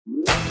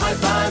High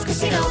Five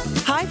Casino.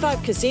 High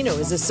Five Casino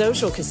is a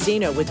social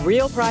casino with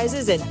real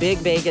prizes and big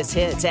Vegas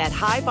hits at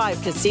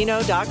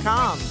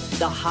highfivecasino.com.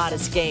 The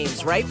hottest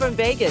games right from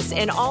Vegas,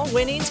 and all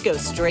winnings go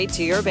straight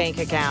to your bank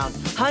account.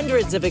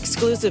 Hundreds of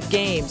exclusive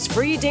games,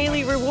 free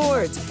daily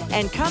rewards,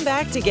 and come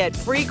back to get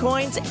free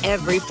coins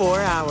every 4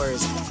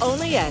 hours.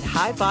 Only at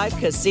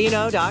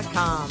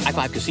highfivecasino.com. High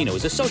Five Casino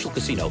is a social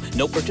casino.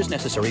 No purchase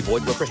necessary.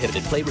 Void where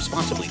prohibited. Play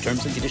responsibly.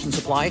 Terms and conditions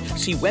apply.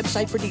 See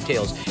website for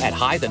details at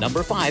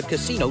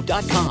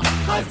high5casino.com.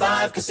 High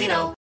Five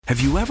Casino. Have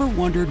you ever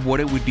wondered what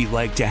it would be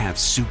like to have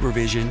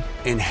supervision,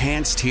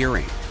 enhanced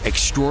hearing,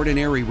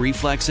 extraordinary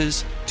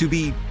reflexes, to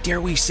be,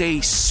 dare we say,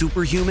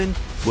 superhuman?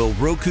 Well,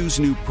 Roku's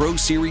new Pro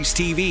Series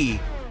TV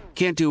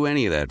can't do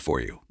any of that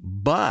for you.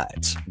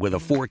 But with a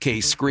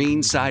 4K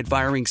screen,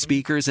 side-firing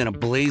speakers, and a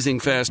blazing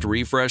fast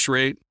refresh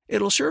rate,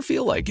 it'll sure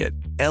feel like it.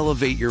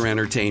 Elevate your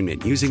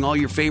entertainment using all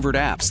your favorite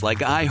apps like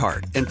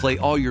iHeart and play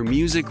all your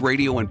music,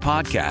 radio, and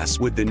podcasts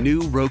with the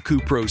new Roku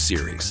Pro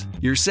Series.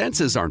 Your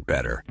senses aren't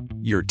better.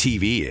 Your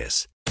TV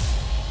is.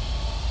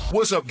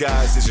 What's up,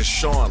 guys? This is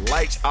Sean,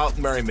 Lights Out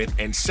Merriman,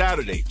 and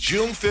Saturday,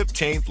 June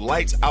 15th,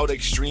 Lights Out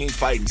Extreme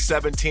Fighting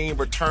 17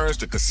 returns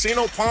to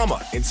Casino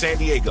Palma in San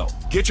Diego.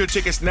 Get your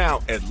tickets now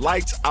at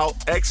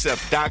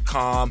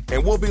lightsoutxf.com,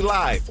 and we'll be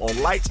live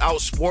on Lights Out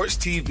Sports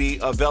TV,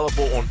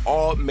 available on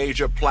all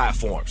major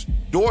platforms.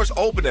 Doors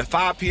open at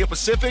 5 p.m.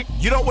 Pacific.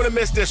 You don't want to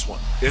miss this one.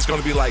 It's going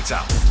to be lights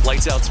out.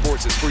 Lights Out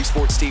Sports is free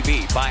sports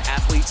TV by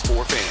athletes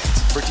for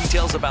fans. For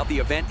details about the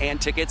event and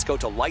tickets, go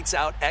to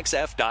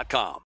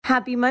lightsoutxf.com.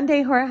 Happy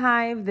Monday, Horror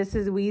Hive. This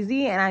is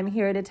Wheezy, and I'm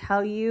here to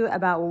tell you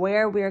about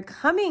where we're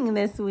coming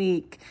this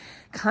week.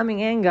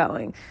 Coming and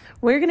going.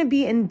 We're going to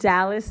be in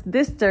Dallas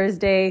this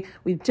Thursday.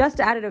 We've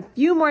just added a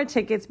few more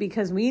tickets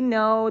because we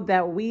know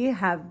that we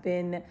have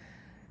been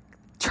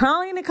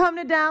trying to come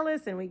to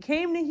Dallas, and we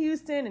came to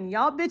Houston, and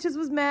y'all bitches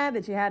was mad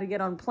that you had to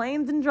get on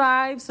planes and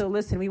drive. So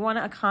listen, we want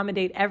to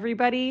accommodate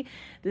everybody.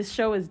 This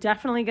show is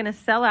definitely going to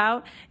sell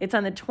out. It's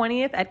on the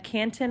 20th at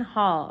Canton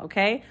Hall,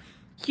 okay?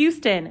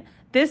 Houston,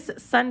 this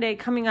Sunday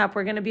coming up,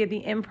 we're going to be at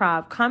the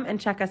Improv. Come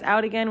and check us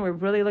out again. We're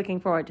really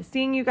looking forward to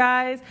seeing you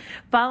guys.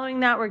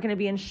 Following that, we're going to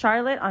be in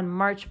Charlotte on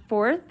March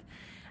 4th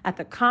at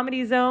the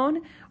Comedy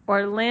Zone.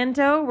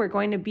 Orlando, we're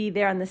going to be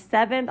there on the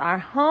 7th, our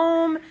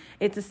home.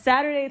 It's a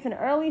Saturday, it's an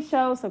early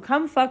show, so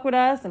come fuck with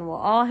us, and we'll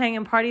all hang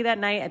and party that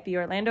night at the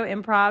Orlando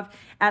Improv.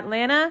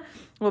 Atlanta,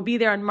 we'll be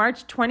there on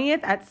March 20th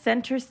at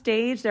Center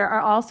Stage. There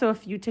are also a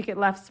few ticket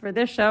lefts for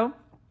this show.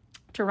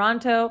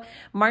 Toronto,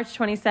 March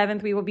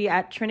 27th, we will be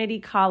at Trinity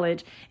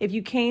College. If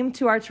you came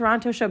to our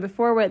Toronto show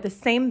before, we're at the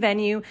same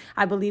venue.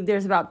 I believe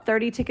there's about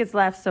 30 tickets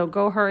left, so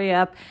go hurry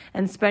up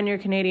and spend your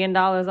Canadian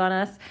dollars on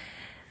us.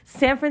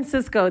 San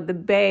Francisco, the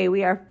Bay,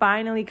 we are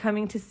finally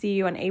coming to see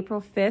you on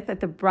April 5th at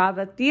the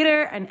Brava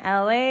Theater in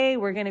LA.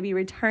 We're going to be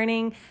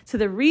returning to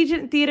the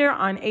Regent Theater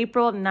on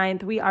April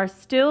 9th. We are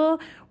still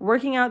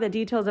working out the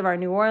details of our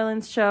New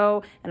Orleans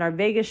show and our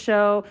Vegas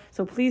show,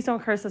 so please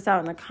don't curse us out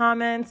in the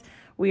comments.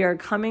 We are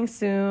coming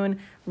soon.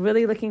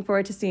 Really looking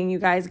forward to seeing you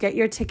guys. Get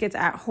your tickets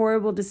at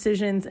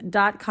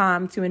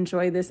horribledecisions.com to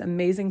enjoy this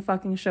amazing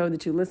fucking show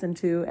that you listen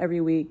to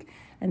every week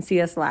and see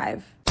us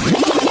live.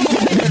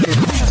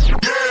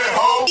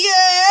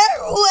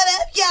 Yeah, what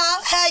up,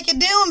 y'all? How you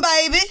doing,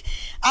 baby?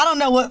 I don't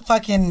know what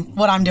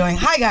I'm doing.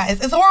 Hi, guys.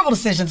 It's Horrible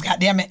Decisions,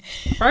 goddammit.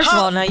 First of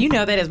all, now you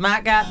know that is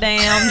my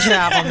goddamn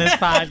job on this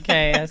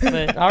podcast,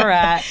 but all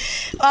right.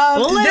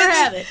 We'll let her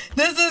have it.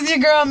 This is your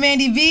girl,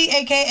 Mandy V,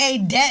 a.k.a.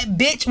 Dat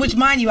Bitch, which,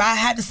 mind you, I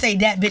had to say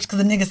Dat Bitch because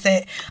the nigga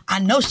said, I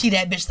know she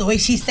that bitch the way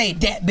she say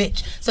Dat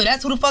Bitch. So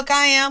that's who the fuck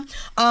I am.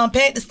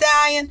 Peg the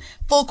Stallion,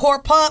 Full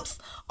Court Pumps,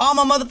 all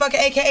my motherfucking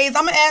AKAs.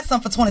 I'm going to add some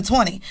for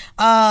 2020.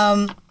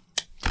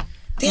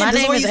 My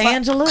name is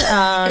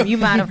Angela. You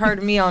might have heard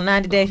of me on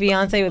 90 Day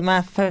Fiancé with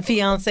my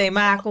fiance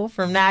Michael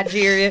from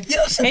Nigeria.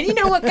 And you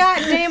know what? God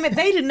damn it,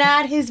 they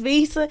denied his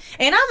visa,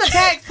 and I'm a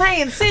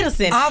tax-paying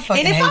citizen.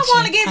 And if I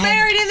want to get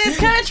married in this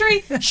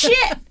country,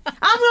 shit,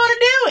 I'm gonna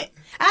do it.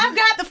 I've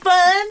got the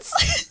funds.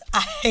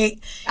 I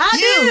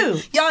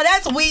do. Y'all,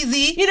 that's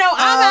Wheezy. You know,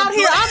 I'm out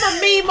here. I'm a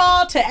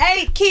meemaw to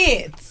 8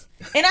 kids.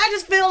 And I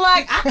just feel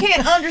like I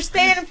can't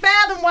understand and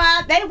fathom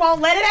why they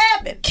won't let it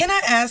happen. Can I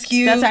ask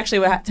you? That's actually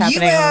what's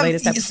happening on the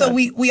latest episode. So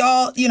we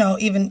all, you know,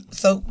 even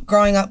so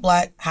growing up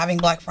black, having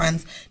black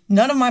friends,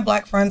 none of my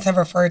black friends have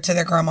referred to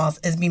their grandmas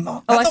as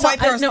Meemaw. That's a white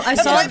person.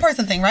 That's a white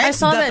person thing, right? I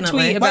saw that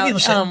tweet about people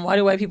why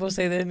do white people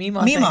say the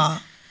Meemaw Meemaw.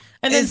 thing?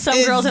 And then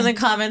some girls in the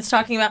comments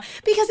talking about,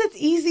 because it's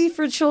easy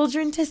for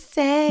children to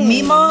say.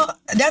 Meemaw,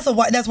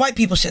 that's white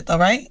people shit though,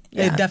 right?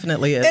 Yeah. It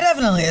definitely is. It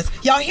definitely is.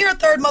 Y'all hear a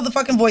third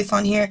motherfucking voice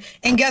on here,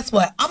 and guess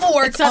what? I'm gonna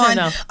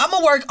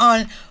work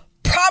on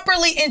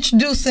properly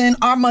introducing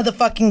our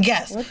motherfucking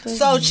guests.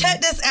 So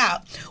check this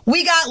out.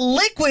 We got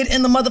Liquid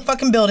in the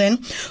motherfucking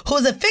building, who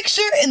is a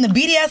fixture in the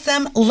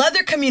BDSM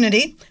leather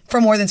community,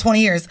 for more than 20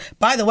 years.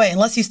 By the way,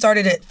 unless you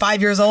started at 5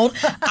 years old,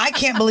 I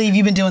can't believe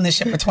you've been doing this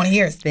shit for 20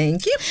 years.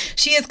 Thank you.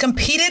 She has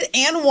competed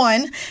and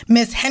won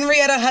Miss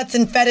Henrietta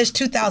Hudson Fetish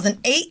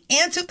 2008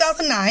 and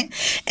 2009,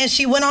 and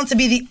she went on to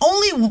be the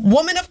only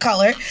woman of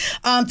color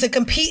to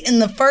compete in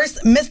the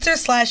first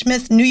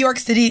Mr./Miss New York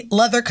City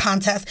leather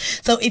contest.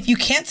 So if you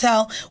can't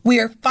tell, we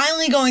are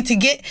finally going to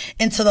get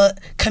into the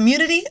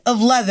community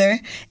of leather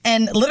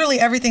and literally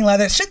everything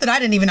leather. Shit that I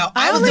didn't even know.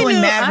 I was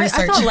doing mad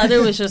research. I thought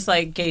leather was just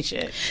like gay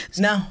shit.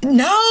 No.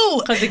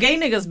 Because the gay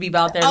niggas be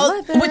out there.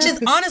 Which is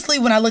honestly,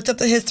 when I looked up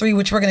the history,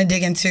 which we're going to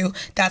dig into,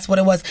 that's what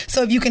it was.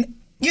 So if you can,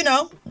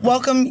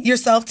 welcome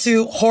yourself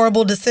to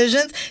Horrible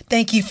Decisions.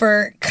 Thank you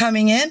for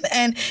coming in.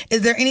 And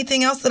is there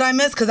anything else that I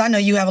missed? Because I know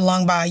you have a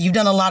long bio. You've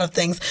done a lot of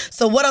things.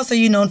 So what else are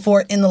you known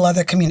for in the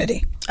leather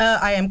community?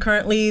 I am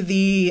currently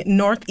the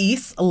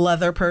Northeast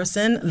leather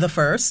person, the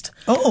first.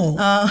 Oh.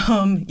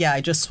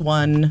 I just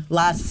won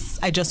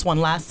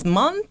last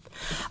month.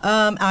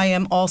 I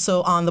am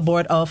also on the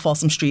board of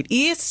Folsom Street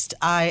East.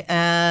 I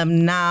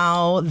am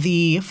now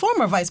the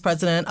former vice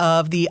president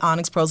of the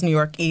Onyx Pearls New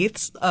York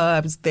East. I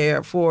was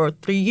there for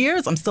 3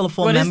 years. I'm still a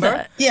full member.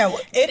 What is that? Yeah.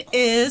 It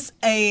is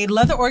a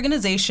leather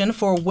organization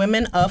for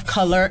women of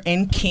color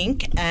in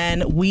kink,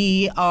 and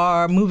we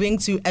are moving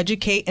to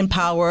educate,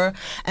 empower,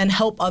 and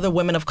help other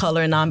women of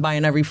color and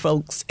non-binary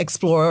folks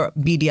explore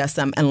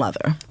BDSM and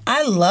leather.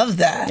 I love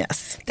that.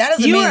 Yes. That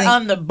is You amazing. are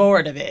on the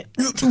board of it.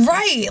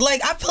 Right.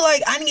 Like, I feel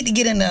like I need to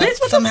get into Bitch,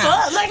 what somehow. the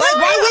fuck? Like,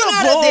 why we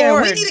not up there?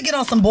 We need to get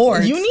on some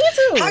boards. You need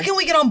to. How can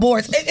we get on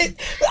boards? I Hey,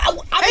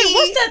 mean,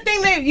 what's that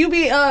thing that you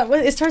be,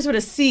 it starts with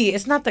a C.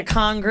 It's not the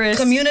Congress.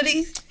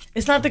 community?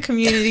 It's not the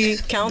community.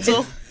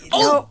 Council?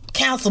 Oh,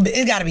 council.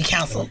 It got to be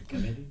council.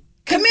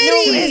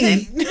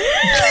 Committee.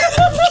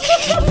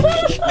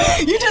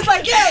 You just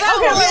like, yeah,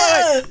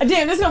 Okay,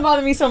 damn, this is gonna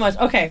bother me so much.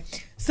 Okay,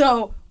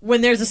 so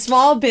when there's a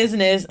small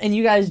business and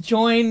you guys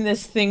join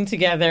this thing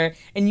together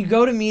and you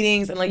go to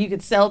meetings and like you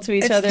could sell to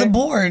each It's other. the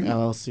board.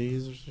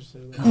 LLCs or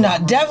something? No,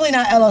 definitely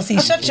not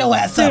LLC. Shut your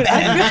ass up,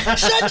 Adam.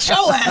 Shut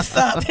your ass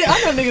up.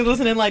 I know niggas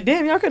listening like,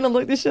 damn, y'all couldn't have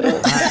looked this shit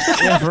up.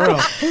 Yeah, for real.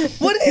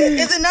 What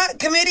is it? Not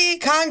committee,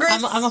 Congress?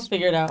 I'm gonna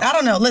figure it out. I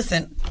don't know.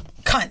 Listen,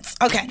 cunts.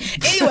 Okay.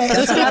 Anyway,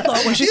 that's what I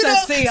thought when she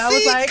said C. I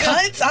was like,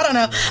 cunts. I don't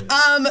know.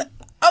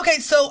 Okay,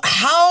 so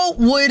how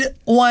would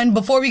one,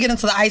 before we get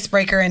into the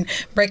icebreaker and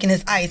breaking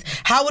this ice,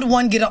 how would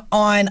one get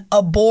on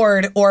a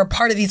board or a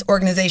part of these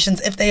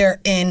organizations if they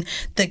are in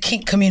the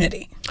kink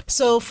community?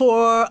 So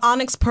for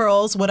Onyx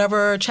Pearls,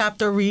 whatever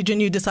chapter region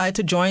you decide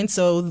to join,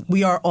 so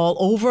we are all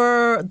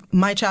over.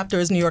 My chapter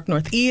is New York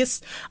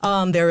Northeast.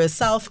 There is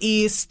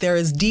Southeast. There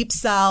is Deep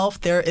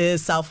South. There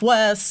is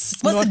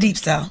Southwest. What's the Deep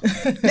South?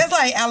 That's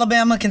like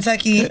Alabama,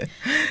 Kentucky.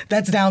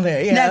 That's down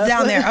there. Yeah, That's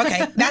down there.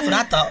 Okay, that's what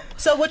I thought.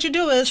 So what you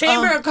do is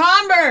Chamber of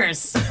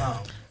Commerce.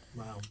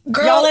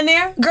 Girl, Y'all in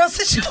there? Girl,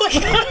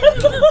 situation.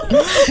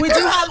 we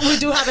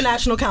do have a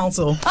national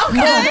council.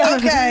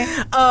 Okay.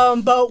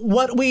 But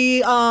what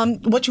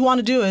you want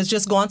to do is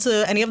just go onto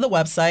any of the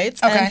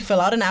websites and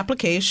fill out an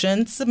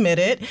application, submit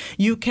it.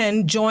 You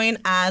can join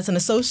as an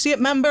associate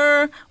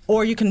member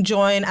or you can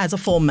join as a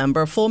full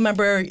member. Full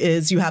member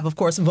is you have, of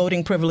course,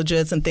 voting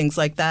privileges and things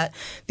like that.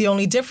 The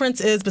only difference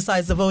is,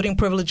 besides the voting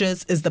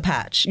privileges, is the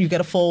patch. You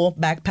get a full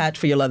back patch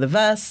for your leather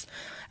vest.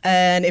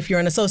 And if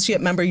you're an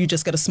associate member, you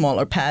just get a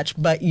smaller patch,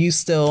 but you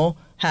still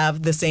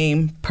have the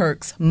same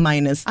perks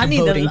minus the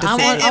voting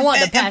decision. I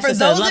want the patch. And for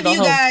those of you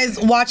guys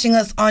watching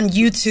us on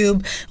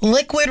YouTube,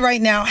 Liquid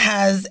right now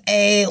has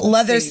a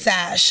leather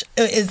sash.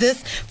 Is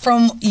this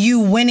from you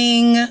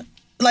winning?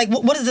 Like,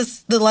 what is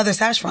this, the leather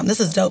sash from? This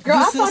is dope. Girl,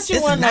 I thought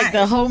you won like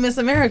the whole Miss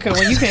America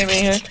when you came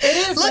in here.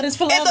 It is, but it's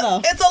for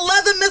leather. It's a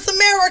leather Miss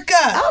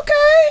America.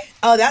 Okay.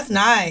 Oh, that's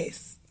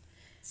nice.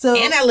 So,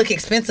 and that look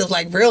expensive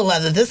like real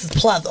leather. This is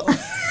pleather.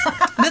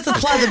 This is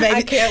pleather, baby.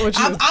 I can't with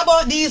you. I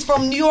bought these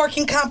from New York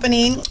 &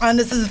 Company.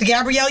 This is the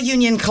Gabrielle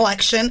Union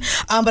collection,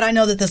 but I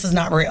know that this is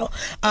not real.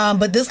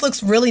 But this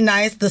looks really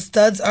nice. The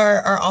studs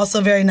are also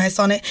very nice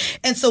on it.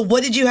 And so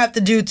what did you have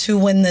to do to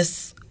win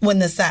this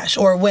sash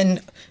or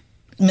win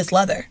Miss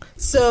Leather?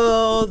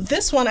 So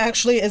this one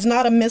actually is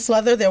not a Miss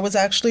Leather. There was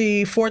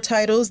actually 4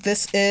 titles.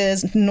 This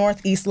is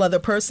Northeast Leather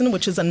Person,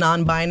 which is a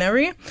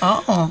non-binary.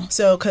 Oh.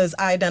 So because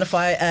I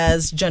identify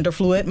as gender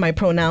fluid, my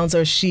pronouns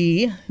are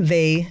she,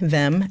 they,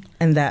 them,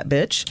 and that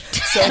bitch.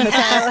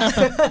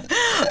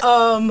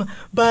 So,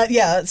 but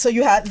yeah, so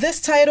you had this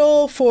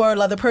title for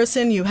Leather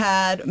Person. You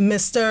had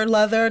Mr.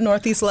 Leather,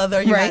 Northeast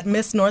Leather. You had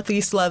Miss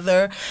Northeast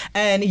Leather,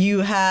 and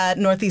you had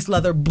Northeast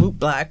Leather Boot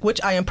Black, which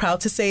I am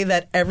proud to say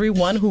that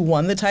everyone who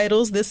won the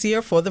titles this year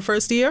for the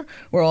first year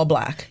were all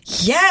black.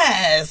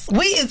 Yes,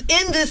 we is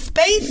in this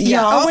space,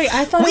 Yeah. y'all. Oh wait,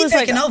 I thought we it was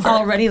taking like over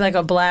already like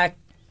a black.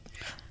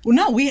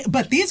 No,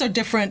 but these are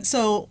different.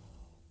 So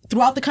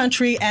throughout the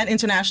country and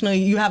internationally,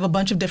 you have a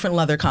bunch of different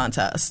leather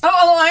contests.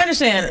 Oh, I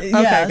understand. Okay,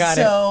 yeah, got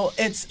it. so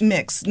it's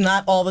mixed.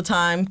 Not all the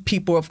time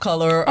people of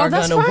color are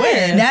that's going to fine.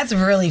 win. That's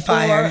really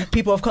fire. Or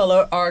people of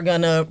color are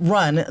going to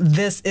run.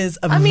 This is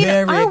a very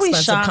I always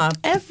expensive shop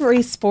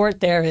every sport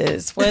there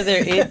is, whether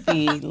it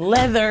be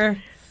leather,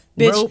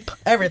 Bitch. rope,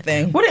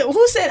 everything.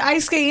 Who said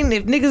ice skating?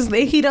 If niggas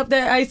they heat up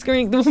that ice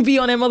cream, they'll be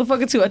on that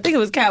motherfucker too. I think it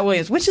was Cat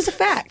Williams, which is a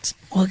fact.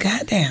 Well,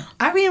 goddamn.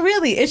 I mean,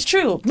 really, it's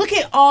true. Look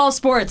at all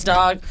sports,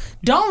 dog.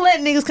 Don't let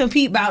niggas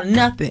compete about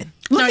nothing.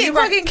 Look at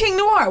fucking King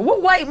Noir.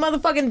 What white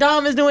motherfucking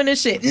Dom is doing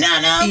this shit? No.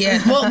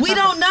 Yeah, well, we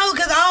don't know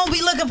because I don't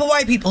be looking for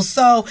white people.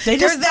 So there's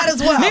that as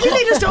well. Maybe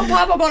they just don't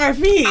pop up on our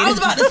feed. I was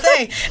about to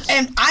say,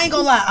 and I ain't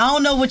gonna lie, I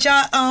don't know what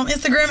y'all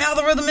Instagram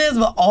algorithm is,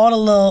 but all the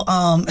little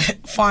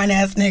fine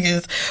ass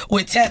niggas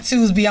with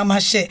tattoos be on my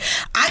shit.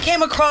 I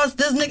came across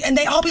this nigga, and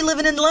they all be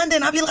living in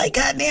London. I be like,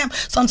 goddamn.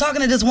 So I'm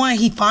talking to this one.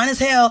 He fine as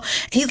hell.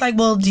 He's like,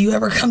 well, do you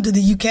ever come to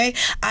the UK?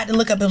 I had to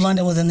look up if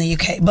London was in the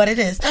UK, but it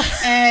is.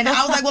 And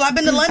I was like, well, I've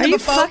been to London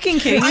before. Fucking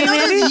kidding I know me,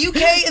 there's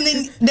UK, and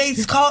then they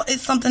call it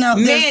something else.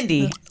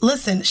 Mandy.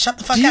 Listen, shut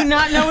the fuck Do up. you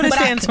not know what it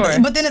stands for?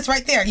 But then it's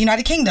right there,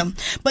 United Kingdom.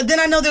 But then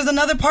I know there's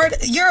another part,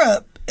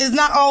 Europe. It's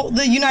not all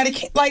the United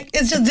Kingdom. Like,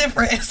 it's just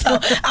different. So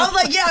I was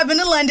like, yeah, I've been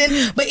to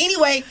London. But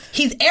anyway,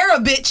 he's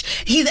Arab, bitch.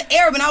 He's an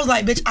Arab. And I was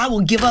like, bitch, I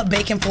will give up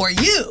bacon for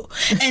you.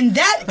 And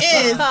that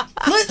is,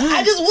 listen,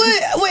 I just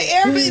would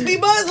Arabs be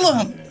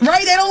Muslim,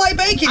 right? They don't like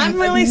bacon. I'm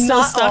really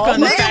so stuck on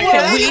the fact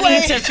that we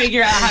need to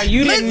figure out how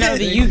you didn't know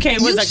the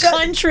UK was a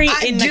country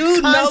in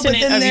the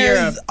continent of Europe.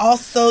 There's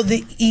also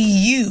the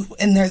EU,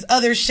 and there's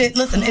other shit.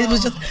 Listen, it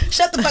was just,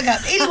 shut the fuck up.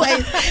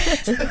 Anyways,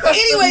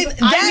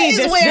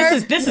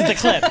 this is the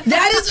clip.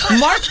 That is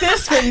mark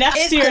this for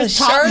next year's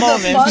top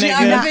moments,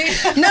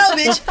 nigga. No,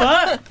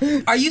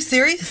 bitch. Are you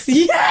serious?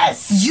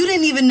 Yes. You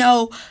didn't even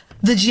know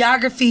the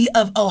geography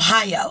of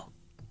Ohio.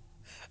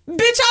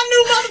 Bitch, I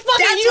knew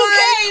motherfucking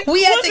UK.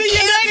 We had to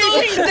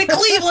cancel the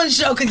Cleveland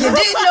show because you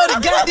didn't know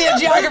the goddamn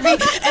geography,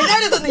 and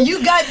that is in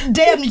the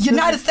goddamn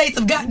United States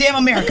of goddamn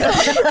America.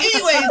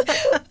 Anyways,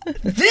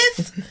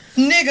 this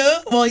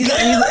nigga, well, he's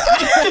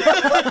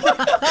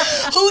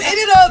who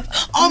ended up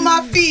on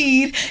my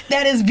feed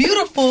that is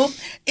beautiful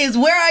is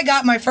where I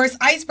got my first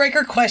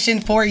icebreaker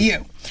question for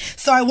you.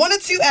 So I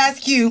wanted to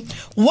ask you,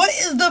 what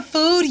is the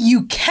food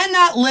you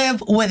cannot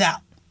live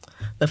without?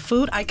 The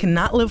food I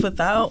cannot live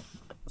without,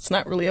 it's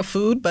not really a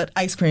food, but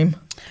ice cream.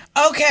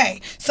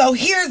 Okay, so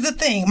here's the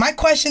thing. My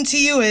question to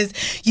you is,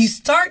 you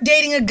start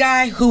dating a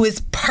guy who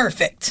is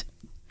perfect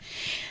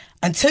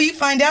until you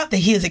find out that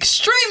he is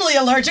extremely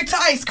allergic to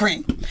ice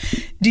cream.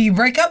 Do you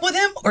break up with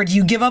him or do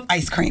you give up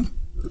ice cream?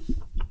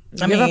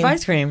 Give up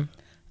ice cream.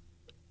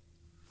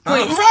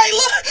 Wait. Right,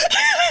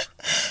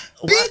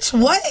 look. Bitch,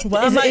 what?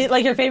 Is it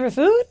like your favorite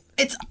food?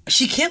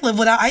 She can't live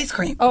without ice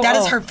cream. That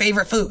is her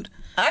favorite food.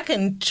 I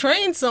can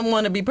train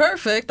someone to be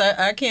perfect.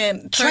 I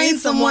can't train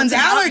someone's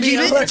allergy.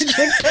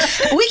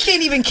 We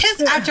can't even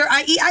kiss after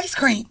I eat ice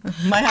cream.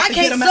 I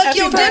can't suck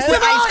your dick with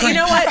ice cream. You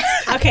know what?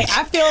 Okay,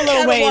 I feel a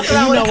little ways.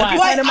 You know why?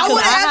 Wait,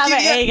 I have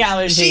an egg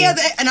allergy. She has,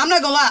 and I'm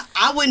not gonna lie,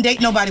 I wouldn't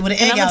date nobody with an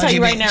egg allergy. I'm gonna tell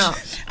you right now.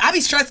 I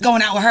be stressed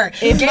going out with her.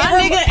 If my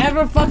nigga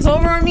ever fucks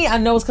over on me, I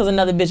know it's because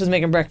another bitch was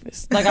making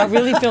breakfast. Like, I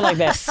really feel like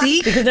that.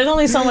 See? Because there's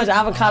only so much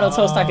avocado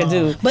toast I could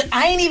do. But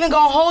I ain't even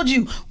gonna hold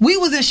you. We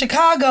was in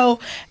Chicago,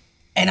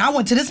 and I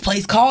went to this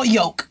place called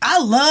Yolk.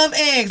 I love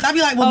eggs. I be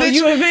like, well, bitch,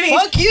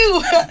 fuck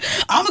you.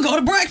 I'm going to go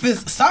to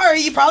breakfast.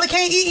 Sorry, you probably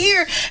can't eat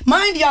here.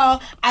 Mind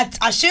y'all,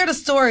 I shared a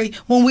story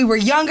when we were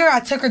younger. I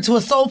took her to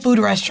a soul food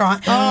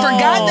restaurant.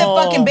 Forgot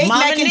that fucking baked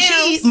mac and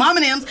cheese. Mom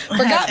and M's.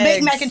 Forgot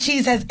baked mac and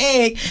cheese has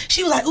egg.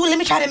 She was like, ooh, let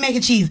me try that mac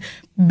and cheese.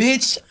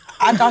 Bitch,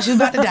 I thought she was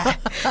about to die.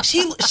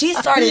 She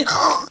started.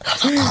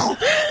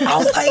 I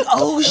was like,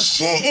 oh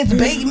shit, it's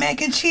baked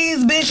mac and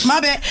cheese, bitch. My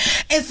bad.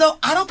 And so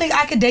I don't think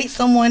I could date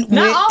someone with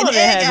an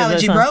egg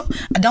allergy, bro.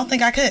 I don't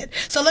think I could.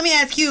 So let me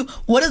ask you,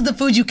 what is the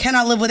food you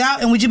cannot live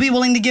without, and would you be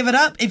willing to give it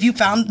up if you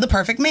found the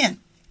perfect man?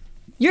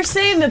 You're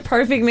saying the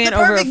perfect man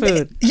over a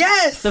food.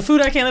 Yes. The food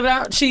I can't live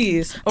without?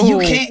 Cheese. Oh, you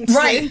can't.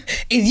 Right.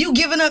 Is you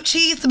giving up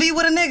cheese to be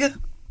with a nigga?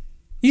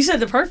 You said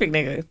the perfect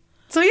nigga.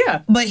 So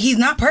yeah. But he's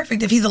not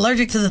perfect if he's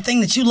allergic to the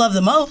thing that you love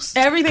the most.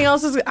 Everything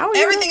else is good.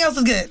 Everything else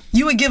is good.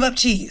 You would give up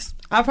cheese.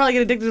 I'll probably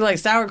get addicted to like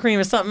sour cream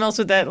or something else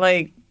with that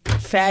like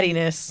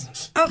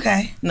fattiness.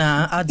 Okay.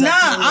 Nah, I don't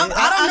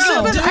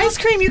know. But ice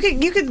cream, you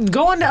could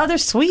go into other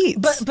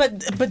sweets.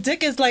 But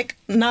dick is like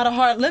not a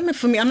hard limit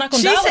for me. I'm not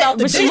gonna die without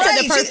the dick. She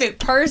said the perfect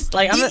purse.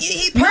 Like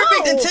he's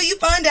perfect until you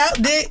find out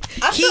that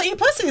I still eat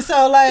pussy.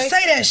 So like,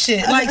 say that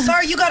shit. Like,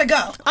 sorry, you gotta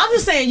go. I'm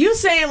just saying. You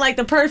saying like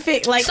the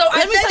perfect. Like, so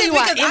let me tell you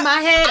what. In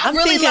my head, I'm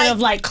really thinking of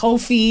like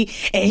Kofi,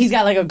 and he's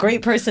got like a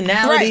great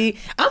personality. Right.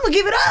 I'm gonna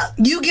give it up.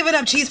 You giving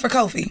up cheese for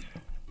Kofi?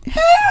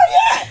 Hell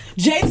yeah!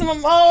 Jason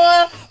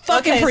Momoa,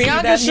 fucking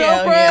Priyanka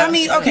Chopra. Yeah. I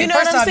mean, okay, you know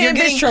first what I'm off, saying? you're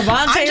getting.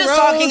 I'm just Rose.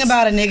 talking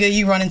about a nigga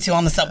you run into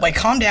on the subway.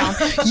 Calm down.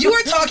 You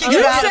were talking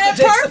about. You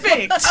said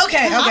perfect.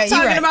 Okay, I'm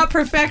talking about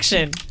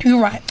perfection.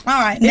 You're right. All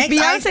right. If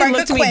Beyonce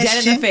looked me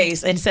dead in the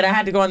face and said I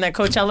had to go on that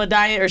Coachella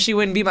diet or she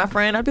wouldn't be my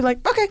friend, I'd be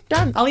like, okay,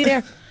 done. I'll eat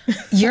there.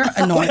 You're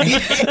annoying.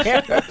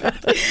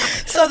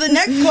 So the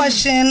next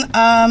question,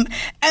 I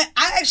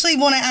actually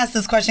want to ask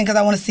this question because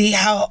I want to see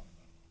how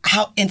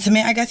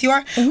intimate, I guess you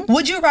are. Mm-hmm.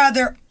 Would you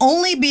rather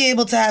only be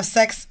able to have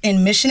sex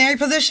in missionary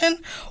position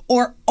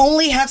or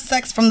only have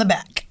sex from the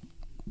back?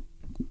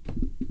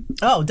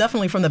 Oh,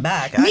 definitely from the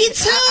back. Me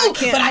too.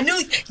 But I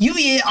knew you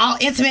be all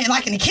intimate,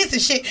 like in the kiss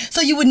and shit.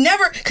 So you would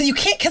never, because you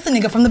can't kiss a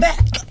nigga from the back.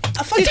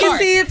 You can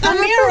see it from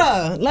the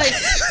mirror. Like,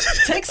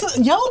 take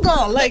some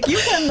yoga. Like, you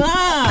cannot.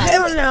 I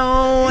don't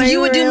know.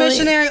 You would do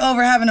missionary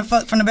over having a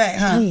fuck from the back,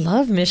 huh? I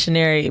love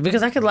missionary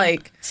because I could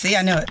like. See,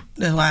 I knew it.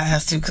 That's why I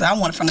asked to, because I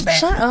want it from the back.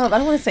 Shut up. I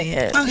don't want to say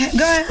it. Okay,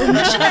 go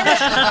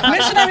ahead.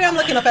 Missionary, I'm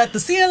looking up at the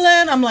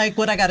ceiling. I'm like,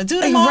 what I got to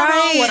do tomorrow?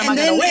 Right. What am I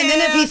going to wear? And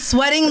then if he's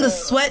sweating, the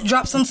sweat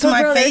drops onto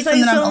my face. There's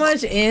And then so I'm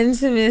much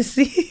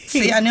intimacy.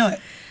 See, I knew it.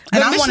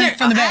 And I want it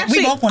from the back.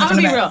 We both want it from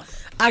the back. Real.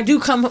 I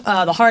do come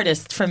the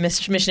hardest from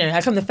missionary.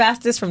 I come the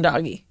fastest from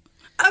doggy.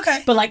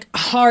 Okay. But like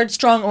hard,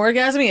 strong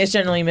orgasming is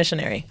generally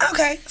missionary.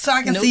 Okay. So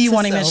I can see you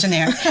wanting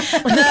missionary. The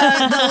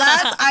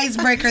last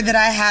icebreaker that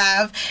I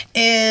have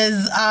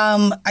is,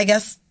 I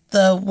guess,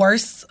 the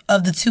worst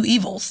of the two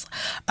evils.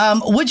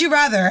 Would you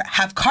rather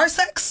have car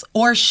sex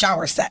or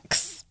shower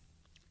sex?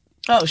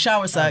 Oh,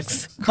 shower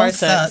sex. Car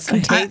sex.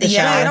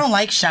 I don't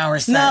like shower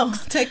sex. No,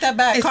 take that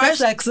back. Car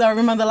sex. I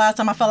remember the last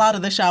time I fell out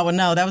of the shower.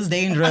 No, that was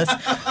dangerous.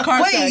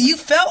 Wait, sex. you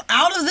fell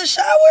out of the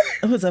shower?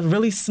 It was a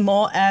really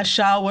small ass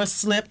shower.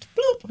 Slipped.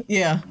 Bloop.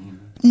 Yeah.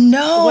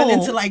 No. Went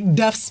into like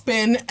death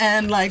spin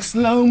and like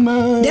slow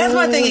mo. That's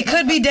my thing. It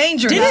could be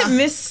dangerous. Didn't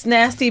Miss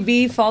Nasty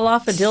B fall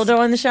off a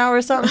dildo in the shower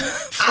or something?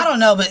 I don't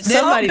know, but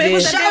somebody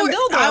did. Shower,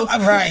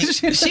 right.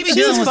 She be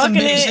dealing with some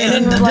big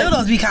shit. The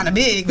dildos be kind of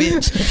big,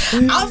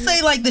 bitch. I'll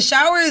say like the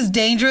shower is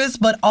dangerous,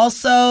 but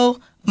also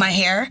my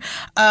hair.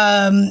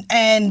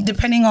 And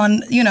depending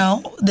on,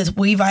 this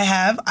weave I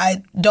have,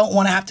 I don't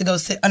want to have to go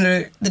sit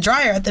under the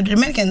dryer at the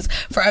Dominicans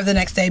forever the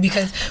next day,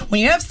 because when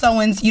you have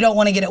sew-ins, you don't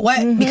want to get it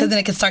wet because then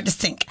it can start to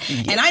stink.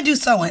 And I do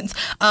sew-ins.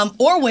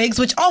 Or wigs,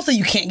 which also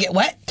you can't get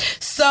wet.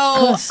 So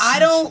I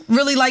don't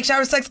really like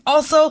shower sex.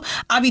 Also,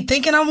 I be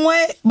thinking I'm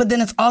wet, but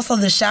then it's also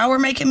the shower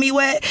making me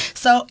wet.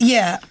 So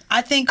yeah,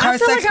 I think car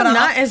sex. I feel like I'm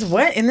not as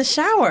wet in the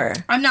shower.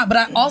 I'm not, but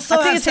I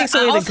also think it takes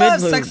away the good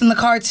have lube. sex in the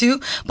car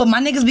too. But my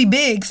niggas be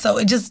big, so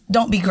it just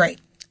don't be great.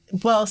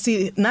 Well,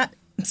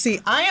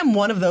 I am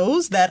one of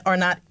those that are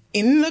not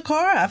in the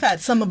car. I've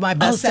had some of my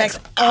best sex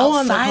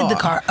outside the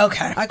car.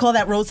 Okay. I call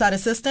that roadside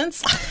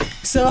assistance.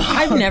 So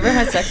I've never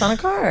had sex on a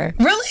car.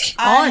 Really?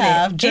 I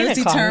have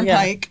Jersey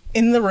Turnpike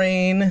in the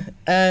rain,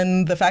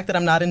 and the fact that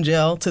I'm not in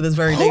jail to this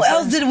very day. Who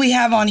else did we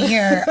have on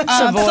here?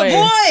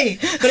 Savoy.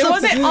 But it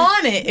wasn't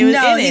on it. It was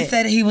in it. He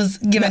said he was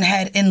giving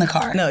head in the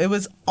car. No, it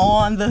was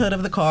on the hood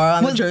of the car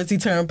on the Jersey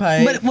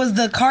Turnpike. But was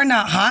the car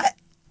not hot?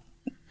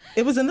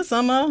 It was in the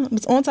summer. It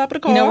was on top of the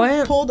car. You know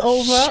what? Pulled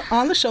over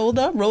on the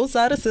shoulder.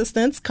 Roadside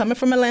assistance coming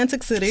from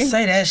Atlantic City.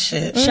 Say that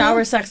shit.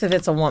 Shower sex if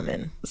it's a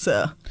woman.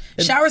 So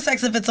shower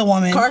sex if it's a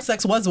woman. Car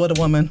sex was with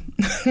a woman.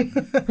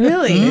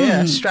 Really?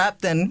 Yeah,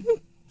 strapped in.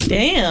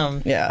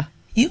 Damn. Yeah.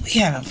 You be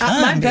having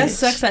fun. My best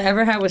sex I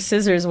ever had with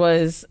scissors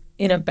was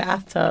in a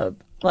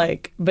bathtub,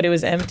 but it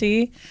was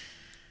empty.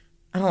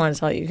 I don't want to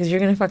tell you because you're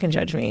gonna fucking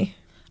judge me.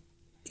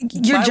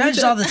 You're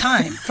judged all the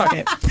time. Fuck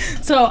it.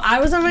 So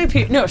I was on my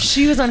period. No,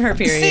 she was on her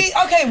period. See,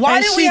 okay,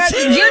 why did we have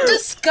to? You're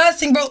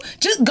disgusting, bro.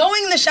 Just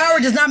going in the shower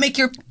does not make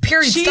your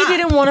period stop. She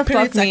didn't want to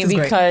fuck me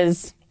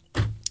because...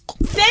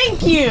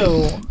 Thank you.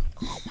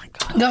 Oh my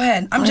God. Go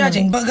ahead. I'm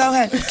judging, but go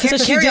ahead. So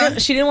she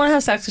didn't want to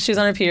have sex because she was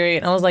on her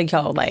period. And I was like,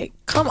 yo,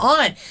 come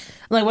on. I'm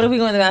like, what if we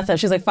go in the bathtub?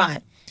 She's like,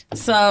 fine.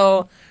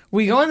 So...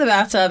 we go in the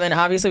bathtub, and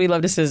obviously we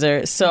love to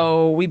scissor.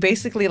 So we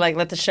basically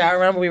let the shower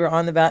run when we were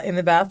in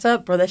the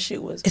bathtub. Bro, that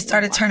shit was... It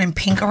started turning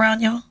pink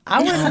around y'all?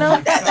 I wouldn't know.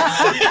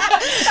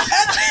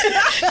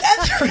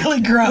 That's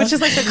really gross. Which is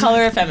like the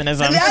color of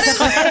feminism. Get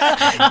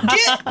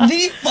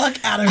the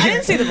fuck out of here. I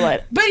didn't see the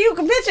blood. But you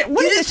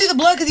didn't see the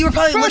blood because you were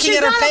probably looking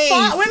at her face.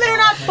 Women are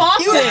not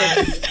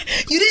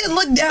faucets. You didn't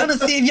look down to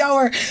see if y'all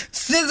were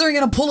scissoring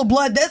in a pool of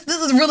blood. This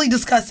is really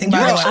disgusting. You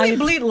actually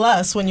bleed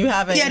less when you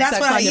have sex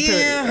on your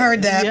period.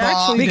 Heard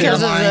that.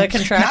 Because of the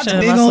contraction.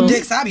 Not the big old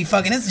dicks I be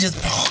fucking. It's just.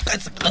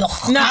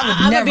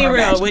 I'm gonna be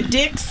real. With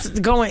dicks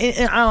going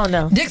in, I don't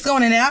know. Dicks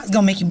going in and out is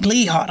gonna make you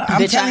bleed harder.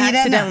 I'm telling you that now. I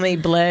accidentally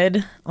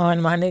bled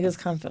on my nigga's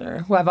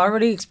comforter, who I've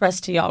already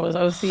expressed to y'all was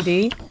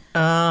OCD.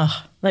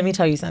 Let me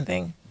tell you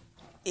something.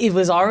 It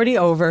was already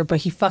over, but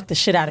he fucked the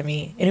shit out of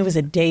me, and it was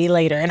a day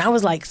later, and I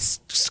was like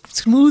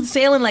smooth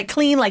sailing, like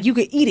clean, like you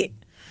could eat it,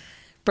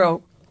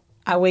 bro.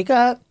 I wake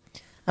up,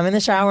 I'm in the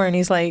shower, and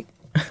he's like,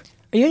 "Are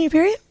you on your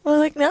period?" I was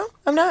like, "No,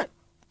 I'm not."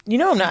 You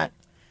know I'm not.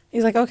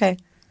 He's like, okay.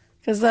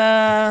 Because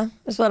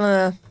there's blood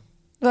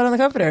on the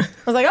comforter.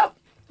 I was like, oh,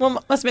 well,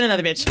 must have been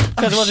another bitch.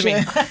 Because it wasn't me.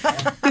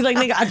 He's like,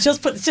 nigga, I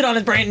just put the shit on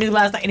his brand new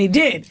last night. And he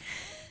did.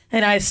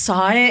 And I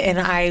saw it, and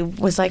I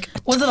was like...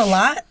 Was it a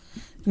lot?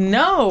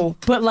 No.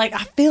 But,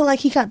 I feel like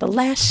he got the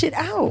last shit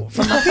out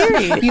from my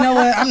period. You know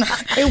what? I'm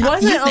not... It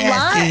wasn't a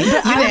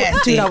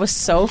lot. Dude, I was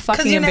so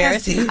fucking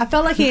embarrassed. I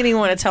felt like he didn't even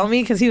want to tell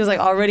me because he was,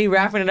 already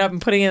wrapping it up and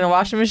putting it in the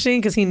washing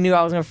machine because he knew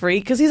I was going to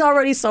freak because he's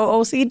already so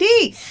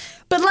OCD.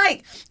 But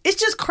like, it's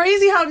just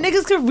crazy how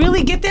niggas could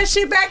really get that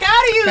shit back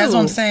out of you. That's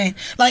what I'm saying.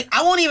 Like,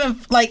 I won't even,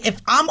 like, if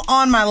I'm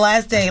on my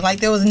last day, like,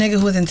 there was a nigga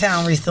who was in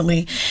town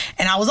recently,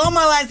 and I was on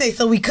my last day,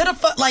 so we could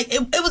have, like,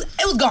 it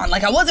was gone.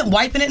 Like, I wasn't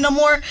wiping it no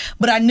more,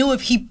 but I knew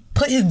if he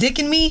put his dick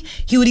in me,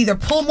 he would either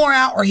pull more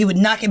out or he would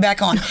knock it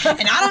back on.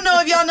 And I don't know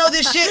if y'all know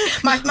this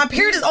shit. My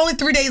period is only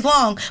 3 days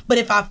long, but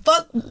if I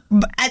fuck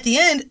at the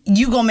end,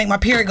 you gonna make my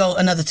period go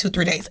another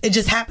 2-3 days. It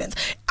just happens.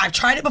 I've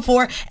tried it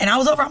before, and I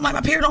was over. I'm like,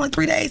 my period only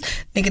 3 days.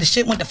 Nigga, the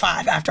shit went to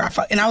 5 after I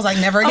fuck, and I was like,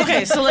 never again.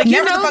 Okay, so like,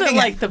 you know that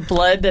like the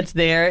blood that's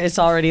there, it's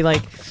already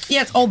like,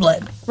 yeah, it's old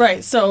blood.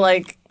 Right. So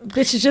like,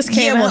 bitches just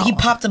came out. Yeah, well, he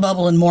popped a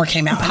bubble and more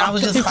came out, and I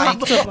was just like,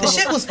 the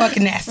shit was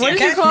fucking nasty. What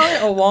did you call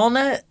it? A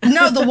walnut?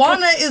 No, the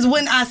walnut is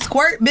when I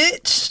squirt,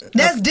 bitch.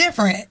 That's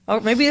different. Oh,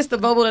 maybe it's the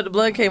bubble that the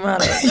blood came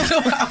out of.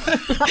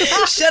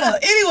 Shut up.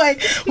 Anyway,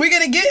 we're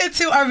going to get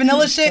into our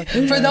vanilla shit.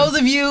 For those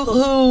of you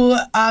who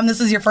this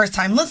is your first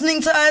time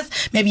listening to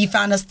us, maybe you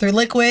found us through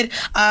Liquid,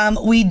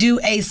 we do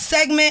a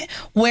segment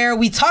where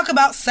we talk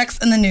about sex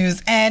in the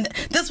news. And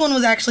this one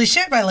was actually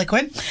shared by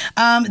Liquid.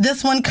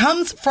 This one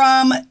comes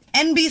from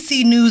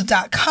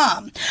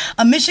NBCnews.com.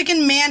 A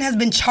Michigan man has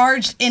been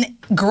charged in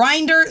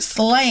Grindr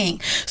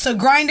slaying. So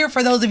Grindr,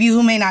 for those of you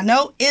who may not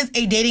know, is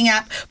a dating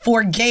app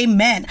for gay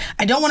men.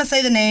 I don't want to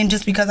say the name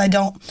just because I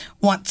don't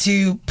want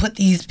to put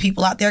these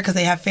people out there because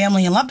they have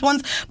family and loved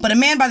ones. But a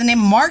man by the name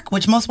of Mark,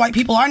 which most white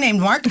people are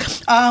named Mark,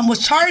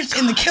 was charged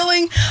in the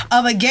killing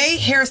of a gay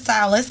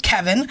hairstylist,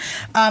 Kevin,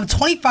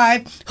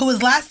 25, who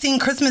was last seen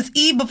Christmas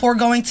Eve before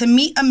going to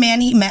meet a man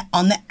he met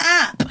on the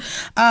app.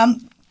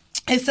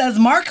 It says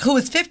Mark, who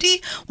is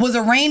 50, was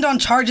arraigned on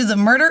charges of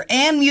murder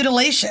and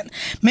mutilation.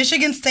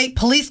 Michigan State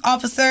Police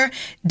Officer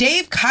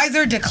Dave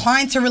Kaiser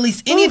declined to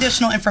release any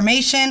additional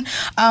information.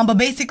 But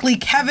basically,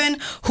 Kevin,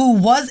 who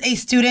was a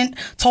student,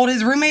 told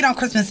his roommate on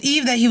Christmas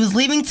Eve that he was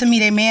leaving to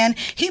meet a man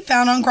he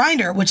found on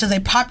Grindr, which is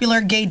a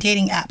popular gay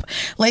dating app.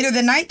 Later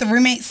that night, the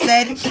roommate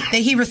said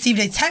that he received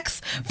a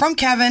text from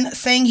Kevin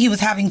saying he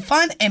was having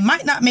fun and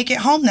might not make it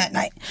home that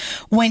night.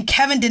 When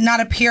Kevin did not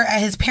appear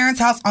at his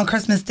parents' house on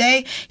Christmas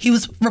Day, he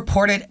was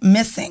reported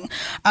missing.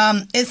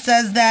 It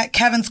says that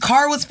Kevin's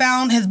car was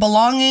found, his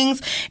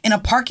belongings in a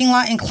parking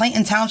lot in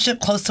Clayton Township,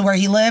 close to where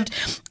he lived,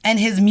 and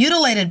his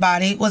mutilated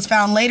body was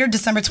found later,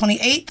 December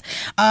 28th,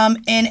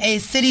 in a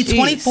city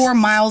 24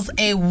 miles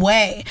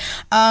away.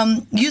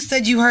 You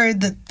said you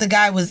heard that the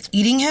guy was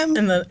eating him?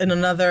 In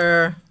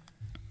another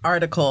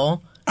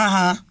article,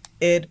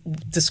 it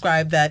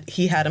described that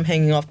he had him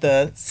hanging off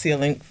the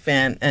ceiling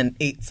fan and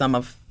ate some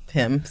of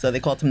him, so they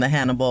called him the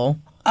Hannibal.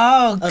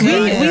 Oh,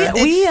 good.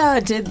 We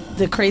did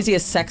the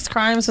craziest sex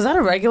crimes. Was that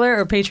a regular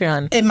or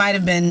Patreon? It might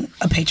have been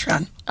a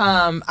Patreon.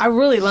 I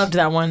really loved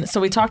that one.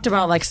 So we talked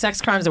about like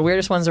sex crimes, the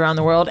weirdest ones around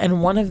the world,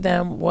 and one of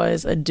them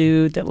was a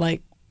dude that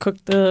like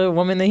cooked the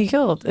woman that he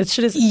killed. It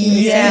should have.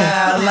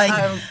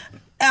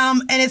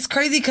 And it's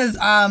crazy because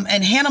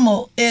and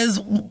Hannibal is.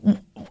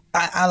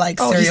 I like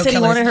serial killers. He said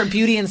he wanted her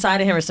beauty inside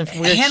of him or some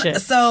weird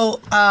shit.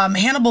 So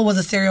Hannibal was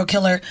a serial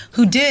killer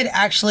who did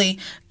actually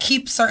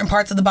keep certain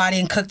parts of the body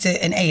and cooked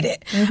it and ate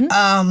it.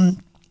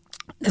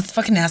 It's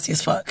fucking nasty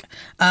as fuck.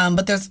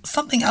 But there's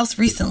something else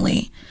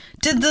recently.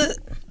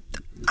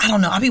 I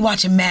don't know. I be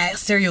watching mad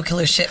serial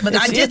killer shit, but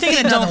I did see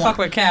another don't fuck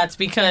with cats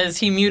because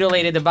he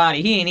mutilated the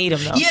body. He ain't eat them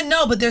though. Yeah,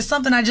 no, but there's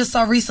something I just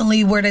saw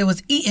recently where they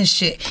was eating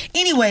shit.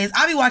 Anyways,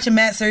 I be watching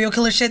mad serial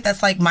killer shit.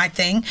 That's like my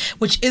thing,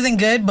 which isn't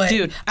good. But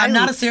dude, I'm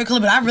not a serial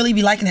killer, but I really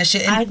be liking that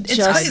shit. And it's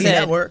crazy.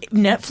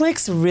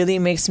 Netflix really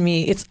makes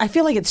me. I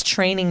feel like it's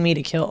training me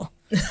to kill.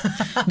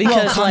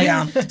 Because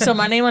so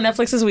my name on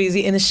Netflix is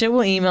Wheezy, and the shit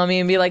will email me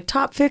and be like,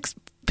 top picks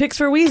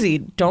for Wheezy.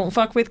 Don't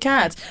fuck with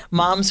cats.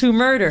 Moms who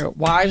murder.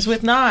 Wives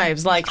with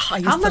knives. Like,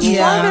 how much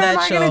farther am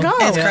I going to go?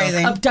 It's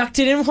crazy.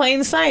 Abducted in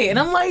plain sight. And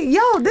I'm like,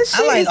 yo, this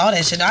shit. I like all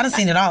that shit. I done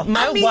seen it all.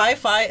 My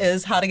Wi-Fi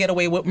is How to Get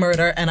Away with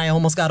Murder, and I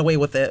almost got away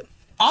with it.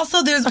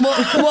 Also, there's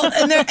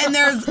and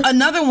there's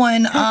another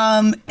one,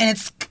 and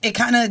it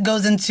kind of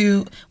goes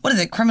into what is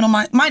it? Criminal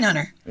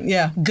Mindhunter.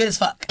 Yeah, good as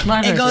fuck.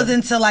 It goes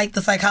into like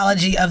the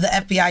psychology of the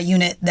FBI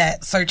unit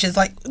that searches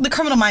like the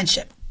criminal mind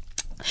shit.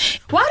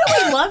 Why do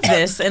we love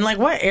this? And like,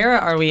 what era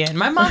are we in?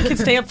 My mom could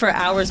stay up for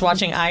hours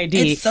watching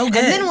ID. It's so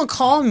good. And then will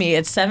call me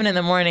at 7 a.m.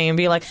 and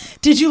be like,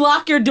 "Did you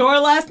lock your door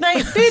last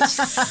night,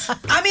 bitch?"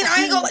 I mean,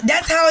 I ain't gonna.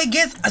 That's how it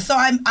gets. So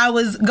I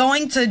was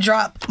going to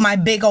drop my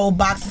big old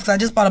boxes because I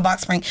just bought a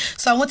box spring.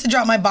 So I went to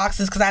drop my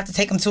boxes because I had to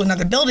take them to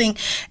another building.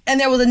 And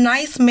there was a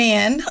nice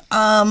man,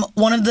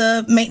 one of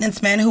the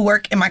maintenance men who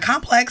work in my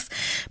complex,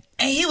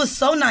 and he was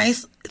so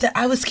nice that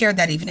I was scared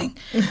that evening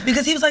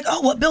because he was like,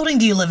 "Oh, what building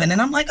do you live in?"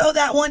 And I'm like, "Oh,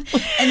 that one."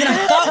 And then I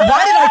thought,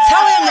 why did I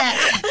tell him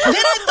that? Then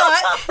I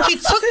thought he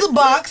took the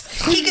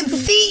box. He can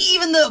see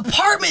even the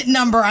apartment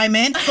number I'm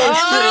in. And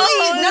literally,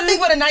 he's nothing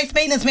but a nice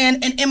maintenance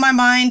man. And in my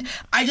mind,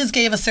 I just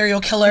gave a serial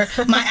killer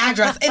my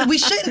address. And we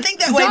shouldn't think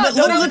that way, but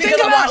literally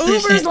because I watched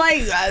this shit. Uber's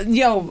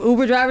like,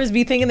 Uber drivers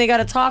be thinking they got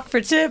to talk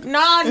for tip.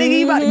 Nah, nigga,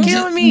 you about to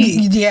kill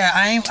me. Yeah,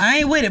 I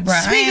ain't with it, bro.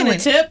 Speaking of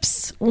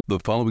tips. The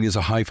following is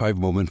a high five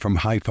moment from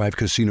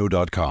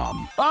highfivecasino.com.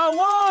 I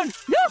won!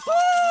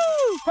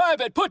 Woo!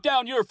 Private, put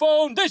down your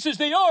phone. This is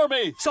the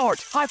Army.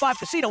 Sarge, High Five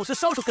Casino is a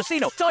social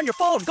casino. It's on your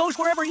phone, goes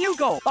wherever you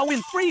go. I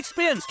win free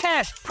spins,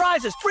 cash,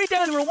 prizes, free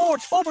daily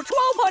rewards, over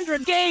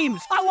 1,200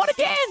 games. I won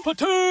again.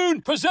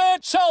 Platoon,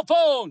 present cell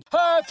phone.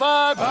 High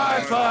Five.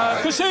 High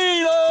Five.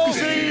 Casino.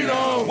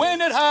 Casino.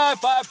 Win at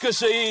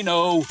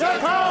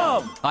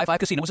HighFiveCasino.com. High Five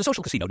Casino is a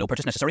social casino. No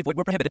purchase necessary. Void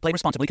where prohibited. Play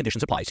responsibly.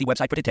 Conditions apply. See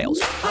website for details.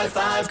 High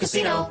Five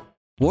Casino.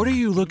 What are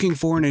you looking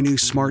for in a new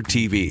smart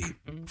TV?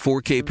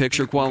 4K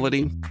picture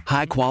quality?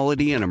 High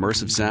quality and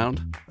immersive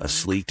sound? A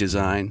sleek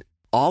design?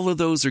 All of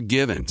those are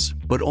givens,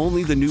 but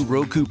only the new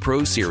Roku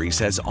Pro Series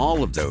has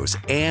all of those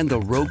and the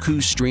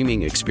Roku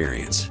streaming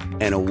experience,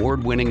 an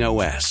award-winning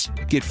OS.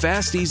 Get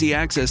fast, easy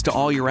access to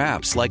all your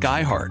apps like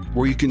iHeart,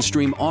 where you can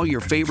stream all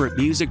your favorite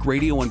music,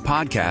 radio, and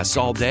podcasts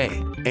all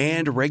day,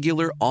 and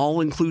regular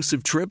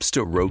all-inclusive trips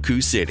to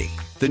Roku City.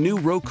 The new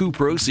Roku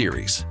Pro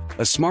Series,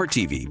 a smart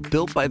TV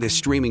built by the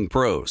streaming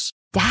pros.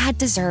 Dad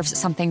deserves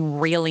something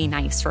really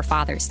nice for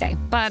Father's Day,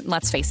 but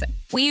let's face it,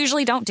 we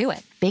usually don't do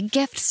it. Big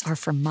gifts are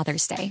for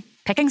Mother's Day.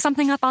 Picking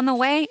something up on the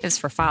way is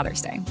for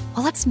Father's Day.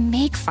 Well, let's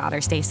make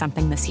Father's Day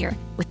something this year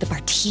with the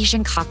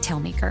Bartesian Cocktail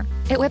Maker.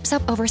 It whips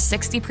up over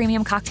 60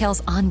 premium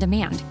cocktails on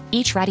demand,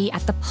 each ready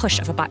at the push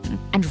of a button.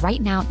 And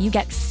right now, you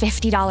get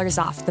 $50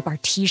 off the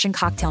Bartesian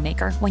Cocktail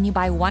Maker when you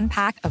buy one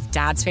pack of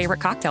Dad's favorite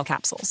cocktail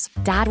capsules.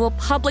 Dad will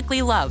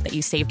publicly love that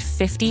you saved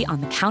 $50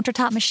 on the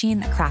countertop machine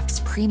that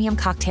crafts premium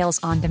cocktails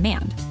on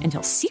demand. And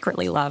he'll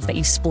secretly love that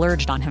you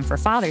splurged on him for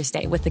Father's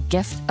Day with the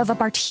gift of a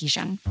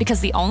Bartesian. Because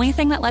the only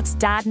thing that lets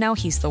Dad know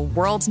he's the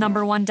world's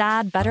 #1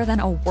 dad better than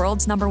a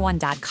world's #1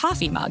 dad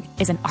coffee mug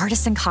is an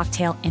artisan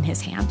cocktail in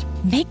his hand.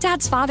 Make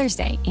Dad's Father's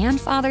Day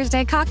and Father's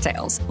Day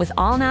cocktails with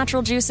all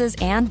natural juices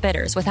and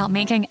bitters without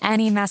making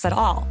any mess at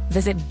all.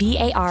 Visit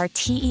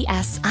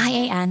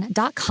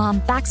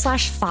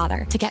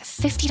BARTESIAN.com/father to get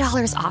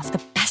 $50 off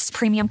the best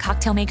premium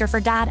cocktail maker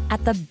for Dad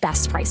at the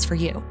best price for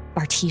you.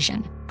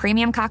 Bartesian.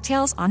 Premium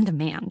cocktails on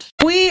demand.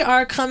 We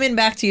are coming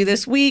back to you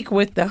this week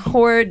with the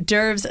Hors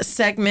d'oeuvres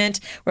segment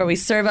where we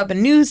serve up a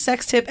new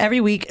sex tip every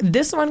week.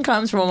 This one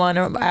comes from one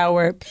of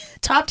our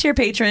top tier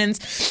patrons.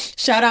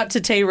 Shout out to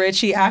Tay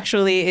Rich. He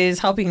actually is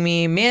helping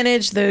me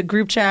manage the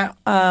group chat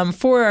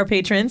for our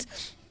patrons.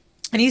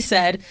 And he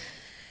said,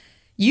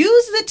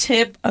 use the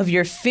tip of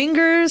your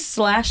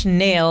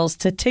fingers/nails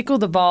to tickle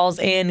the balls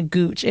and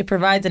gooch. It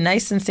provides a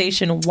nice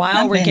sensation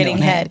while we're getting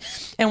head.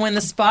 And when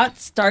the spot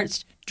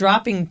starts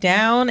dropping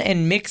down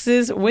and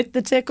mixes with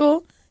the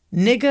tickle,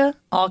 nigga,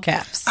 all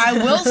caps. I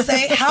will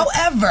say,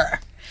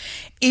 however,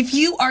 if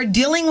you are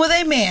dealing with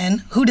a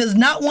man who does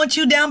not want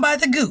you down by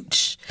the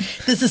gooch,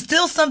 this is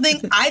still something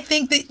I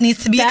think that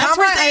needs to be a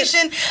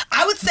conversation.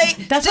 I would say,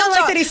 that's not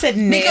like that he said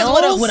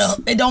nails.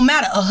 Because it don't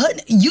matter.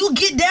 You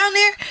get down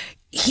there,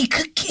 he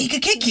could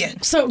kick you.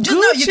 So just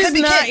gooch know you could is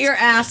be not kicked. your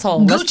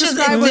asshole. Gooch is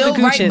still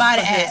right by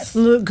the ass.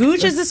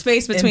 Gooch is the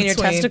space between your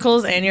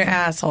testicles and your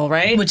asshole,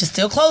 right? Which is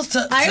still close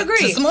to I agree.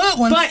 To some hood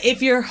ones. But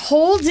if you're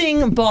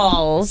holding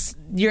balls,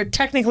 you're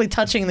technically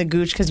touching the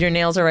gooch because your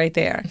nails are right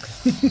there.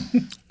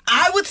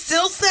 I would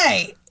still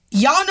say,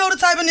 y'all know the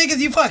type of niggas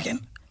you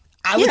fucking.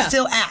 I would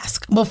still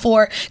ask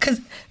before,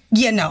 because,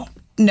 no.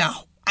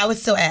 I would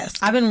still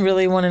ask. I've been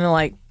really wanting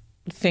to,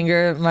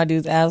 finger my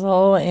dude's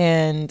asshole,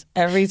 and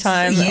every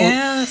time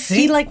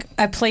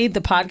I played the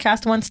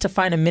podcast once to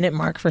find a minute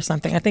mark for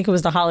something. I think it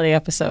was the holiday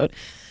episode,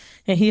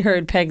 and he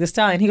heard Peg the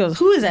Stallion. He goes,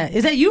 who is that?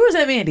 Is that you or is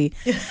that Mandy?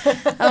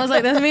 I was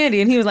like, that's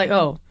Mandy. And he was like,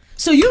 oh,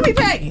 so you be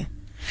pegging?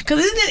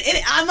 Because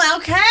I'm like,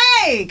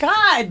 okay,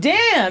 god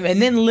damn.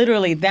 And then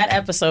literally that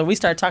episode, we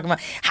started talking about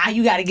how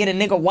you got to get a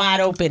nigga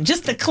wide open.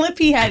 Just the clip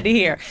he had to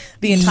hear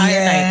the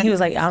entire night. He was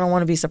like, I don't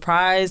want to be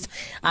surprised.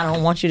 I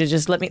don't want you to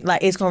just let me,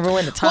 it's going to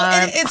ruin the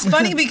time. Well, it's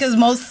funny because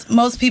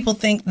most people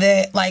think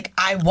that,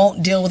 I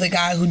won't deal with a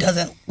guy who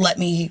doesn't let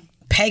me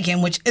peg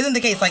him, which isn't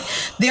the case.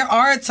 There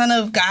are a ton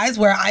of guys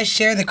where I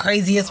share the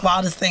craziest,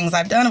 wildest things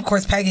I've done. Of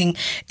course, pegging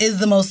is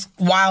the most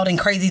wild and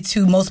crazy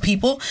to most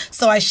people.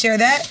 So I share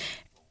that.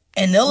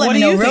 And they'll let me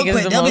know real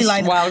quick. They'll be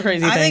like, wild,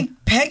 crazy I thing?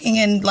 think pegging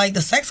and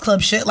the sex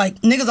club shit,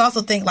 niggas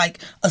also think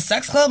a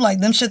sex club,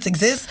 them shits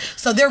exist.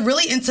 So they're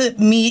really into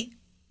me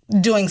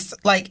doing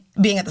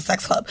being at the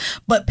sex club.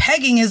 But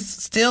pegging is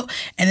still,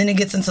 and then it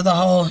gets into the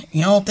whole,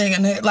 you don't think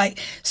a nigga,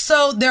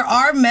 so there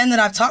are men that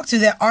I've talked to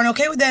that aren't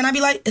okay with that. And I'd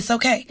be like, it's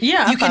okay.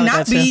 Yeah. You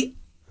cannot be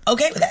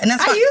okay with that. And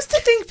that's fine. I used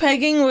to think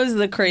pegging was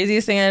the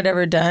craziest thing I'd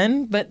ever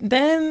done, but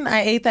then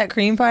I ate that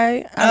cream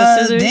pie out of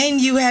scissors. Then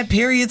you had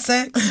period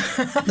sex.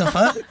 The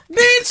fuck?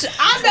 Bitch,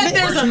 I bet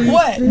there's a...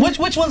 What?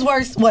 Which one's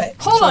worse? What?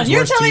 Hold on,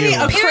 you're telling me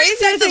a period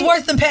sex is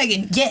worse than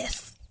pegging?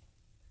 Yes.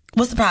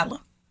 What's the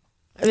problem?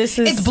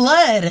 It's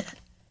blood.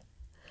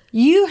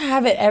 You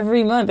have it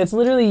every month. It's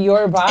literally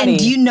your body. And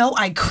do you know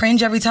I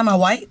cringe every time I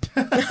wipe?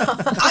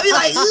 I be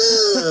like,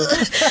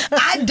 ugh.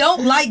 I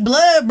don't like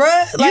blood,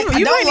 bruh.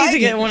 You might need to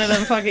get one of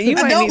them fucking... You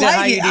I might don't need to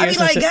like it. IUD I be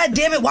like, God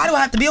damn it, why do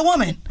I have to be a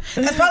woman?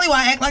 That's probably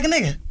why I act like a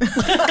nigga.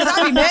 Because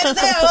I be mad as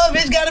hell. Oh,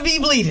 bitch gotta be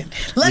bleeding.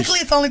 Luckily,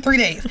 it's only 3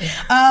 days.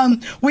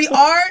 We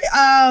are...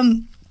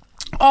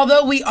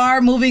 although we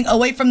are moving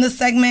away from this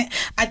segment,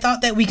 I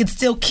thought that we could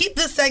still keep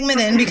this segment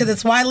in because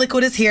it's why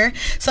Liquid is here.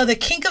 So the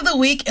kink of the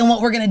week and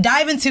what we're going to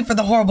dive into for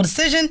the horrible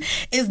decision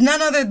is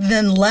none other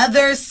than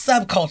leather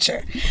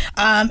subculture.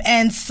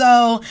 And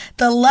so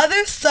the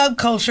leather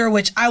subculture,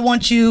 which I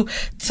want you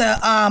to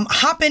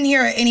hop in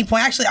here at any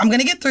point. Actually, I'm going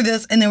to get through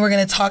this and then we're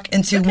going to talk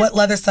into what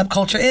leather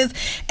subculture is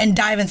and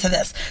dive into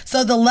this.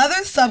 So the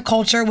leather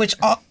subculture, which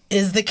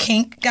is the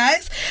kink,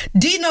 guys,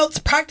 denotes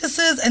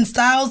practices and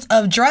styles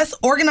of dress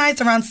organized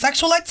around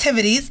sexual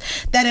activities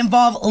that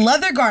involve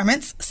leather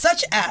garments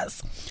such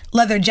as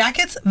leather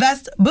jackets,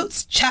 vests,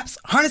 boots, chaps,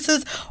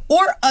 harnesses,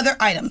 or other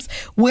items.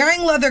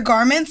 Wearing leather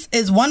garments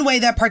is one way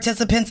that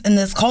participants in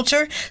this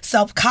culture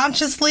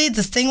self-consciously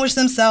distinguish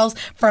themselves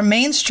from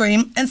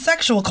mainstream and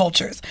sexual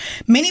cultures.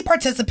 Many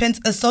participants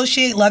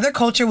associate leather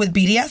culture with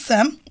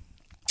BDSM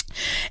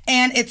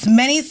and its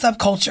many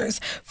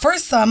subcultures. For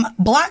some,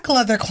 black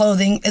leather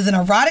clothing is an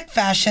erotic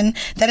fashion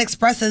that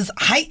expresses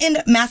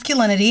heightened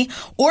masculinity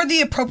or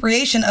the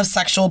appropriation of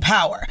sexual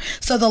power.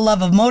 So the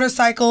love of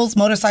motorcycles,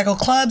 motorcycle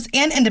clubs,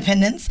 and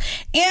independence,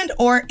 and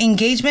or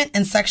engagement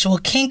in sexual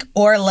kink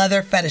or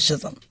leather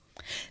fetishism.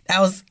 That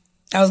was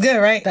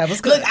good, right? That was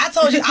good. Look, I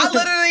told you, I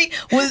literally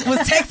was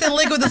texting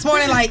Liquid this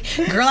morning like,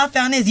 girl, I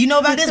found this. You know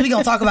about this? We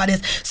gonna talk about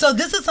this. So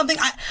this is something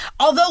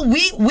although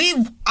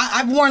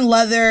I've worn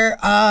leather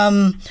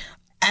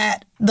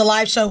at the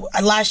live show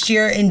last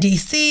year in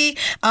DC.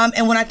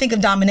 And when I think of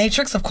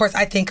dominatrix, of course,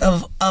 I think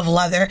of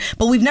leather.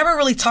 But we've never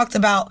really talked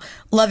about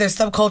leather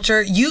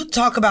subculture. You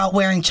talk about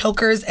wearing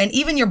chokers, and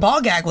even your ball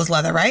gag was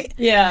leather, right?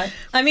 Yeah.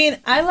 I mean,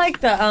 I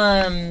like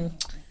the,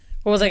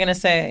 what was I gonna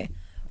say?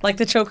 Like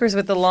the chokers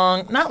with the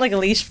long, not like a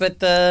leash, but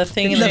the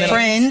thing in the middle.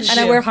 Fringe. And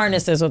I wear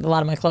harnesses with a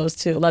lot of my clothes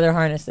too, leather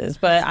harnesses.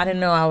 But I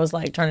didn't know I was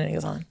like turning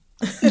niggas on.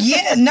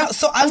 Yeah, no.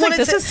 So I wanted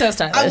this is so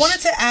stylish. I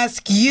wanted to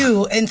ask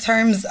you in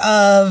terms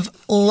of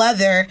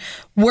leather,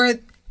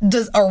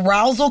 does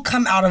arousal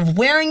come out of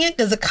wearing it?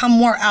 Does it come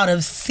more out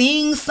of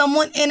seeing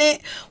someone in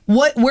it?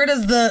 Where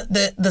does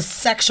the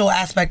sexual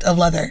aspect of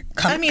leather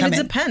come in? I mean,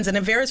 it depends, and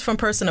it varies from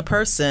person to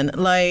person.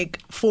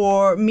 Like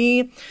for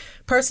me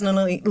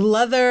personally,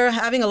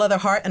 having a leather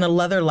heart and a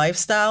leather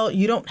lifestyle,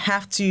 you don't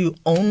have to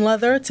own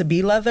leather to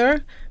be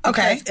leather.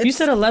 Okay. You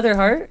said a leather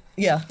heart?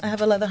 Yeah, I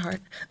have a leather heart.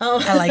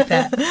 I like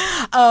that.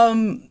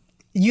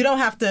 You don't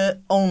have to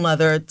own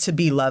leather to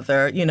be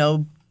leather. You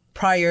know,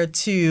 prior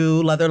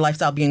to leather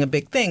lifestyle being a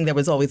big thing, there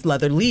was always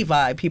leather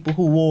Levi, people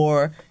who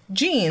wore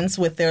jeans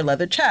with their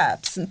leather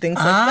chaps and things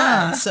like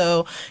that.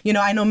 So, you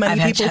know, I know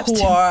many people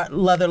who are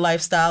leather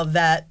lifestyle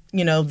that,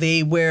 you know,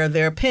 they wear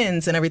their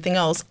pins and everything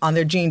else on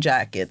their jean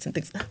jackets and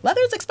things.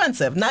 Leather is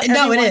expensive. Not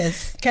everyone it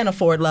is. Can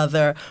afford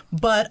leather,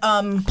 but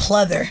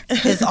pleather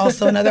is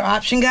also another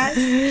option, guys.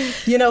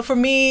 You know, for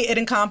me, it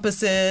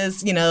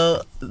encompasses, you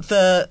know,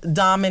 the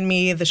dom in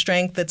me, the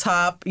strength, the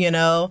top. You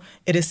know,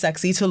 it is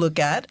sexy to look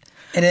at.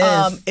 It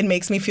is. It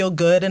makes me feel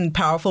good and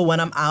powerful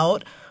when I'm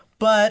out.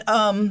 But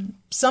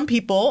some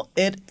people,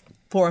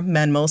 for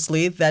men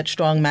mostly, that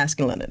strong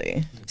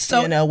masculinity.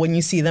 So, you know, when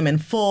you see them in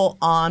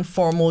full-on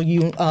formal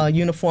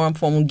uniform,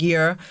 formal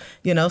gear,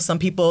 you know, some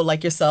people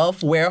like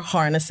yourself wear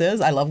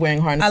harnesses. I love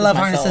wearing harnesses. I love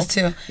myself. harnesses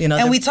too. You know,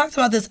 and we talked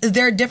about this. Is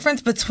there a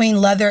difference between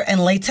leather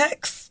and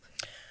latex?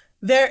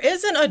 There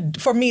isn't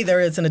for me,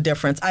 there isn't a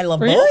difference. I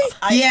love really? both.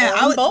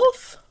 I own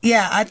both.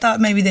 Yeah, I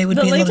thought maybe they would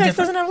be a little different. The latex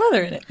doesn't have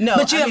leather in it. No,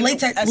 but you have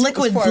latex,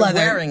 liquid for leather.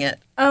 Wearing it.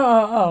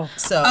 Oh.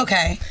 So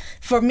okay.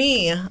 For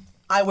me,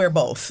 I wear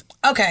both.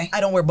 Okay. I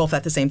don't wear both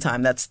at the same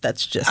time. That's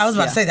just. I was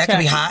about to say that could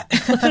be hot.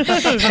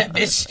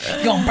 Bitch,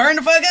 you gonna burn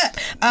the fuck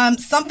up.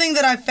 Something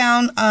that I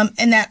found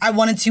and that I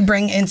wanted to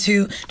bring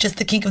into just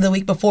the kink of the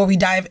week before we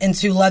dive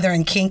into leather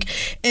and kink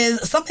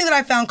is something that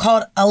I found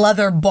called a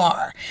leather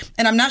bar.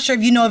 And I'm not sure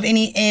if you know of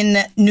any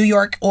in New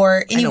York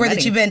or anywhere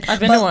that you've been.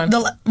 I've been to one.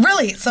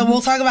 Really? So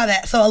we'll talk about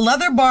that. So a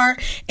leather bar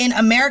in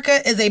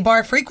America is a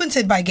bar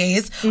frequented by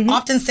gays,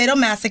 often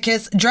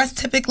sadomasochists, dressed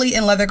typically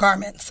in leather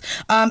garments.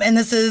 And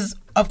this is,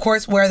 of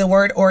course, where the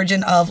word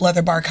origin of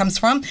leather bar comes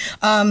from.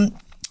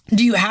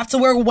 Do you have to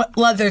wear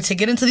leather to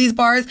get into these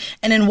bars?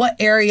 And in what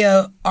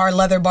area are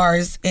leather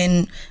bars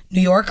in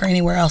New York or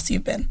anywhere else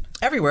you've been?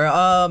 Everywhere.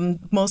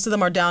 Most of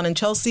them are down in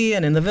Chelsea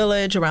and in the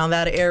Village, around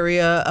that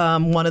area.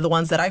 One of the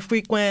ones that I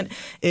frequent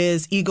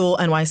is Eagle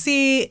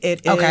NYC.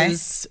 It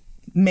is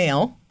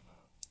male.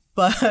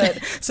 But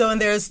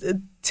and there's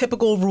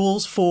typical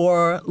rules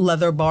for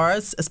leather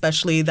bars,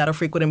 especially that are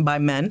frequented by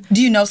men.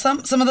 Do you know some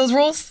of those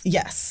rules?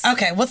 Yes.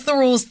 Okay, what's the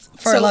rules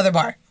for a leather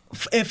bar?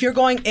 If you're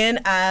going in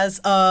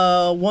as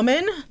a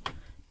woman,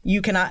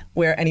 you cannot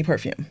wear any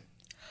perfume.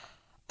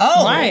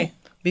 Oh. Why?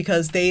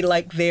 Because they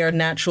like their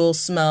natural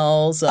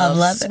smells of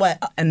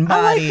sweat and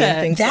body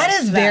and things like that.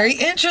 That is very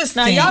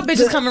interesting. Now y'all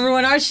bitches come and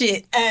ruin our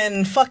shit.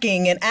 And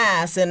fucking and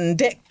ass and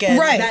dick and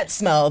that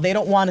smell. They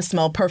don't want to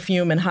smell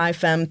perfume and high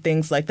femme,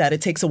 things like that. It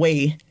takes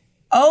away.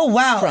 Oh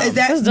wow! Is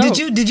that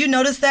did you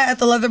notice that at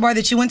the leather bar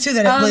that you went to?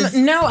 That it was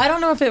no, I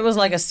don't know if it was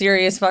like a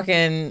serious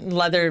fucking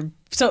leather.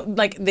 So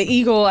like the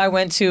Eagle I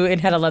went to, it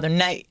had a leather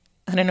night.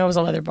 I didn't know it was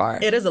a leather bar.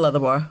 It is a leather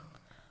bar.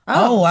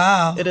 Oh,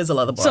 wow. It is a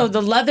leather bar. So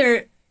the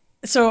leather.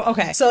 So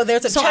okay. So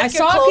there's a So check I your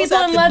saw clothes people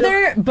at in the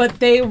leather, but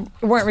they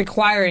weren't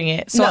requiring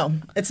it. So no,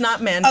 it's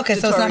not mandatory. Okay,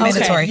 so it's not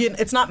mandatory.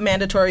 It's not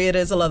mandatory. It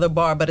is a leather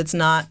bar, but it's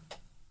not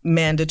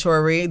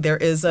mandatory. There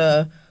is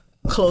a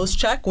clothes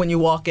check when you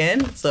walk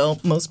in. So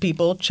most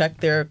people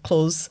check their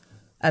clothes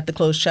at the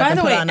clothes check. By and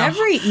the put way, on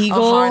every a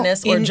eagle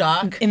harness or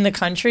jock in the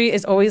country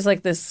is always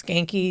like this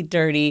skanky,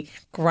 dirty,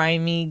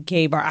 grimy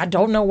gay bar. I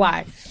don't know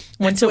why.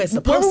 That's what it's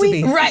supposed to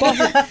be. Right.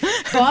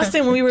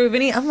 Boston, when we were with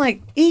Vinny, I'm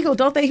like, Eagle,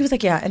 don't they? He was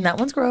like, yeah, and that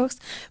one's gross,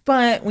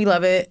 but we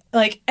love it.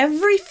 Like,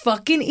 every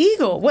fucking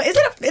Eagle. What is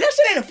it? That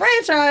shit ain't a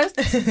franchise.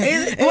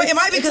 Well, it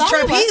might be because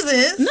Trapeze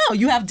is. No,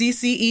 you have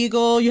DC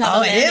Eagle. You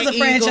have it is a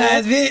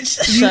franchise,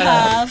 bitch. You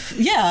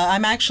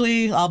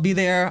have, I'll be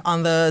there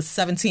on the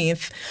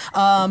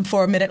 17th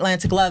for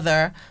Mid-Atlantic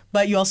Leather.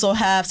 But you also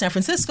have San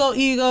Francisco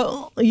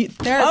Eagle.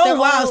 They're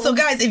wow. So,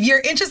 guys, if you're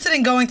interested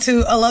in going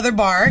to a leather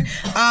bar,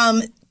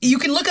 you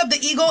can look up the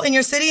Eagle in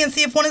your city and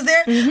see if one is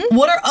there. Mm-hmm.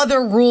 What are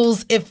other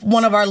rules if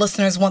one of our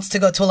listeners wants to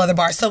go to a leather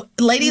bar? So,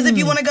 ladies, if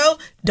you want to go,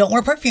 don't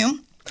wear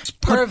perfume.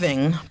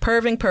 Perving.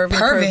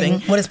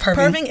 What is perving?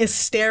 Perving is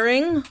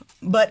staring,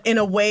 but in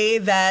a way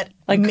that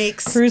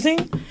makes...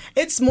 Cruising?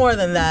 It's more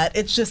than that.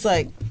 It's just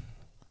like...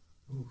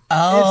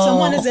 Oh. If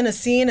someone is in a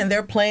scene and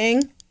they're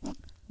playing...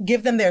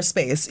 Give them their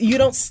space. You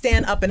don't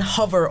stand up and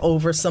hover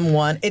over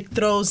someone. It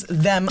throws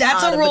them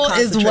That's out a rule of the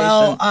as concentration.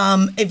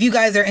 well. If you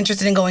guys are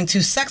interested in going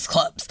to sex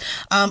clubs,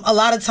 a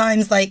lot of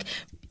times, like,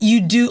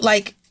 you do,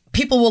 like,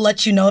 people will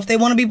let you know if they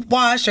want to be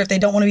watched or if they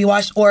don't want to be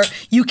watched, or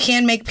you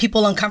can make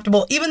people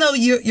uncomfortable. Even though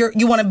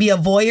you want to be a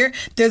voyeur,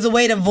 there's a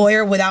way to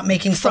voyeur without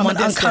making someone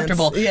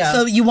uncomfortable. Yeah.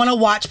 So you want to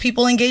watch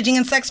people engaging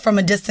in sex from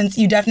a distance.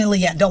 You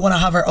definitely, don't want to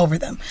hover over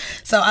them.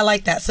 So I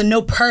like that. So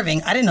no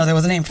perving. I didn't know there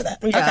was a name for that.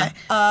 Yeah.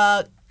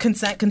 Okay.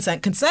 Consent.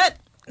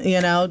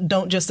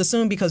 Don't just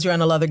assume because you're in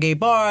a leather gay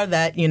bar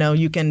that,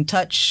 you can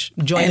touch,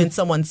 join in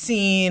someone's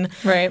scene,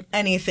 right?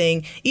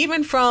 Anything.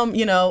 Even from,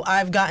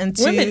 I've gotten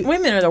to...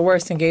 Women are the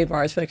worst in gay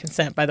bars for the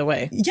consent, by the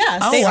way.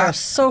 Yes. They are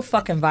so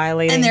fucking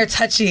violating. And they're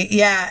touchy,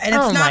 yeah. And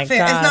it's not fair.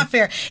 God. It's not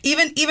fair.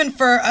 Even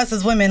for us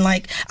as women,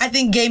 like, I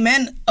think gay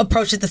men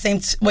approach it the same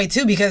way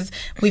too, because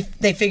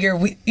they figure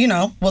they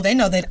know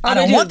that I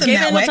don't want them gay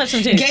that men way. will touch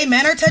them too. Gay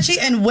men are touchy,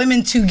 and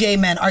women to gay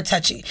men are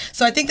touchy.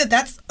 So I think that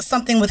that's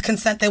something with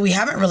consent that we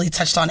haven't really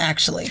touched on,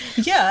 actually.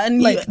 Yeah,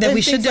 and that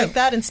we should do like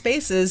that in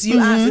spaces. You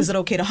ask, is it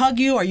okay to hug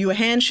you? Are you a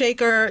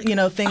handshaker?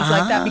 Things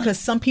like that, because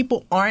some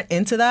people aren't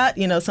into that.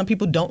 Some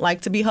people don't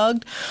like to be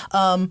hugged.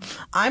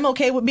 I'm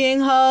okay with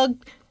being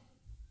hugged.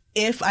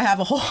 If I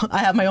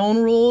have my own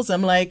rules.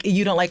 I'm like,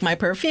 you don't like my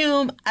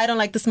perfume. I don't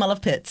like the smell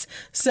of pits.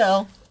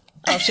 So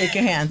I'll shake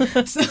your hand.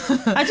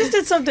 I just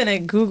did something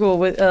at Google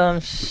with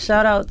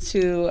shout out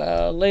to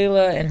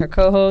Layla and her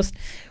co-host,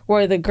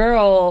 where the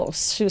girl,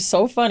 she was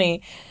so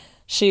funny.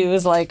 She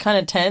was like kind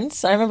of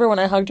tense. I remember when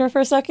I hugged her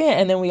for a second,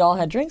 and then we all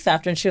had drinks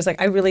after, and she was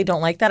like, I really don't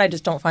like that. I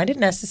just don't find it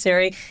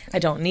necessary. I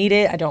don't need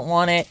it. I don't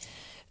want it.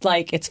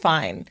 Like, it's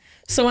fine.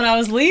 So when I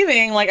was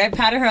leaving, like, I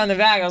patted her on the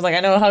back. I was like, I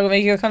know a hug will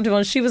make you comfortable.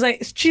 And she was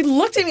like, she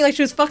looked at me like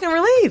she was fucking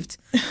relieved.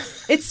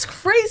 It's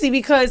crazy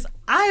because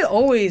I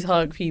always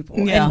hug people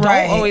and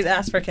don't always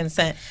ask for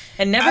consent.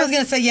 And never. I was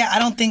going to say, I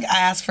don't think I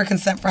asked for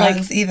consent for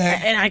hugs either.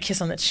 And I kiss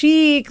on the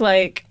cheek.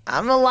 Like,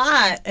 I'm a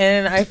lot.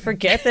 And I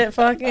forget that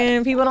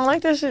fucking people don't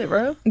like that shit,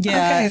 bro.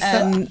 Yeah. Okay, so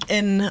and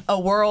in a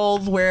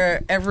world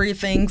where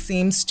everything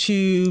seems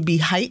to be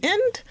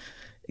heightened,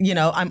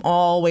 I'm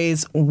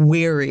always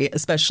weary,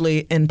 especially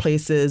in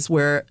places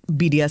where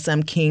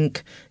BDSM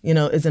kink,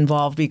 is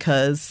involved,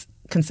 because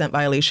consent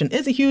violation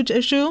is a huge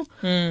issue,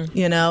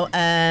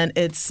 and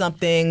it's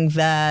something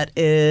that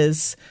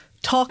is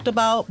talked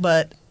about,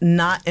 but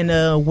not in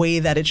a way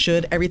that it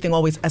should. Everything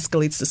always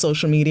escalates to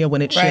social media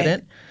when it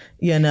shouldn't.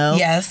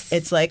 Yes.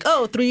 It's like,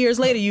 3 years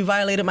later, you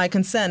violated my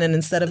consent. And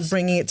instead of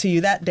bringing it to you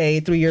that day,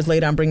 3 years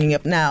later, I'm bringing it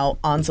up now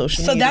on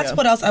social media. So that's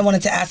what else I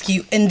wanted to ask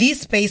you. In these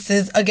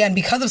spaces, again,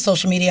 because of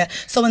social media,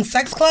 so in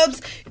sex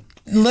clubs,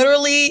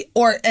 literally,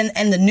 or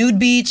and the nude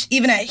beach,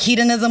 even at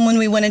Hedonism when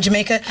we went in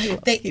Jamaica,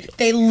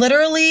 they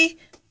literally,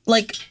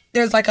 like,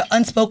 there's like an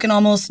unspoken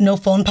almost no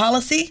phone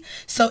policy.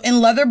 So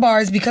in leather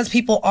bars, because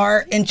people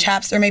are in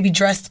chaps or maybe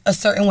dressed a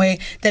certain way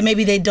that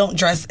maybe they don't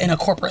dress in a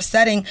corporate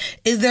setting,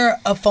 is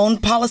there a phone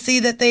policy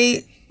that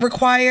they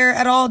require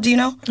at all? Do you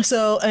know?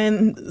 So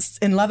in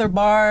leather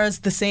bars,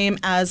 the same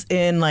as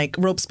in like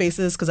rope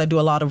spaces, because I do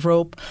a lot of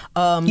rope.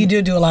 You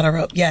do a lot of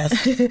rope,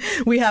 yes.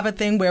 We have a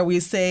thing where we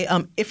say,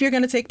 if you're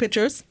going to take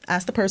pictures,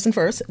 ask the person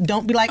first.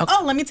 Don't be like,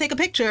 let me take a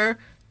picture,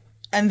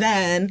 and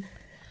then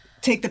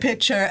take the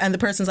picture, and the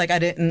person's like, I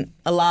didn't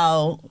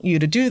allow you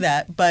to do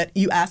that. But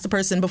you ask the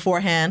person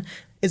beforehand,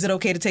 is it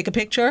okay to take a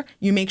picture?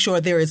 You make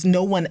sure there is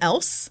no one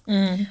else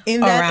in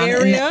that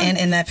area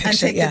in that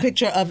picture, and take the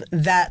picture of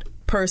that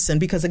person,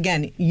 because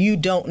again, you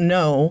don't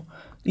know,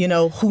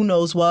 who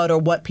knows what or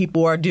what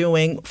people are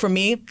doing. For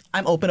me,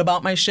 I'm open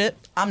about my shit.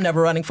 I'm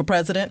never running for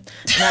president.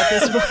 Not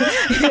this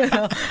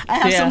I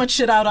have so much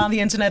shit out on the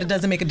internet, it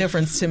doesn't make a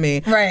difference to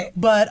me. Right.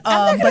 But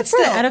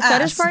still, at a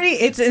fetish party,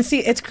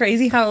 it's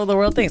crazy how the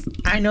world thinks.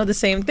 I know the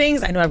same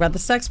things. I know about the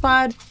sex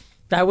pod,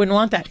 but I wouldn't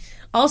want that.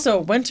 Also,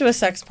 went to a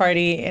sex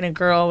party and a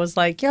girl was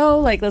like, yo,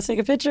 like, let's take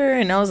a picture.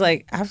 And I was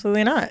like,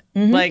 absolutely not.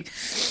 Mm-hmm. Like,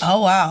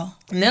 oh, wow.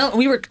 No,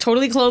 we were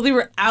totally clothed. We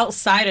were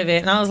outside of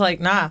it. And I was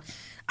like, nah,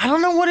 I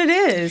don't know what it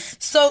is.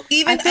 So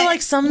even I feel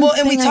like some. Well,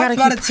 and we talked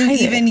about it too.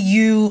 Even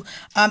you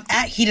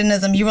at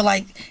Hedonism, you were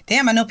like,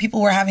 damn, I know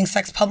people were having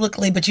sex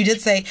publicly, but you did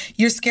say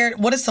you're scared.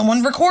 What if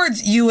someone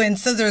records you and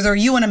scissors or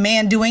you and a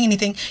man doing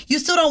anything? You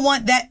still don't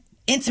want that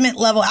intimate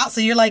level out, so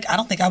you're like, I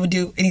don't think I would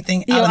do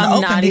anything out in the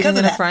open not because even of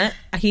in the front.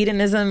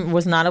 Hedonism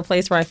was not a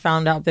place where I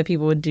found out that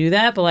people would do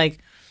that, but like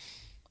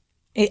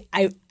it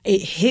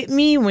hit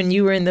me when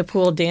you were in the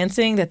pool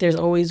dancing that there's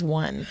always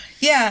one.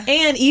 Yeah.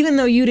 And even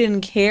though you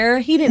didn't care,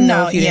 he didn't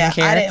know if you didn't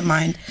care. I didn't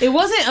mind. It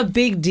wasn't a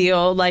big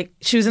deal. Like,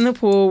 she was in the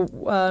pool,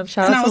 shout out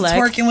to Lex. And I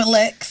was twerking with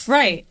Lex.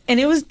 Right. And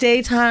it was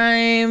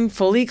daytime,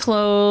 fully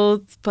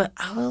clothed, but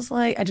I was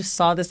like, I just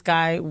saw this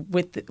guy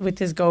with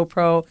his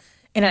GoPro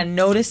and I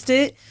noticed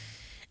it.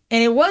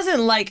 And it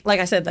wasn't like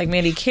I said, like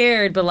Mandy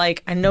cared, but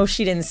like I know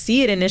she didn't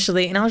see it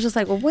initially. And I was just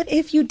like, well, what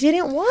if you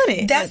didn't want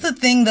it? That's the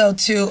thing though,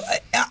 too.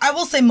 I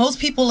will say most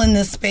people in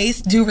this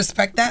space do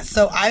respect that.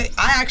 So I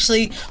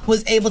actually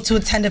was able to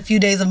attend a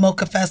few days of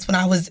Mocha Fest when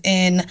I was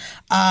in,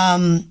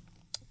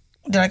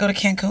 did I go to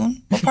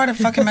Cancun? What part of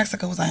fucking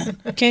Mexico was I in?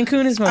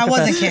 Cancun is Mocha Fest.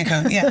 I was Fest. in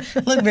Cancun,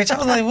 yeah. Look, bitch, I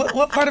was like,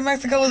 what part of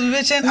Mexico was a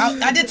bitch in?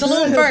 I did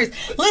Tulum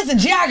first. Listen,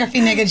 geography,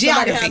 nigga,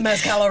 geography.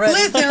 Mezcal already.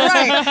 Listen,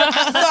 right.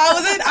 So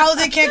I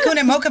was in Cancun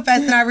at Mocha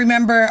Fest, and I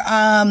remember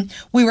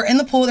we were in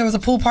the pool. There was a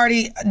pool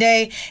party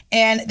day,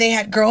 and they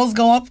had girls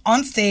go up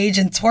on stage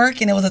and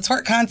twerk, and it was a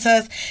twerk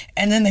contest,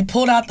 and then they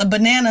pulled out the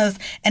bananas,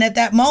 and at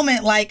that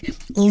moment, like,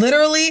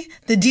 literally,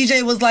 the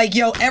DJ was like,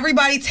 yo,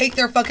 everybody take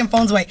their fucking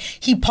phones away.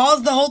 He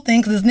paused the whole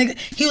thing, because this nigga,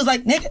 he was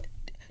like, nigga,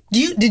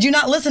 did you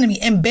not listen to me?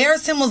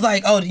 Embarrassed him, was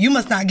like, oh, you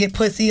must not get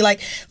pussy.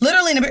 Like,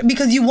 literally,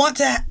 because you want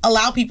to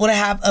allow people to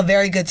have a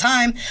very good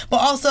time, but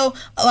also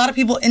a lot of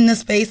people in this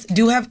space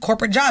do have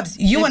corporate jobs.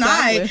 You and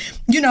I,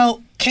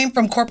 came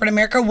from corporate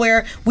America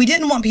where we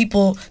didn't want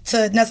people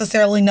to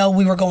necessarily know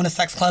we were going to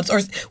sex clubs, or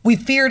we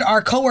feared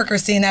our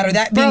coworkers seeing that or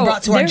that being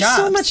brought to our jobs. There's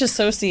so much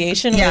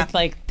association with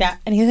like that,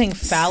 anything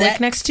phallic Sex.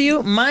 next to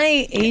you.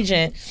 My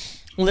agent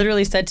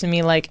literally said to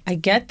me, like, I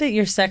get that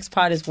your sex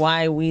pod is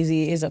why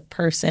Wheezy is a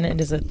person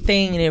and is a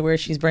thing and where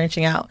she's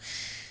branching out.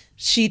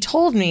 She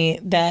told me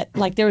that,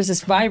 like, there was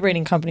this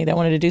vibrating company that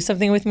wanted to do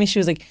something with me. She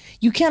was like,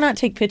 you cannot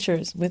take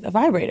pictures with a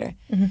vibrator.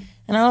 Mm-hmm.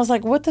 And I was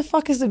like, what the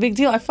fuck is the big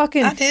deal? I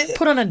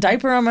put on a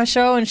diaper on my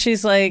show, and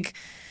she's like,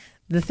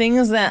 the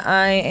things that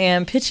I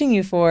am pitching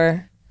you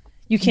for,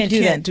 you can't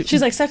do that.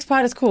 She's like, sex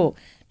pod is cool.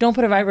 Don't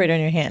put a vibrator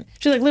in your hand.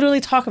 She's like, literally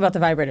talk about the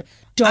vibrator.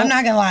 I'm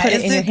not gonna lie. Put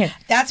it in your hand.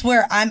 That's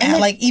where I'm at.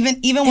 Like, even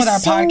with our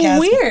podcast,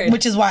 weird.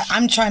 Which is why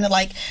I'm trying to,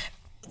 like,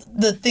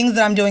 the things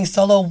that I'm doing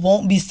solo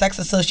won't be sex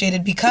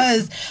associated,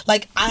 because,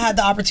 like, I had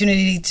the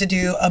opportunity to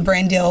do a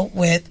brand deal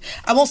with,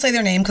 I won't say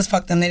their name because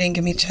fuck them, they didn't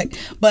give me a check,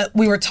 but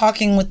we were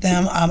talking with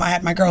them. I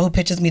had my girl who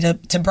pitches me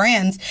to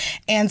brands,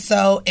 and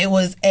so it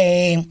was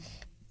a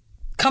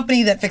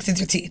company that fixes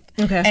your teeth.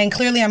 Okay. And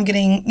clearly I'm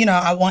getting,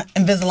 I want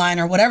Invisalign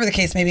or whatever the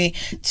case may be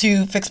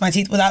to fix my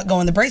teeth without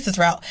going the braces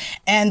route.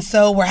 And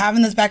so we're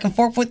having this back and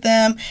forth with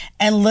them,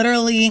 and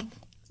literally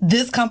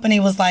this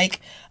company was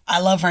like, I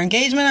love her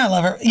engagement, I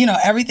love her,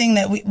 everything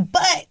that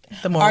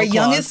but our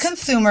youngest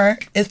consumer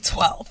is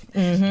 12.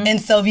 Mm-hmm. And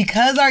so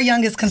because our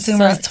youngest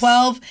consumer is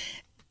 12,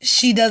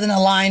 she doesn't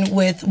align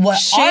with what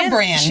our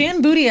brand.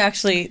 Shan Booty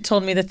actually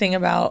told me the thing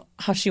about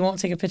how she won't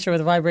take a picture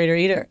with a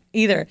vibrator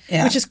either,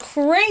 which is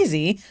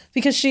crazy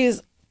because she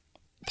is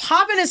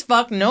popping as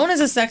fuck, known as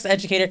a sex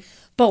educator,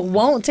 but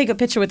won't take a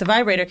picture with the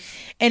vibrator.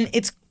 And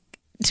it's,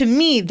 to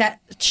me,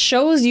 that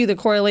shows you the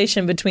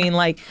correlation between,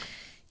 like,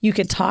 you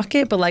could talk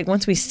it, but, like,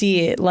 once we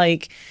see it,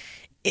 like,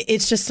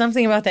 it's just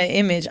something about that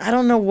image. I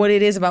don't know what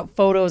it is about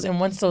photos, and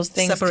once those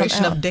things separation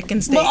come out. of dick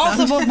and state. But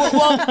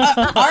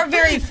also, our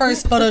very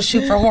first photo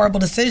shoot for Horrible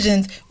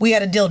Decisions, we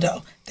had a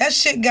dildo. That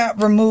shit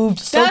got removed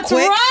so quick. That's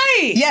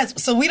right.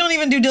 Yes, so we don't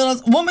even do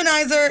dildos.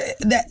 Womanizer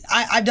that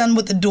I've done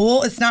with the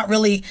dual, it's not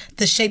really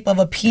the shape of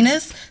a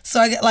penis. So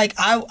I get, like,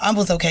 I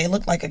was okay. It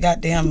looked like a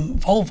goddamn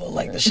vulva.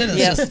 Like, the shit is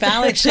just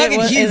phallic shit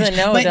is a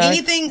no. But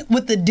anything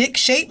with the dick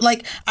shape,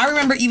 like, I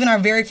remember even our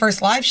very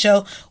first live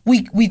show,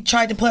 we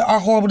tried to put our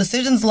Horrible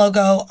Decisions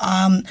logo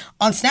on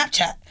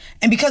Snapchat,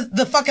 and because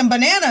the fucking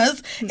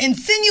bananas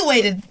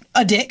insinuated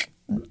a dick,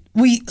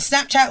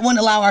 Snapchat wouldn't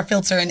allow our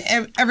filter in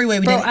every way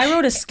we did it. I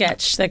wrote a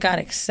sketch that got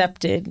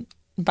accepted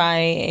by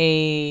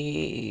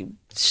a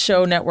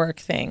show network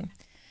thing.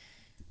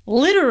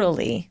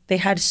 Literally, they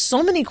had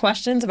so many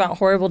questions about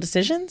Horrible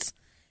Decisions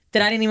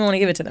that I didn't even want to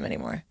give it to them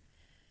anymore.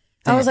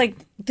 I was like,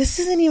 this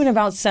isn't even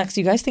about sex.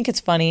 You guys think it's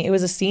funny. It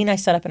was a scene I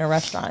set up in a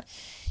restaurant.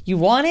 You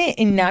want it,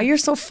 and now you're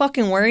so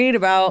fucking worried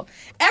about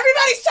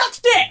everybody sucks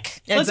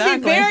dick. Exactly. Let's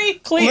be very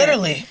clear.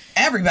 Literally.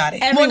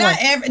 everybody. Everyone. Well,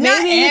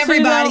 not Maybe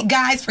everybody. Pluto.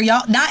 Guys, for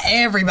y'all, not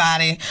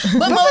everybody.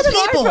 But most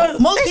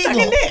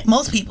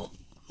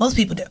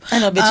people do. I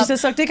know bitches that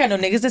suck dick. I know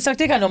niggas that suck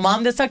dick. I know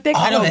mom that suck dick.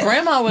 I know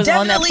grandma was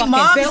on that Definitely fucking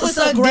moms there that was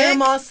suck a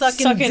grandma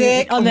sucking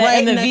dick on right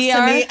in the next VR.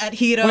 to me at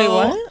Hito. Wait,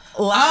 what?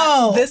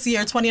 This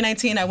year,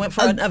 2019, I went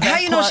for an event. How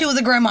you know she was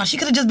a grandma? She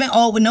could have just been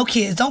old with no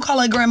kids. Don't call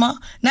her a grandma.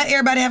 Not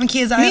everybody having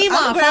kids. Mima,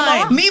 I'm a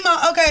grandma. fine.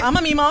 Mima, okay. I'm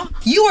a Mima.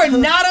 You are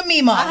not a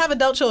Mima. I have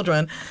adult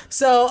children.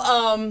 So,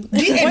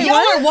 if y'all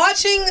are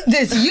watching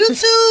this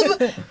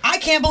YouTube, I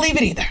can't believe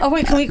it either. Oh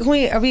wait, can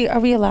we?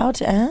 Are we allowed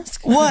to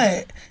ask?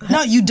 What?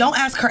 No, you don't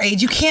ask her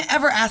age. You can't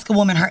ever ask a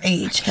woman her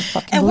age.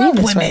 And we're believe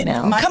this women right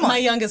now. Come on. My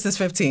youngest is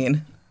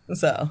 15.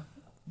 So.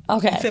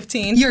 Okay.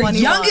 15. Your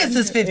 21. youngest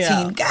is 15.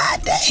 Yeah.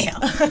 God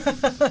damn.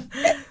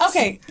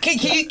 Okay.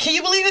 Can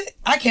you believe it?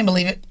 I can't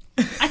believe it.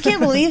 I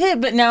can't believe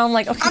it, but now I'm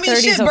like, okay, I mean,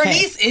 30's shit, okay.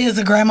 Bernice is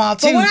a grandma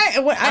too.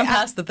 But I'm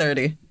past the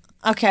 30.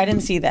 Okay, I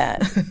didn't see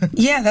that.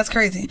 Yeah, that's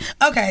crazy.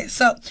 Okay,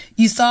 so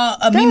you saw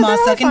a Mima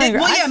sucking dick.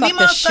 Well, yeah,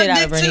 Mima sucked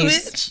dick too,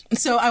 bitch.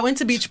 So I went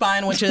to Beach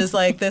Pine, which is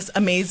like this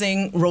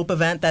amazing rope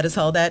event that is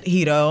held at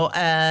Hito,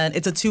 and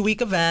it's a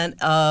 2-week event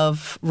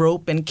of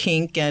rope and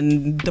kink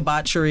and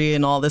debauchery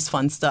and all this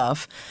fun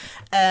stuff.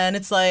 And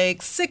it's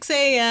like 6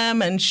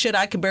 a.m. and shit,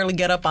 I could barely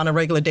get up on a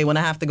regular day when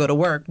I have to go to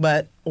work.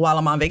 But while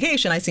I'm on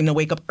vacation, I seem to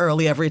wake up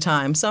early every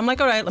time. So I'm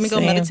like, all right, let me go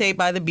meditate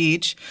by the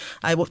beach.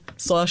 I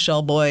saw a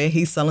shell boy.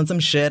 He's selling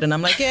some shit. And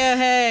I'm like, yeah,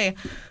 hey,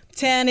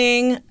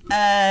 tanning.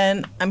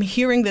 And I'm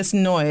hearing this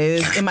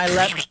noise in my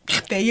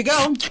left. There you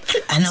go.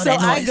 I know that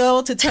noise. I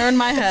go to turn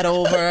my head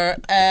over,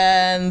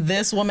 and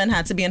this woman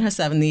had to be in her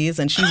 70s,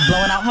 and she's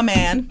blowing out her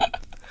man.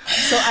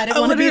 So I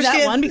didn't want to be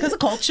that one because of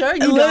culture,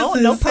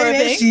 no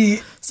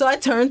perving. So I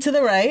turned to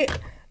the right,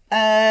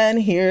 and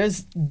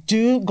here's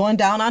dude going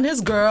down on his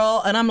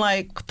girl, and I'm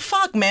like,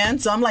 fuck, man.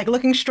 So I'm like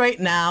looking straight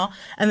now,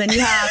 and then you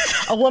have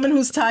a woman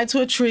who's tied to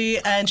a tree,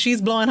 and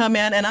she's blowing her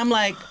man, and I'm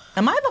like,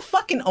 am I the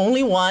fucking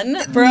only one?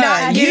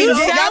 Bruh, you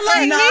sound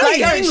like me.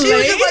 She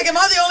was just like, am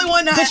I the only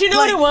one? But you know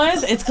what it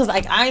was? It's because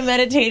like I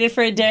meditated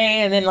for a day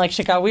and then like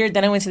shit got weird.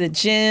 Then I went to the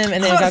gym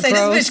and then it got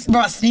gross. This bitch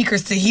brought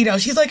sneakers to Hito.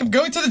 She's like, I'm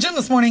going to the gym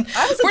this morning.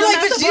 We're like,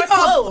 bitch,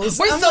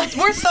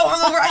 we're so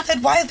hungover. I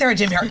said, why is there a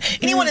gym here?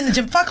 Anyone in the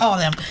gym? Fuck all of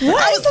them. I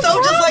was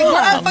so just like, we're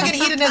not fucking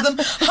hedonism.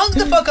 Hung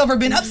the fuck over.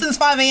 Been up since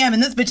 5 a.m.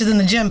 and this bitch is in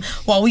the gym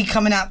while we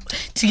coming out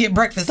to get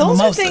breakfast. Those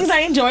mimosas. are things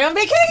I enjoy on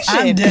vacation.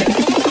 I'm dead.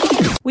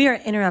 We are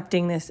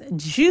interrupting this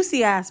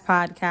juicy ass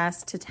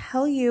podcast to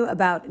tell you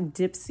about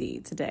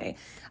Dipsea today.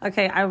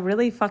 Okay, I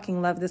really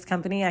fucking love this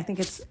company. I think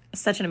it's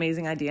such an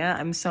amazing idea.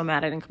 I'm so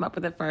mad I didn't come up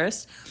with it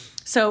first.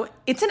 So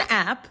it's an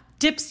app,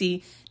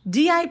 Dipsea,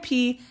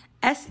 DIPSEA,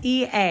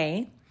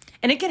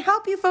 and it can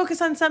help you focus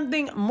on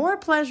something more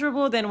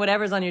pleasurable than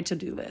whatever's on your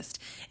to-do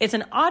list. It's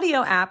an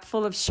audio app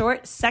full of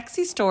short,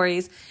 sexy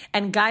stories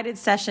and guided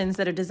sessions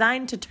that are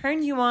designed to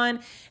turn you on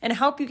and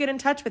help you get in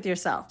touch with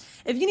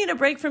yourself. If you need a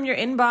break from your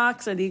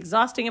inbox or the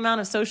exhausting amount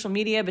of social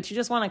media, but you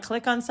just want to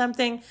click on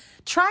something,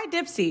 try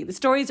Dipsea. The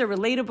stories are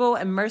relatable,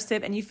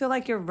 immersive, and you feel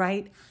like you're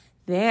right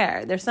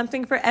there. There's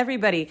something for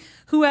everybody.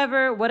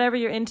 Whoever, whatever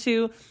you're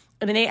into.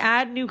 And then they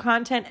add new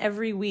content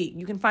every week.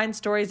 You can find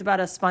stories about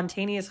a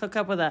spontaneous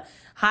hookup with a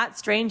hot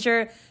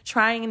stranger,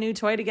 trying a new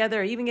toy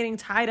together, or even getting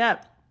tied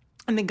up.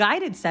 And the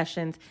guided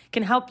sessions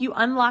can help you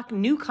unlock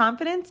new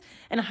confidence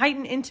and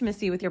heighten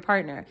intimacy with your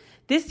partner.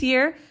 This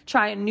year,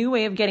 try a new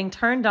way of getting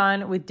turned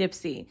on with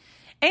Dipsea.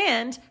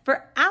 And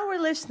for our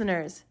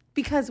listeners,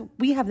 because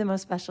we have the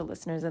most special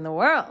listeners in the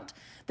world,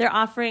 they're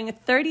offering a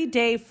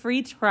 30-day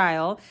free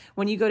trial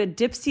when you go to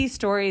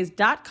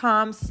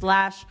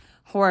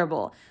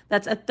dipseastories.com/horrible.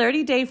 That's a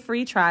 30-day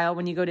free trial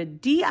when you go to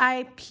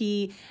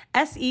DIPSEA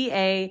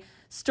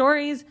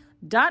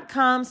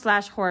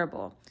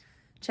stories.com/horrible.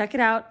 Check it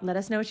out. Let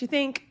us know what you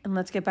think, and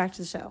let's get back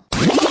to the show.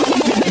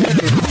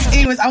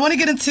 Anyways, I want to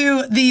get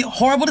into the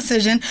horrible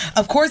decision.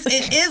 Of course,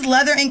 it is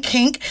leather and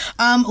kink.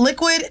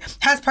 Liquid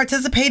has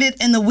participated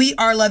in the We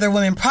Are Leather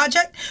Women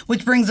project,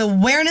 which brings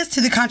awareness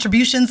to the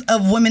contributions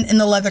of women in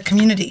the leather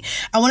community.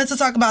 I wanted to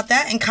talk about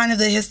that and kind of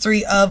the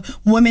history of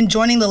women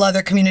joining the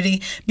leather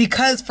community,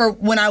 because for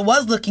when I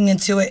was looking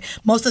into it,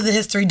 most of the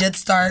history did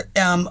start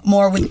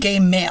more with gay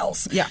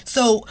males. Yeah.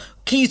 So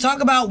can you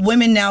talk about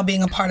women now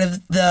being a part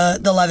of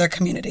the leather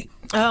community?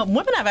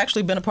 Women have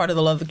actually been a part of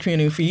the leather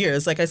community for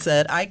years. Like I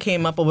said, I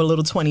came up a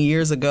little 20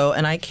 years ago,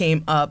 and I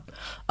came up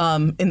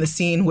in the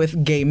scene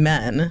with gay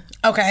men.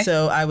 Okay.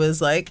 So I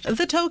was like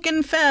the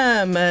token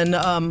femme, and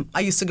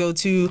I used to go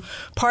to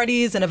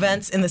parties and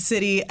events in the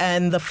city,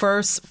 and the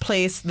first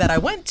place that I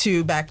went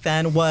to back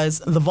then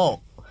was the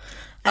Vault.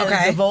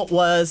 And the Vault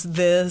was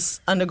this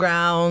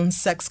underground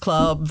sex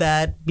club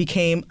that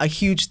became a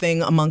huge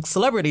thing amongst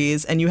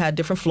celebrities, and you had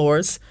different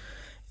floors.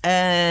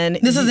 And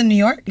this is in New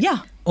York?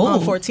 Yeah.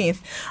 On 14th.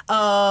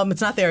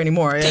 It's not there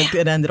anymore.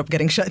 It ended up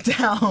getting shut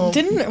down.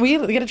 Didn't we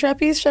get a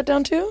trapeze shut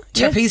down too?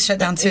 Trapeze shut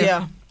down too.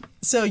 Yeah.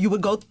 So you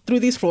would go through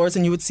these floors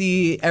and you would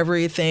see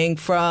everything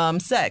from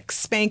sex,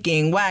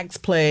 spanking, wax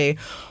play,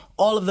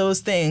 all of those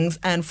things.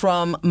 And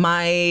from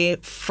my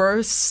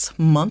first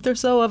month or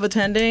so of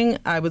attending,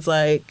 I was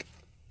like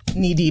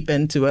knee deep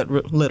into it,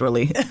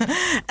 literally.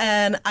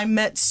 And I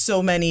met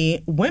so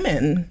many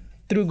women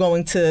through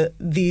going to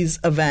these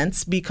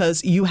events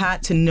because you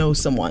had to know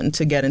someone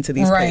to get into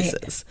these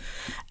places.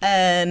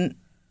 And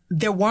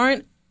there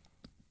weren't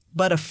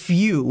but a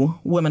few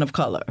women of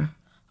color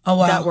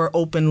that were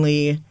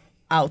openly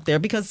out there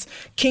because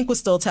kink was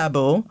still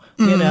taboo,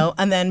 you know,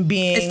 and then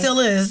It still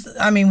is.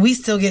 I mean, we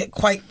still get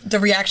quite the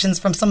reactions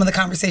from some of the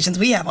conversations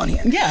we have on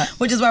here. Yeah.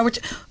 Which is why we're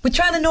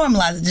trying to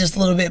normalize it just a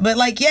little bit. But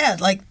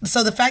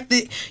so the fact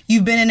that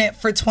you've been in it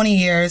for 20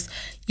 years,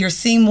 you're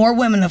seeing more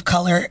women of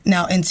color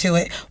now into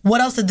it.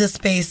 What else did this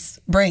space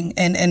bring?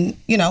 And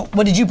you know,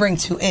 what did you bring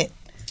to it?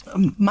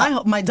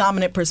 My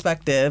dominant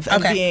perspective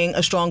and being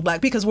a strong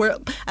black, because we're,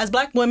 as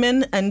black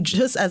women and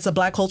just as a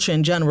black culture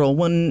in general,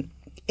 when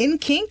in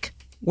kink,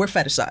 we're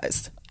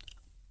fetishized.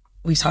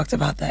 We talked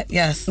about that,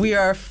 yes. We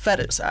are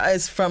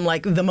fetishized from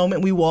like the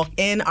moment we walk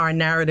in. Our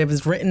narrative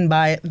is written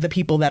by the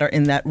people that are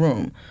in that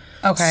room.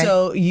 Okay.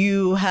 So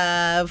you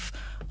have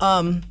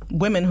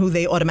women who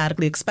they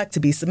automatically expect to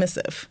be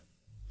submissive,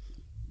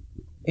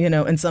 you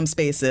know, in some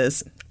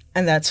spaces.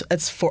 And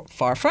it's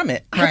far from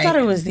it. I thought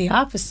it was the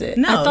opposite.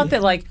 No. I thought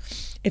that like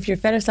if you're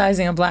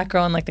fetishizing a black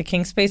girl in like the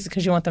kink space, it's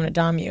because you want them to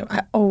dom you.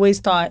 I always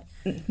thought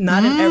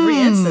not in every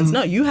instance.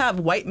 No, you have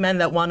white men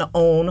that want to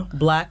own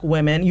black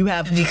women. You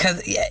have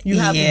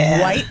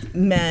white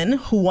men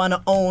who want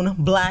to own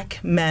black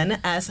men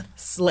as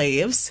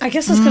slaves. I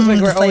guess it's because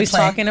we're always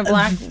talking to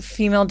black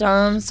female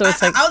doms, so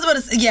it's like I was about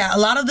to say, a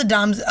lot of the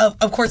doms.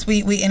 Of course,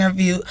 we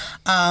interview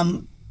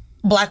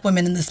black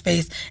women in the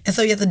space, and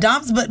so the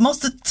doms, but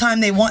most of the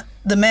time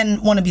the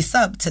men want to be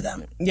subbed to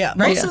them. Yeah,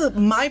 right? Most of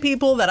my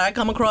people that I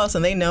come across,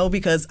 and they know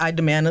because I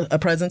demand a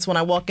presence when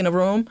I walk in a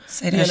room.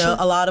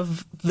 A lot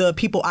of the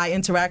people I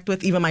interact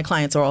with, even my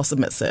clients, are all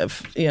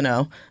submissive. You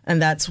know,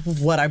 and that's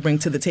what I bring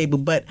to the table.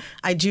 But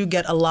I do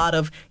get a lot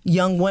of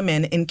young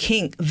women in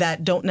kink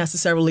that don't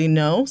necessarily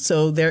know,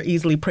 so they're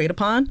easily preyed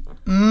upon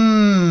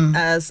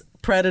as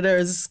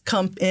predators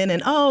come in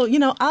and,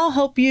 I'll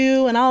help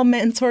you and I'll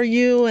mentor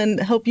you and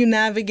help you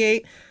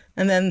navigate.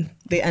 And then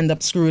they end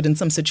up screwed in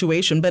some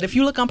situation. But if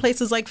you look on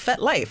places like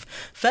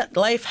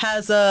FetLife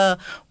has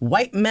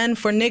white men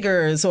for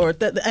niggers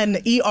and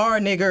ER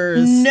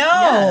niggers. No.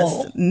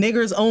 Yes,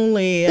 niggers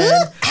only. And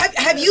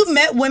have you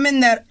met women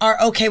that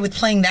are okay with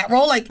playing that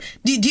role? Like,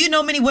 do you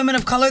know many women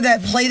of color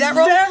that play that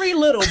role? Very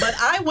little. But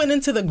I went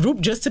into the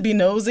group just to be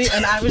nosy,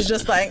 and I was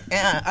just like,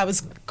 I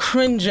was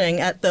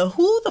cringing at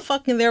who the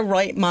fuck in their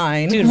right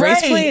mind. Dude,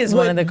 race play is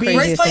one of the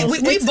craziest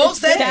things. We both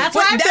said that's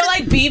why I feel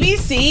like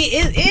BBC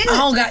is in.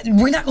 Oh God,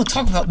 we're not gonna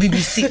talk about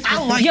BBC.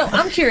 I like. Yo,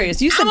 I'm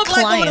curious. You said I'm a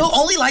black woman who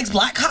only likes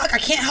black cock. I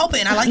can't help it,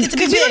 and I like it to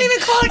be big. You don't even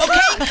call it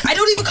cock. Okay, I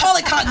don't even call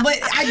it cock, but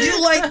I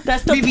do like.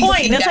 That's the BBC,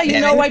 point. That's how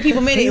you know white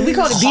people made it. If we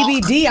called it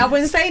BBD, I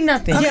wouldn't say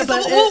nothing. Okay,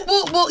 but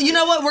well, you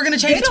know what? We're gonna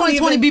change it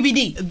 2020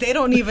 BBD. They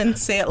don't even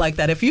say it like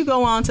that. If you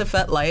go on to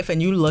FetLife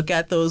and you look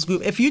at those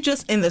groups, if you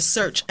just in the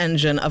search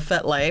engine of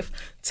FetLife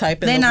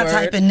type in they're the not word,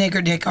 typing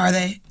nigger dick, are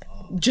they?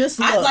 Just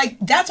look.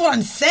 That's what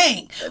I'm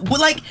saying. Well,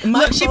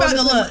 look, she about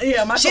to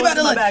look. My she about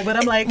to look. Bag, but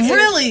I'm like,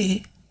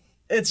 really?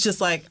 It's just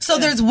like. So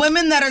there's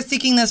women that are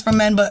seeking this from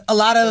men, but a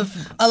lot of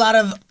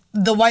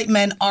the white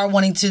men are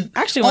wanting to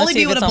only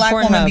be with a black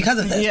woman because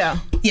of this. Yeah.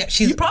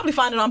 You probably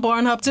find it on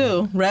Pornhub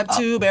too,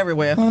 RepTube,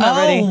 everywhere.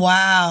 Oh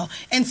wow!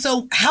 And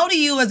so, how do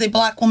you, as a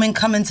black woman,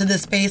 come into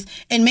this space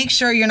and make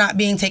sure you're not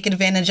being taken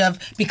advantage of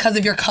because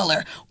of your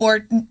color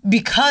or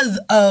because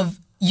of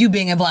you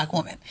being a black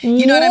woman?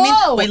 You know what I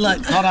mean? Wait,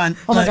 look, hold on.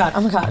 Oh my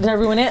god! Did I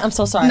ruin it? I'm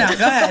so sorry. No,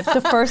 go ahead.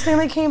 The first thing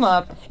that came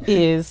up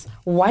is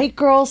white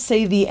girls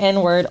say the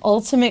N-word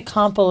ultimate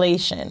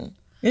compilation.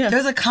 Yeah.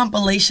 There's a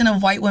compilation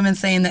of white women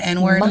saying the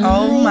N-word.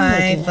 Oh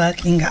my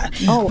fucking God.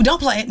 Oh.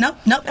 Don't play it. Nope,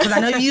 because I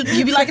know you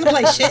be liking to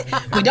play shit.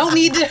 We don't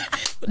need to.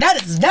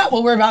 That is not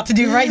what we're about to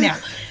do right now.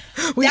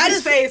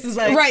 Face is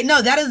like, right.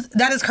 No, that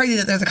is crazy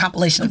that there's a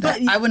compilation of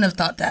that. I wouldn't have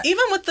thought that.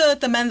 Even with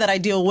the men that I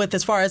deal with,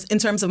 as far as in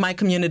terms of my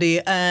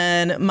community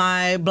and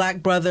my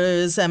black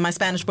brothers and my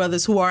Spanish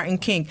brothers who are in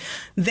kink,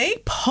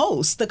 they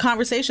post the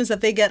conversations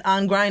that they get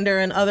on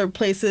Grindr and other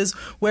places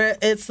where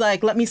it's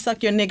like, let me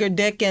suck your nigger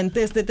dick and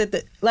this.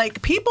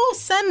 Like, people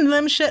send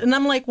them shit, and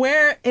I'm like,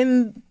 where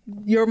in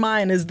your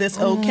mind is this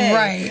okay?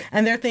 Right.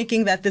 And they're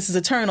thinking that this is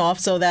a turnoff,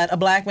 so that a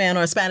black man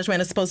or a Spanish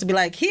man is supposed to be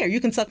like, here, you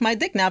can suck my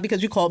dick now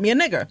because you called me a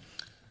nigger.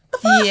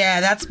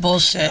 Yeah, that's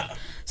bullshit.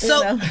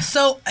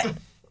 So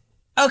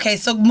okay,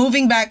 so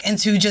moving back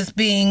into just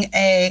being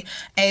a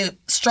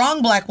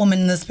strong black woman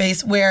in the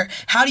space, where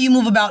how do you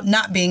move about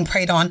not being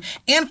preyed on?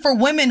 And for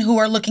women who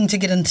are looking to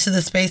get into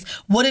the space,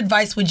 what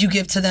advice would you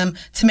give to them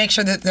to make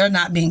sure that they're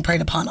not being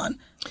preyed upon on?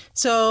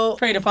 So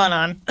preyed upon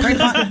on. Preyed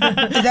upon.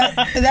 Is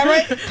that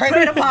right?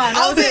 Preyed upon.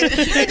 I was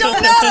it don't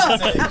matter.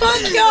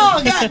 Fuck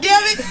y'all. God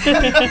damn it.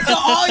 So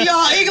all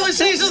y'all English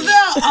teachers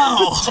now.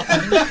 Oh,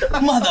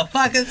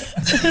 motherfuckers.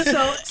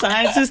 So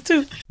scientists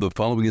too. The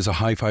following is a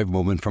high five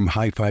moment from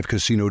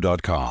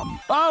highfivecasino.com.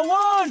 I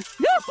won!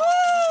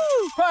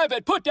 Yahoo!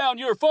 Private, put down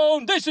your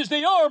phone. This is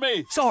the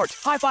Army. Sarge,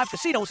 High Five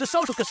Casino is a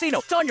social casino.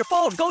 It's on your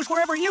phone. Goes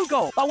wherever you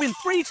go. I win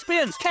free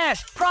spins,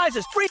 cash,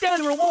 prizes, free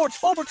daily rewards,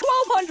 over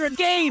 1,200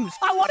 games.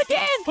 I won again.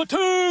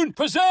 Platoon,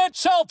 present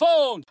cell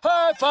phone.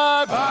 High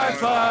Five. High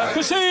Five.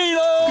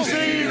 Casino.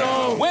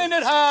 Casino. Win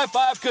at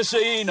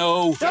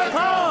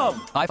highfivecasino.com.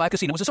 High Five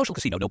Casino is a social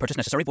casino. No purchase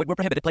necessary. Void where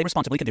prohibited. Play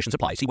responsibly. Conditions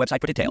apply. See website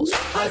for details.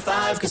 High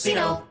Five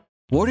Casino.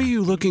 What are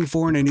you looking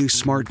for in a new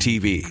smart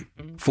TV?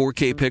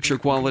 4K picture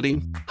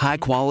quality? High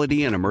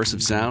quality and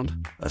immersive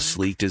sound? A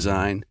sleek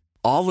design?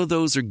 All of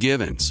those are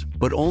givens,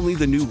 but only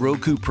the new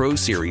Roku Pro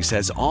Series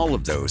has all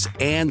of those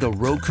and the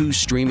Roku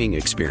streaming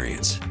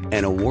experience,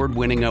 an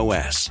award-winning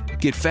OS.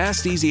 Get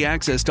fast, easy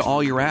access to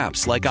all your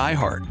apps like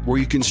iHeart, where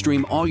you can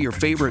stream all your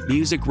favorite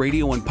music,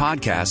 radio, and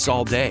podcasts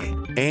all day,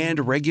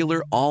 and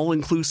regular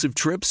all-inclusive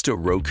trips to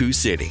Roku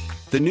City.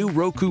 The new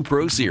Roku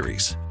Pro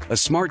Series, a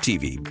smart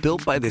TV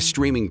built by the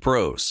streaming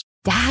pros.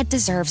 Dad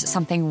deserves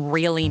something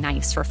really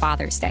nice for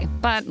Father's Day,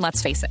 but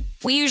let's face it,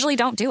 we usually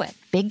don't do it.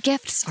 Big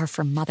gifts are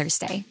for Mother's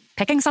Day.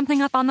 Picking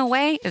something up on the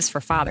way is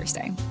for Father's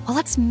Day. Well,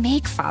 let's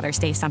make Father's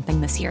Day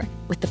something this year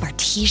with the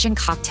Bartesian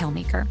Cocktail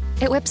Maker.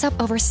 It whips up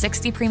over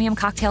 60 premium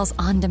cocktails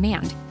on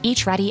demand,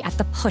 each ready at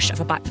the push of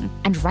a button.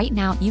 And right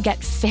now, you get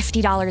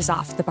 $50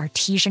 off the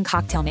Bartesian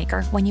Cocktail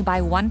Maker when you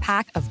buy one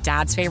pack of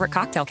Dad's favorite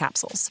cocktail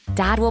capsules.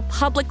 Dad will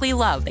publicly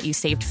love that you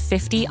saved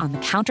 $50 on the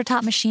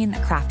countertop machine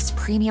that crafts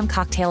premium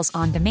cocktails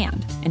on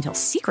demand. And he'll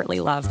secretly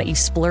love that you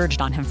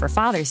splurged on him for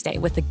Father's Day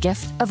with the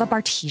gift of a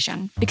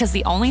Bartesian. Because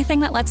the only thing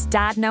that lets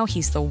Dad know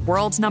he's the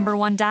world's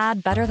 #1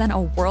 dad better than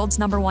a world's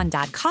 #1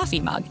 dad coffee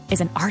mug is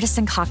an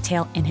artisan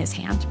cocktail in his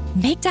hand.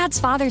 Make Dad's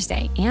Father's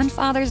Day and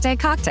Father's Day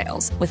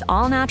cocktails with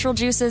all natural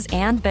juices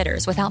and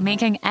bitters without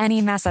making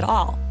any mess at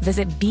all.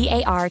 Visit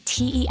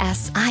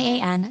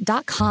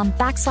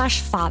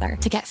BARTESIAN.com/father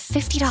to get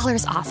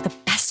 $50 off the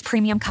best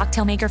premium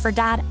cocktail maker for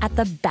Dad at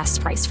the best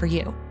price for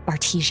you.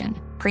 Bartesian.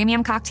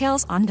 Premium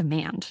cocktails on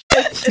demand.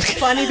 It's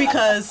funny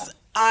because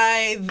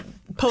I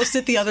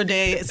posted the other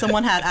day,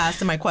 someone had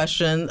asked in my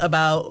question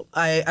about,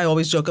 I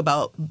always joke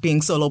about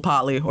being solo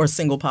poly or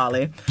single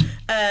poly.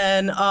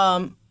 And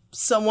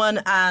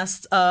someone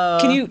asked...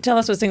 Can you tell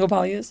us what single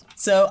poly is?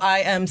 So I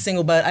am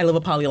single, but I live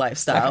a poly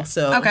lifestyle. Okay.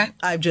 So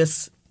I've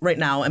just, right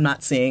now, I'm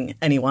not seeing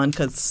anyone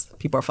because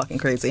people are fucking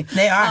crazy.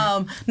 They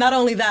are. Not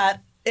only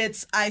that,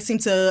 I seem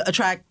to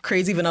attract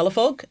crazy vanilla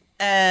folk.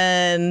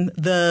 And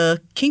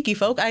the kinky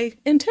folk I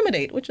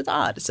intimidate, which is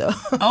odd. So,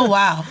 oh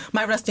wow,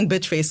 my resting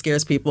bitch face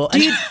scares people. Do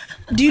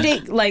you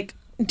date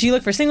do you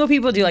look for single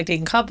people? Do you like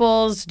dating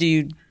couples?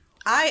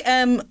 I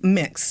am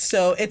mixed,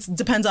 so it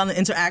depends on the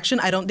interaction.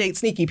 I don't date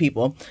sneaky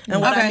people. And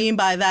what I mean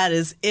by that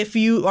is if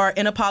you are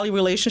in a poly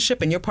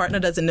relationship and your partner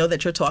doesn't know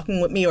that you're talking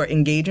with me or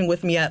engaging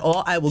with me at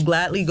all, I will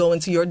gladly go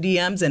into your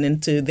DMs and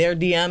into their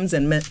DMs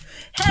and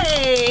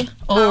hey,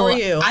 how are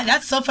you?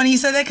 That's so funny you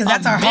said that because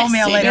that's our home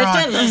mail later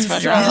on.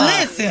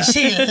 Listen,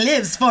 she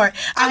lives for it.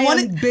 I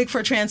am big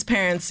for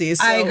transparency.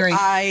 So I agree.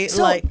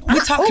 We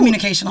talk Oh,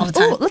 communication all the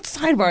time. Let's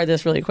sidebar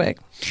this really quick.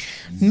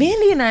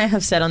 Mandy and I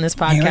have said on this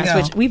podcast,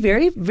 which we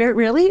very, very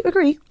rarely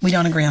agree. We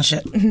don't agree on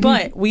shit.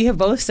 But we have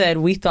both said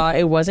we thought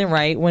it wasn't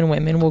right when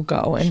women will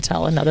go and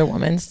tell another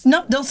woman's.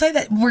 No, don't say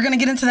that. We're going to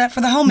get into that for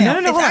the home mail.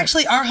 No, it's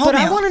actually our home mail.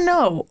 But I want to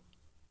know,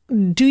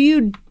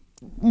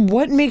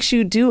 what makes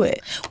you do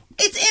it?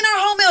 It's in our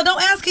home mail.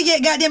 Don't ask it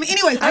yet, goddamn it.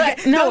 Anyways,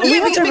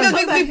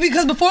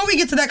 because before we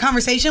get to that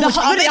conversation, the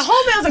home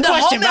mail's a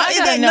question.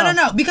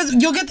 No, because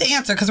you'll get the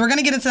answer because we're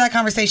gonna get into that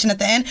conversation at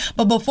the end.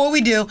 But before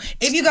we do,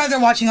 if you guys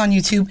are watching on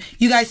YouTube,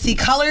 you guys see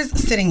colors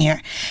sitting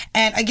here.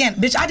 And again,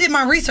 bitch, I did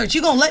my research.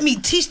 You gonna let me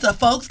teach the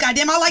folks?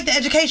 Goddamn, I like the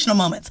educational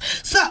moments.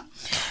 So.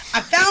 I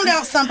found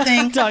out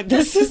something. Dog,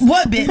 this is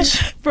what, bitch?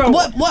 Bro,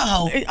 what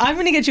hoe? I'm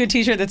gonna get you a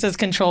T-shirt that says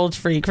 "Controlled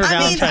Freak" for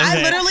Valentine's Day.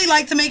 I literally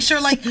like to make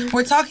sure,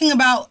 we're talking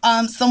about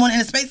someone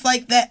in a space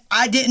like that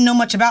I didn't know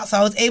much about, so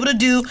I was able to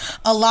do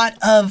a lot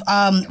of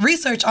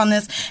research on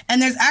this. And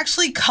there's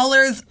actually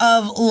colors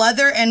of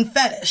leather and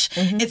fetish.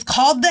 Mm-hmm. It's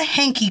called the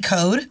Hanky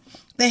Code.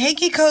 The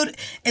Hanky Code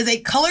is a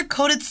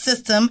color-coded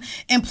system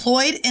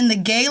employed in the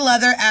gay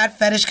leather ad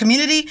fetish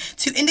community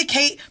to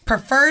indicate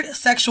preferred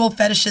sexual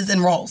fetishes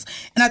and roles.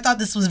 And I thought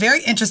this was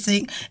very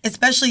interesting,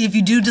 especially if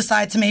you do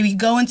decide to maybe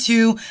go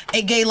into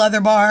a gay leather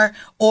bar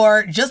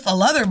or just a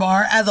leather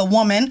bar as a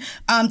woman,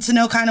 to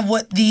know kind of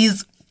what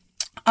these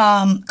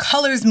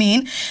colors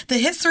mean. The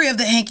history of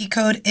the hanky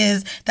code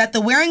is that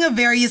the wearing of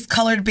various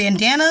colored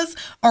bandanas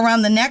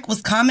around the neck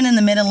was common in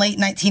the mid and late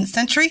 19th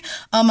century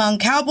among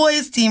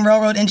cowboys, steam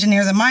railroad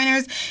engineers, and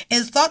miners. It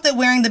is thought that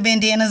wearing the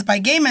bandanas by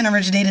gay men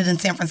originated in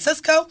San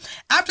Francisco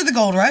after the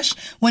gold rush,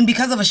 when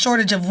because of a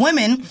shortage of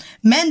women,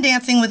 men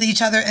dancing with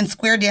each other in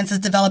square dances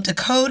developed a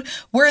code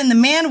wherein the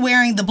man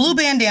wearing the blue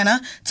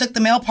bandana took the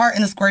male part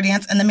in the square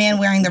dance and the man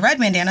wearing the red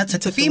bandana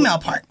took the female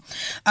part.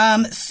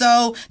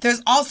 So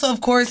there's also,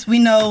 of course, we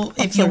know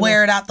if you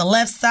wear it out the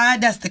left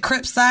side, that's the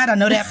Crip side. I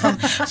know that from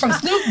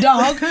Snoop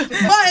Dogg.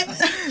 But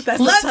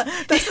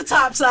that's the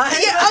top side.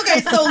 Yeah,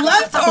 okay, so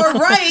left or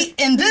right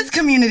in this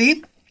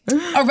community,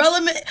 a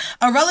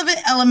relevant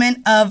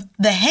element of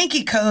the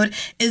hanky code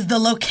is the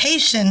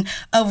location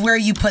of where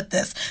you put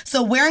this.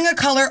 So wearing a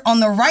color on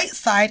the right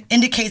side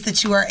indicates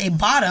that you are a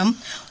bottom,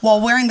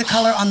 while wearing the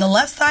color on the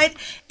left side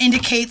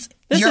indicates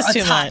you're a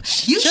top.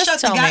 Much. You Just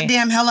shut the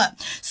goddamn hell up.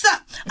 So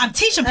I'm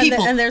teaching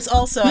people. And there's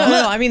also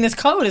no. I mean, this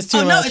code is too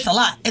much. Oh no, it's a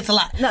lot. It's a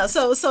lot. No,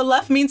 so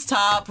left means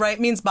top, right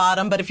means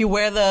bottom. But if you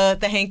wear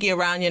the hanky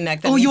around your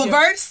neck, that means you a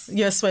verse?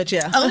 You're a switch,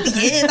 yeah. Oh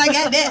yes, I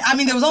got that. I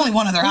mean, there was only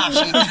one other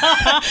option.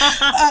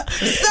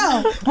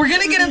 So we're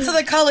gonna get into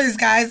the colors,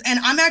 guys, and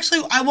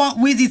I want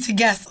Weezy to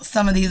guess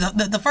some of these.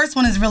 The first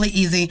one is really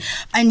easy,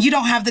 and you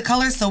don't have the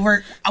colors, so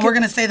we're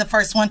gonna say the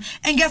first one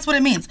and guess what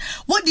it means.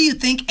 What do you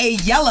think a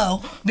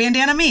yellow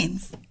bandana means?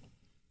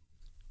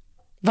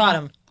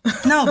 Bottom.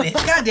 No, bitch.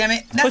 God damn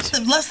it. That's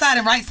the left side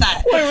and right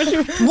side.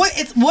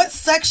 What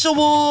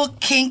sexual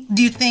kink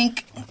do you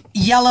think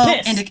yellow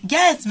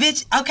yes,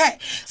 bitch. Okay.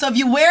 So if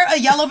you wear a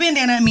yellow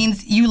bandana, it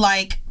means you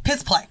like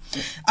piss play.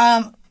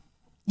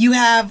 You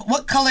have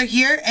what color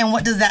here and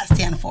what does that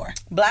stand for?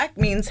 Black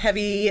means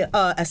heavy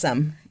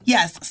SM.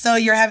 Yes. So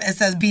it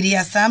says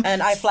BDSM.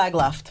 And I flag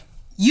left.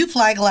 You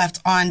flag left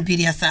on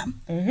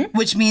BDSM,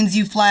 which means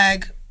you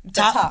flag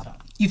top.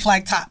 You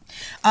flag top.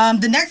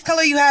 The next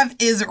color you have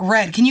is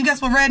red. Can you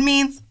guess what red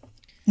means?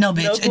 No,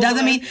 bitch. It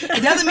doesn't mean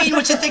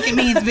what you think it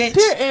means, bitch.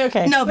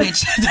 Okay. No,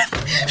 bitch.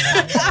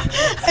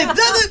 It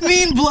doesn't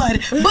mean blood,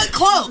 but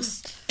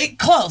close.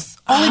 Close.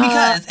 Only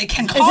because it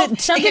can cause. Is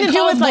it something to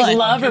do with like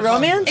love or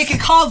romance? It can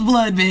cause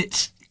blood,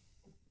 bitch.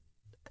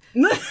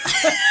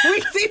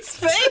 Weezy's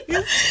face.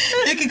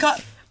 It can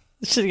cause.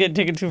 Should get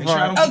taken too far.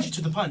 I don't get you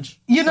to the punch.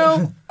 You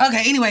know?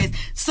 Okay, anyways.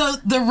 So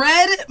the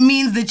red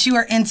means that you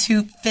are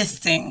into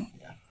fisting.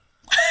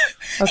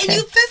 Okay. And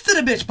you fisted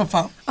a bitch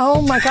before.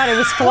 Oh my God, it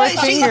was 4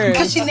 fingers.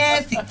 Because she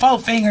nasty. 4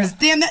 fingers.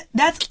 Damn,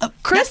 that's...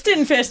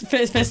 Kristen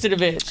fisted a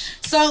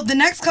bitch. So the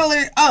next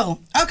color... Oh,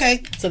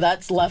 okay. So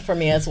that's left for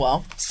me as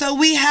well. So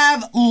we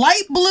have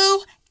light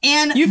blue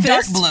and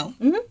dark blue.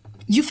 Mm-hmm.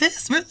 You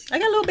fist? Really? I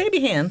got little baby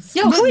hands.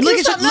 Yo, can we do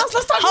something else?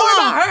 Let's talk more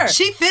about her.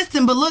 She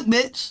fisting, but look,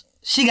 bitch.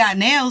 She got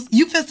nails.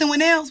 You fisting with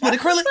nails? With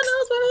acrylics?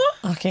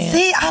 Okay.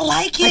 See, I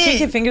like it. I can't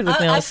get fingered with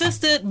nails. I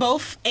fisted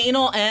both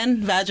anal and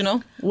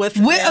vaginal with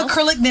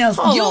acrylic nails.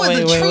 You was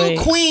a true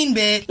queen,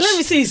 bitch. Let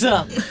me see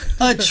something.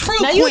 A true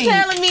now queen. Now you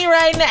telling me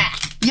right now.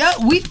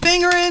 Yep, we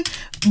fingering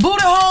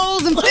booty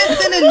holes and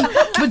fisting and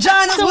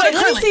vaginas with acrylics.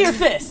 Let me see your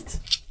fist.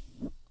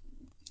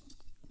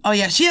 Oh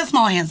yeah, she has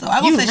small hands though.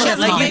 I will say she has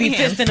small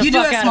hands. You do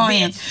have small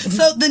hands.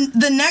 So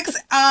the next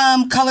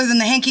colors in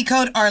the hanky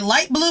code are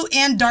light blue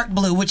and dark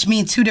blue, which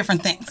mean 2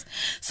 different things.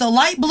 So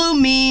light blue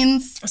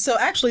means... So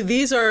actually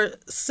these are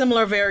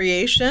similar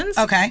variations.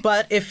 Okay.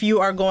 But if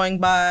you are going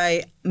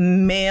by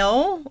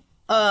male,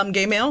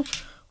 gay male,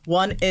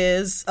 one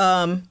is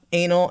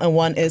anal and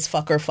one is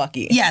fuck or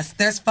fucky. Yes,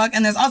 there's fuck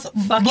and there's also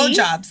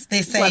blowjobs,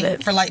 they say,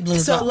 for light blue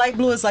as well. So light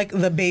blue is like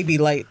the baby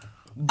light.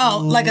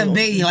 Oh, like a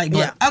baby, like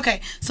blood. Yeah.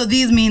 Okay, so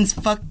these means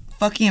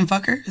fucky and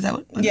fucker. Is that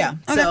what? Yeah.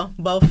 Okay. So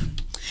both.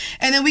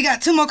 And then we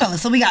got 2 more colors.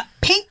 So we got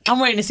pink. I'm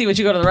waiting to see what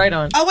you go to the right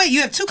on. Oh wait,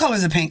 you have 2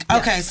 colors of pink.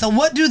 Yes. Okay, so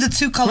what do the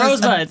 2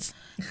 colors? Rosebuds.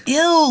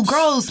 Ew,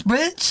 gross,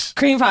 bitch.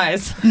 Cream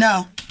pies.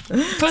 No.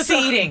 Pussy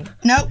eating.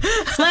 Nope.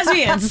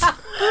 Lesbians.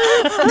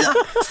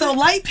 So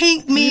light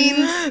pink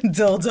means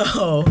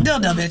dildo.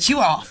 Dildo, bitch. You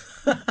off.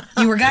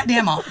 You were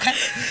goddamn off. Okay.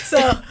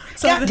 So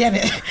God damn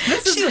it.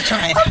 She was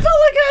trying. I felt like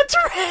I had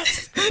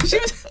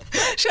Tourette's.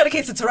 She had a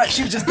case of Tourette's.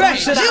 She was just throwing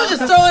shit out. She was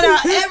just throwing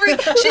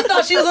out she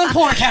thought she was in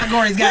porn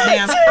categories,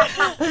 goddamn.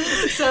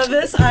 So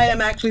this, I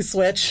am actually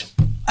switch.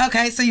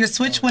 Okay, so you're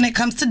switch when it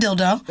comes to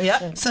dildo.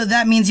 Yep. So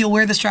that means you'll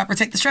wear the strap or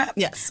take the strap?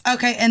 Yes.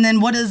 Okay, and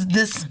then what does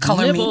this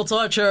color mean? Nipple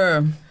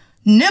torture.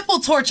 Nipple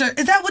torture.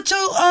 Is that what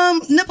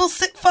your nipple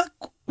sick fuck?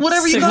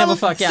 Whatever you call nipple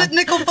fuck, yeah. Sick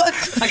nickel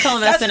fuck. I call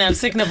him S&M,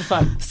 sick nipple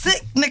fuck.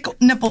 Sick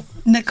nipple.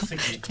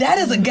 That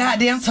is a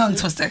goddamn tongue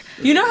twister.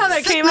 You know how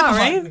that came out,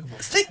 right?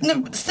 Sick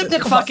nickel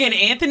fuck. Fucking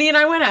Anthony and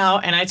I went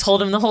out, and I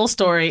told him the whole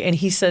story, and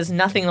he says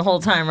nothing the whole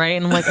time, right?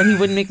 And I'm like, and he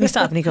wouldn't make me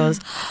stop, and he goes,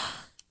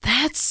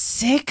 "That's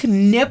sick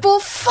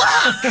nipple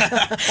fuck,"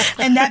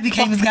 and that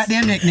became his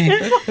goddamn nickname.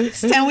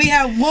 And we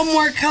have one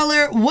more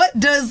color. What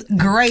does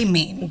gray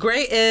mean?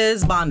 Gray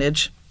is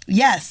bondage.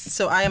 Yes.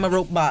 So I am a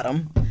rope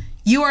bottom.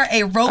 You are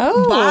a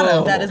rope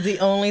bottom. That is the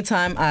only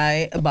time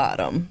I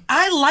bottom.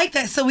 I like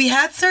that. So we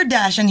had Sir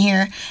Dash in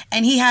here,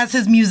 and he has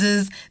his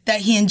muses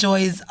that he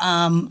enjoys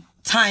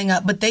tying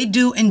up, but they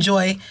do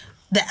enjoy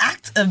the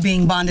act of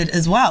being bonded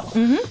as well.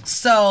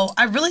 So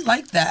I really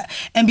like that.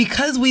 And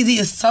because Weezy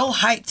is so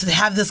hyped to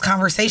have this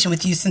conversation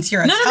with you since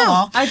you're a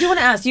tell-all. No. I do want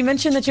to ask, you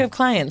mentioned that you have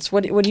clients.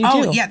 What do you do?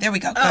 Oh, yeah, there we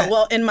go.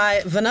 Well, in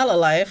my vanilla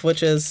life,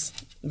 which is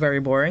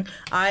very boring,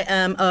 I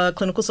am a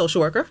clinical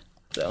social worker.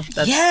 So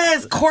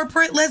yes,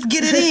 corporate, let's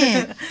get it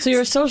in. So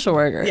you're a social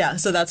worker. Yeah,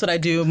 so that's what I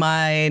do,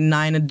 my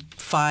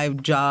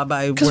 9-to-5 job.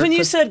 Because when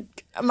you said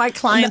my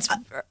clients...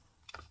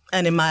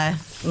 And in my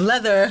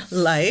leather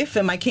life,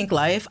 in my kink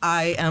life,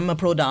 I am a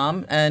pro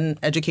dom, an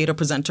educator,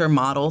 presenter,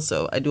 model.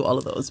 So I do all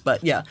of those.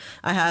 But yeah,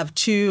 I have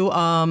 2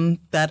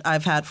 that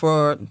I've had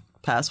for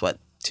past,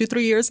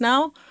 2-3 years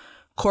now.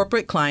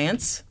 Corporate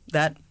clients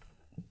that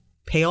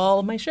pay all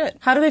of my shit.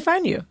 How do they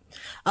find you?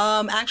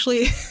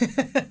 Actually,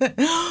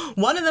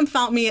 one of them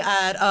found me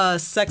at a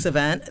sex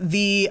event.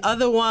 The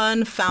other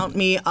one found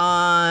me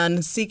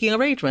on Seeking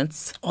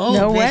Arrangements. Oh,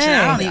 no way.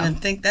 I don't even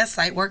think that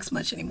site works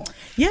much anymore.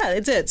 Yeah,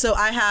 it did. So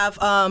I have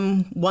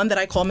one that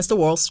I call Mr.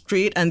 Wall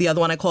Street and the other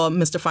one I call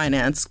Mr.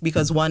 Finance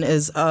because one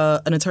is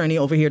an attorney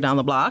over here down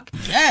the block.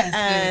 Yes.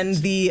 And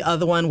the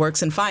other one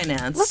works in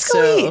finance. Let's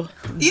go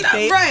eat. You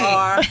know,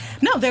 right.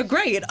 No, they're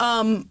great.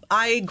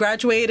 I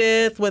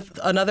graduated with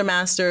another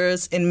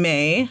master's in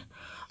May.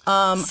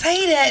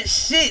 Say that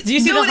shit. Do you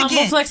see the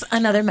humble flex?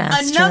 Another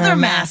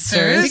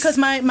master's. Because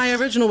my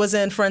original was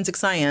in forensic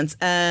science,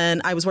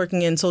 and I was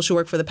working in social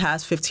work for the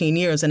past 15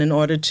 years. And in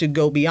order to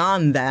go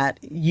beyond that,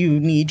 you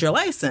need your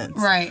license.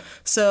 Right.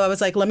 So I was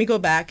like, let me go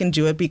back and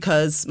do it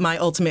because my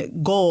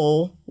ultimate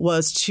goal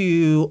was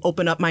to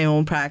open up my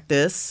own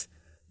practice,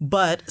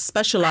 but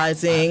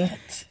specializing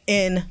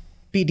in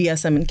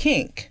BDSM and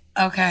kink.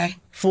 Okay.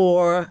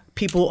 For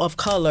people of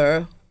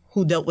color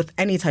who dealt with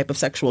any type of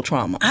sexual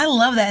trauma. I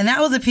love that. And that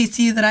was a piece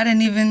to you that I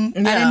didn't even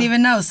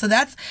know. So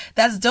that's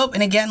dope.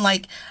 And again,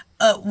 like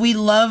we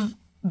love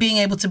being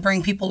able to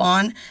bring people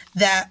on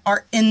that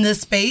are in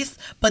this space,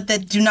 but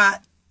that do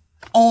not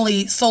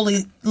only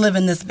solely live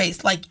in this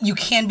space. Like you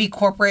can be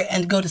corporate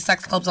and go to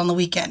sex clubs on the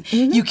weekend.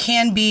 Mm-hmm. You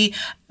can be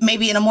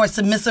maybe in a more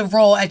submissive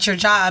role at your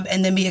job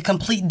and then be a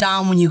complete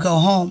dom when you go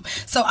home.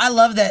 So I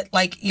love that,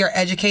 like, you're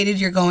educated,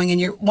 you're going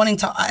and you're wanting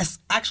to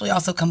actually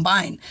also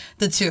combine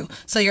the two.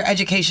 So your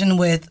education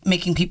with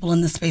making people in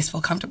this space feel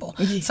comfortable.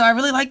 Mm-hmm. So I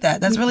really like that.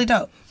 That's really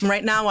dope.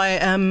 Right now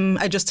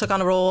I just took on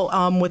a role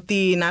with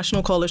the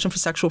National Coalition for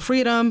Sexual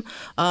Freedom,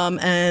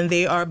 and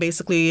they are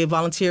basically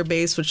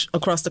volunteer-based, which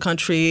across the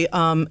country,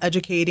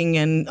 educating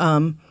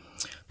and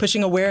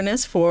pushing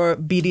awareness for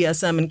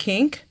BDSM and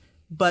kink.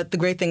 But the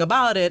great thing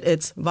about it,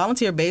 it's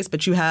volunteer-based,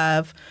 but you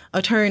have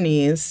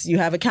attorneys, you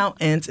have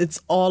accountants, it's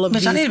all of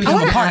these. I need to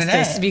become a part of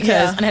that.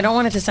 Because, and I don't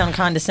want it to sound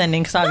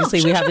condescending, because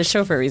obviously we have this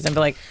show for a reason, but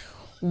like,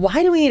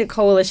 why do we need a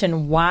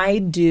coalition? Why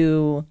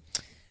do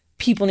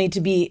we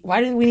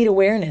need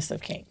awareness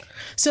of kink?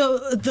 So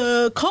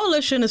the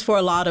coalition is for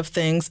a lot of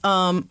things.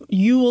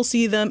 You will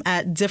see them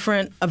at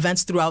different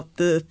events throughout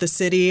the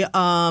city,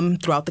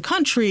 throughout the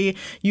country.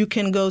 You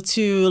can go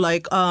to,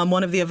 like,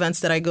 one of the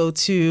events that I go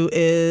to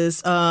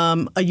is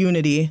a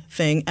unity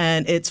thing,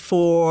 and it's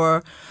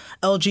for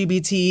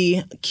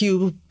LGBTQIA+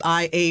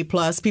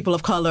 people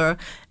of color,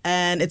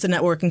 and it's a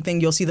networking thing.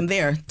 You'll see them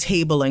there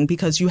tabling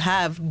because you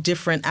have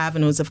different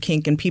avenues of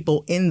kink and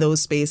people in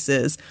those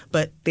spaces,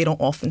 but they don't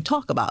often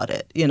talk about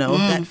it, you know,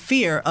 that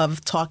fear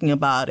of talking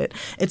about it.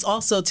 It's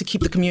also to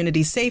keep the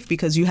community safe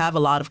because you have a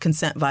lot of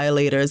consent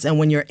violators, and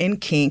when you're in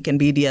kink and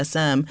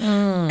BDSM,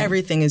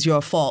 everything is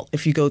your fault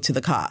if you go to the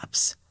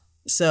cops.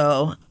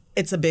 So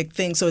it's a big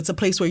thing. So it's a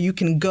place where you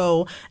can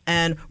go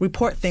and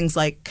report things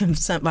like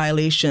consent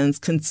violations,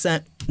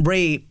 consent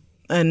rape,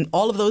 and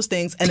all of those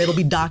things, and it'll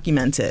be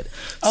documented.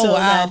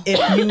 That if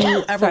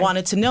you ever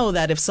wanted to know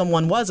that if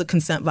someone was a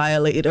consent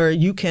violator,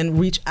 you can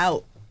reach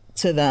out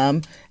to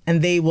them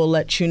and they will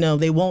let you know.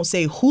 They won't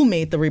say who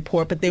made the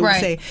report, but they will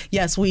say,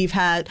 yes, we've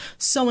had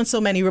so and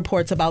so many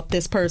reports about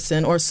this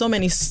person or so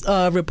many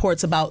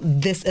reports about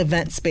this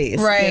event space.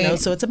 Right. You know?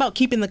 So it's about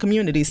keeping the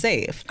community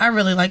safe. I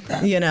really like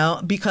that. You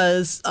know,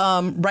 because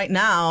right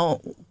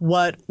now,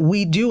 what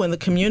we do in the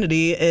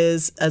community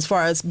is, as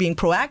far as being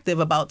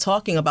proactive about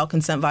talking about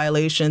consent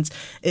violations,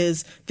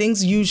 is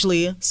things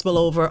usually spill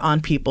over on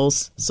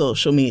people's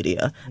social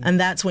media. And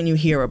that's when you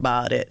hear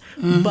about it.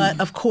 Mm-hmm. But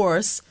of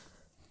course,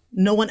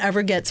 no one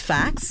ever gets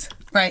facts.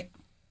 Right.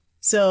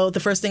 So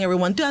the first thing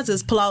everyone does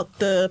is pull out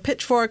the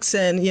pitchforks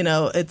and, you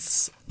know,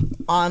 it's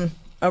on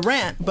a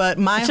rant. But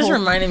it just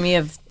reminded me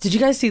of, did you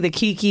guys see the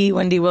Kiki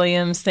Wendy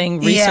Williams thing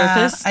resurface?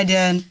 Yeah, I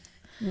did.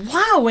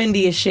 Wow,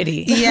 Wendy is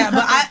shitty. Yeah,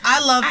 but I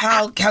love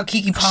how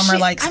Kiki Palmer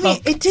spoke. I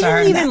mean, it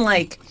didn't even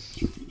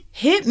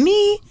hit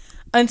me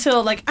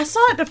until I saw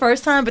it the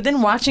first time, but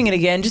then watching it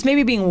again, just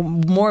maybe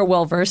being more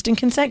well versed in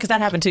consent, because that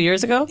happened 2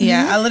 years ago.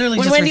 Yeah, I literally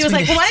when just Wendy was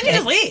like, retweeted "Well, why didn't you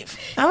just leave?"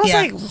 I was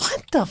like,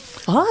 "What the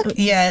fuck?"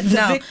 Yeah,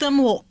 the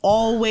victim will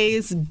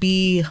always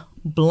be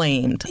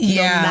blamed.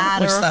 Yeah, no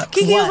matter which sucks.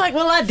 Kiki was what. like,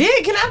 well, I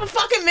did. Can I have a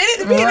fucking minute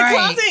to be in the Right.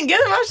 closet and get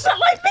in my shit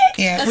like that?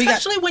 Yeah,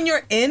 Especially when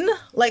you're in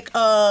like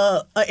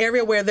a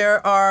area where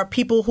there are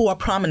people who are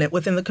prominent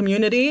within the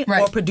community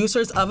Right. or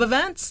producers of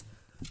events.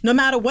 No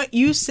matter what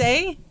you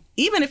say,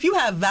 even if you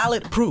have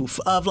valid proof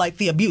of like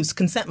the abuse,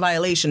 consent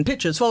violation,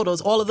 pictures,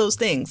 photos, all of those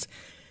things,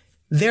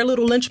 their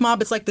little lynch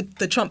mob is like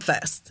the Trump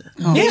fest.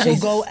 They will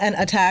go and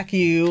attack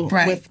you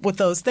with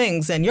those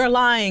things, and you're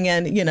lying,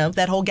 and you know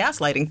that whole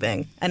gaslighting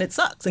thing, and it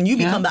sucks, and you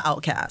become the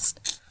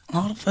outcast.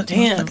 All the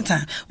fucking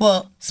time.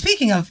 Well,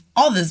 speaking of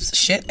all this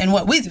shit and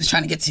what Weezy was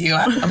trying to get to you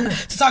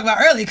to talk about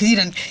earlier, because you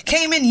done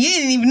came in, you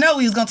didn't even know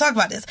we was going to talk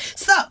about this.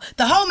 So,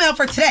 the whole mail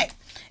for today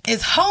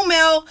is whole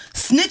mail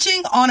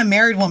snitching on a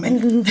married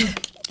woman.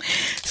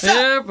 So,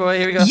 yeah, boy,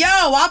 here we go. Yo,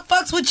 I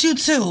fucks with you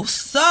too.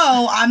 So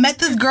I met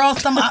this girl.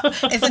 It's a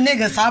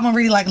nigga, so I'm gonna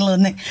really like a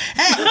little nigga.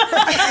 Hey.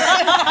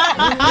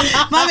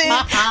 My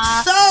man.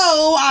 So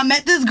I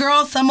met this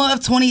girl summer of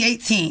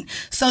 2018.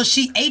 So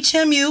she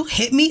HMU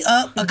hit me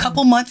up a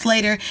couple months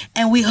later,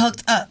 and we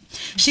hooked up.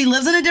 She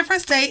lives in a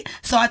different state,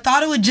 so I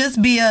thought it would just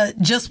be a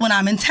just when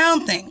I'm in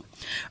town thing.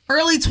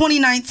 Early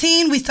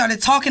 2019, we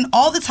started talking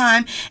all the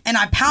time, and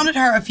I pounded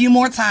her a few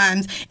more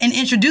times and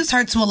introduced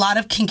her to a lot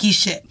of kinky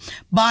shit.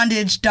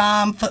 Bondage,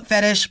 dom, foot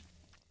fetish.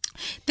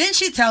 Then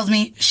she tells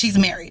me she's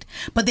married,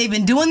 but they've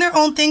been doing their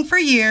own thing for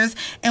years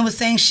and was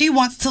saying she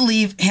wants to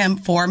leave him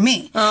for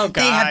me. Oh, God.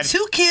 They have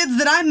 2 kids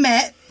that I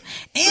met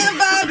and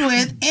vibed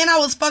with, and I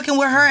was fucking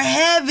with her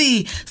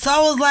heavy. So I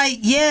was like,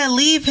 yeah,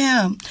 leave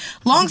him.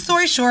 Long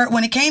story short,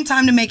 when it came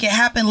time to make it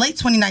happen late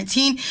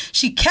 2019,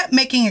 she kept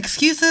making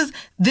excuses,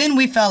 then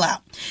we fell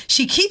out.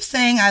 She keeps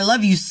saying, I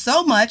love you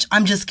so much,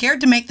 I'm just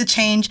scared to make the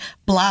change,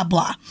 blah,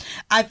 blah.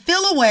 I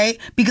feel away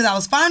because I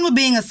was fine with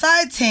being a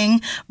side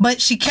ting,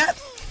 but she kept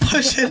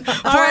pushing.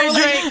 All right,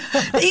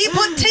 Drake. He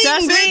put ting,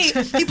 That's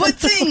bitch. me. He put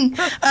ting.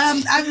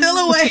 I feel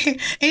away.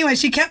 Anyway,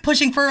 she kept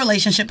pushing for a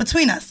relationship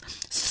between us.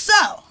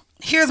 So,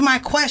 here's my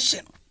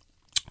question.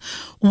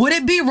 Would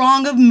it be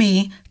wrong of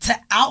me to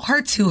out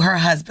her to her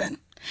husband?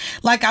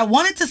 Like, I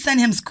wanted to send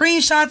him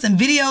screenshots and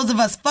videos of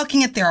us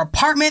fucking at their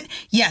apartment.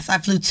 Yes, I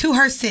flew to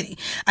her city.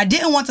 I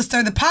didn't want to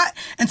stir the pot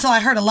until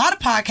I heard a lot of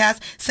podcasts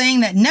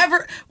saying that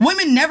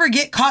women never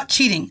get caught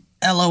cheating.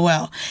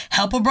 LOL.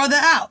 Help a brother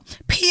out.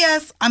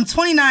 P.S. I'm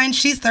 29,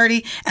 she's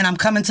 30, and I'm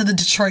coming to the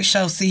Detroit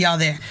show. See y'all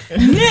there.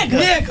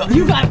 Nigga.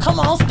 You gotta come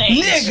on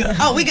stage. Nigga.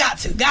 Oh, we got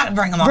to. Gotta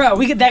bring him on. Bro,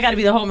 that gotta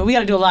be the whole, we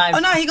gotta do a live. Oh,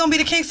 no, he gonna be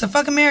the king of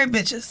fucking married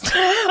bitches.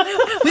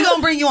 We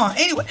gonna bring you on.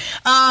 Anyway.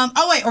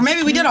 Oh, wait. Or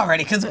maybe we did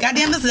already, because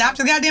goddamn, this is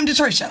after the goddamn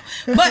Detroit show.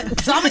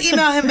 But, so I'm gonna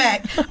email him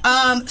back.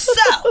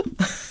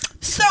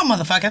 So,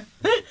 motherfucker.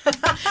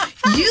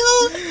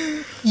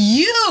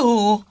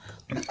 You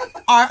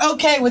are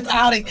okay with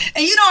outing.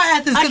 And you know I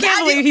asked this. I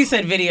can't believe he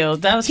said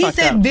videos. That was fucked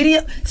up. He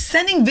said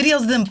sending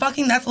videos of them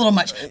fucking, that's a little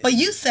much. But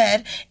you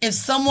said if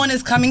someone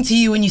is coming to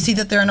you and you see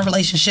that they're in a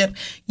relationship,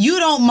 you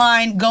don't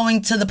mind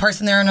going to the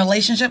person they're in a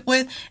relationship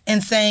with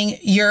and saying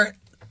your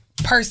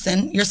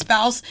person, your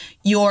spouse,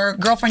 your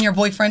girlfriend, your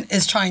boyfriend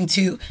is trying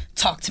to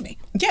talk to me.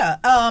 Yeah,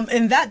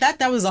 and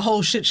that was a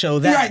whole shit show.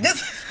 That Right.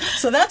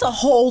 So that's a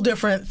whole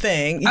different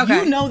thing.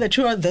 Okay. You know that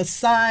you're the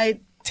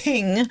side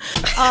ting in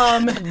I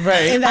that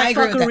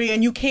agree with fuckery, that.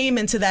 and you came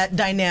into that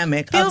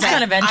dynamic. Feels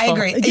kind of vengeful. I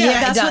agree. Yeah, Yeah,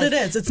 that's it what does. it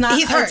is. It's not.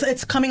 He's hurt.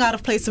 It's coming out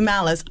of place of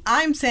malice.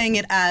 I'm saying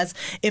it as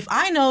if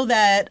I know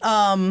that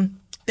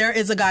there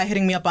is a guy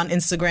hitting me up on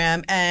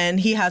Instagram and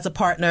he has a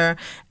partner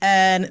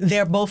and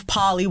they're both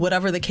poly,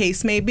 whatever the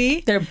case may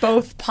be. They're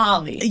both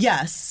poly.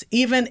 Yes,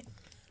 even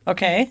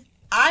okay.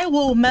 I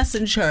will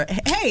message her.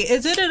 Hey,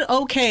 is it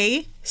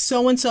okay?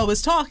 So and so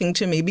is talking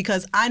to me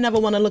because I never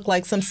want to look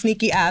like some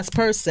sneaky ass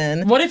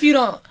person. What if you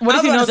don't? What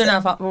if you know they're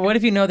not? What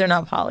if you know they're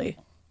not poly?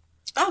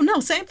 Oh no,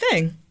 same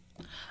thing.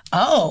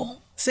 Oh,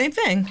 same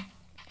thing.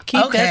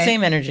 Keep that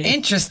same energy.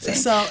 Interesting.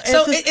 So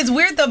it's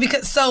weird though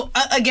because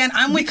again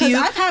I'm with you.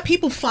 Because I've had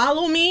people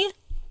follow me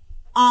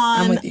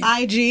on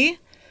IG,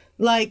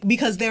 like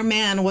because their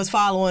man was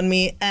following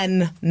me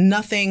and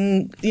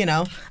nothing. You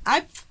know,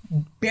 I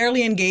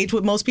barely engage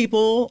with most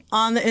people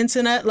on the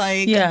internet.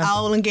 Like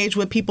I'll engage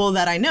with people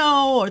that I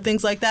know or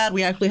things like that.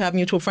 We actually have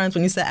mutual friends.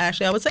 When you said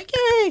Ashley, I was like,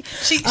 yay.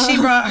 She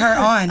brought her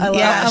on. I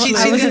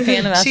was a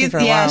fan of Ashley for a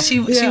while. Yeah, she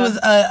was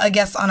a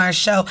guest on our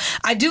show.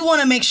 I do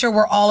want to make sure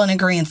we're all in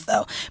agreement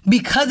though,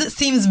 because it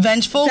seems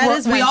vengeful.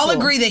 We all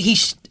agree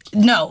that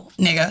no,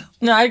 nigga.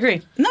 No, I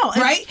agree. No,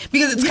 right?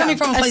 Because it's coming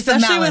from a place of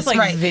especially malice, with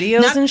right?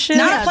 videos and shit.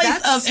 Not a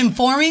place of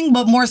informing,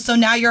 but more so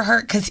now you're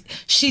hurt because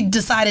she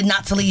decided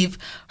not to leave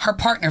her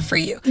partner for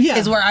you. Yeah.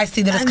 Is where I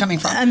see that it's coming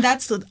from. And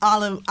that's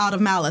out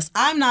of malice.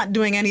 I'm not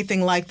doing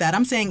anything like that.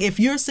 I'm saying if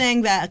you're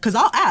saying that, because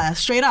I'll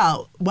ask straight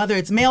out, whether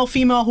it's male,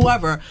 female,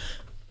 whoever,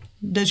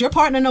 does your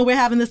partner know we're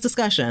having this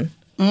discussion?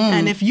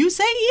 And if you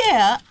say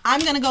yeah,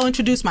 I'm going to go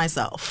introduce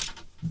myself.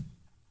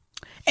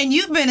 And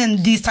you've been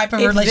in these type of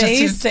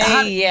relationships. They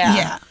say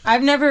yeah.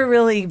 I've never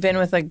really been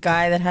with a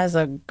guy that has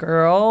a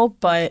girl,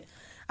 but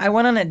I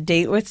went on a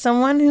date with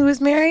someone who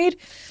was married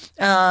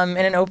in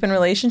an open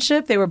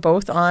relationship. They were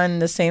both on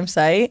the same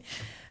site.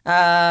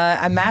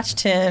 I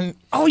matched him.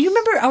 Oh, you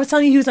remember I was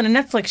telling you he was on a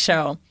Netflix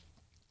show,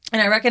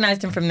 and I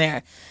recognized him from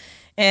there.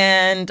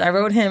 And I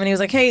wrote him, and he was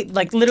like, hey,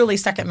 like literally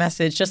second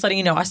message, just letting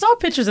you know. I saw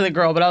pictures of the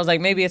girl, but I was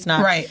like, maybe it's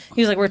not. Right.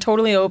 He was like, we're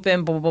totally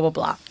open, blah, blah, blah, blah,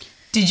 blah.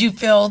 Did you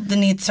feel the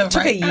need to write her?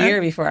 It took a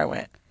year before I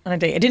went on a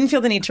date. I didn't feel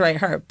the need to write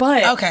her.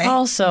 But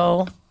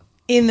also,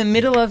 in the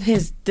middle of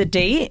the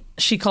date,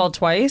 she called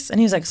twice, and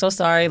he was like, so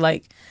sorry,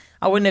 like,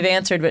 I wouldn't have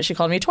answered, but she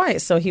called me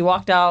twice. So he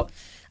walked out.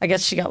 I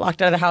guess she got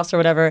locked out of the house or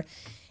whatever.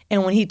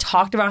 And when he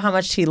talked about how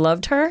much he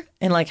loved her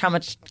and like how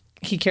much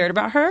he cared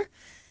about her,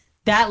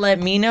 that let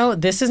me know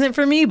this isn't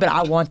for me, but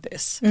I want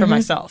this for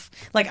myself.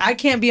 Like, I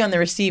can't be on the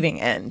receiving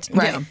end.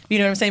 Right. You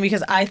know what I'm saying?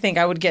 Because I think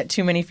I would get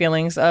too many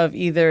feelings of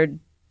either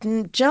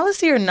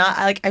jealousy or not.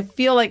 Like, I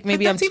feel like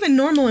maybe that's even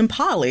normal in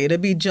poly to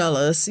be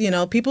jealous. You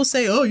know, people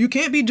say, "Oh, you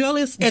can't be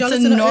jealous." It's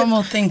a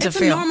normal thing to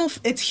feel.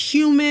 It's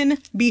human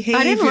behavior.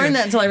 I didn't learn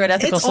that until I read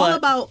Ethical It's Slut. all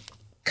about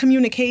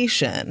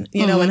communication,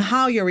 you know, and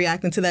how you're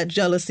reacting to that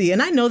jealousy.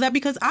 And I know that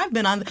because I've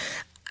been on.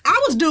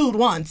 I was dude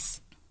once.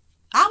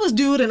 I was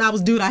dude.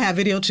 I had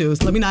video too.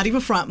 So let me not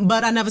even front,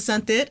 but I never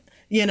sent it.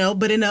 You know,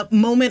 but in a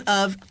moment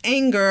of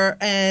anger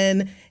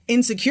and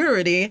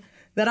insecurity,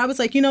 that I was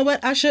like, you know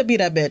what, I should be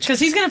that bitch. Because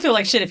he's going to feel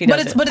like shit if he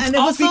doesn't. But it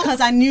was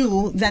because I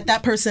knew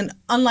that person,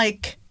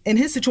 unlike in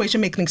his situation,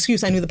 make an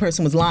excuse, I knew the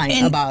person was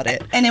lying about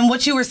it. And in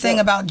what you were saying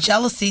about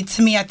jealousy,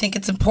 to me, I think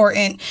it's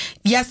important,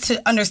 yes,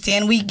 to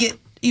understand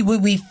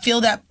we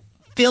feel that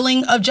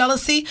feeling of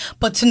jealousy,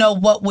 but to know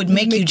what would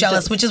make you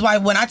jealous, which is why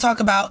when I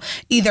talk about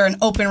either an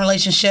open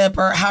relationship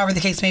or however the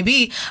case may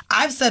be,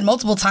 I've said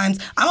multiple times,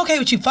 I'm okay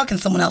with you fucking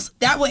someone else.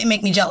 That wouldn't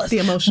make me jealous. The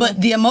emotion. But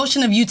the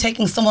emotion of you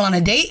taking someone on a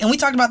date, and we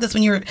talked about this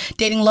when you were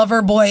dating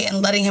Lover Boy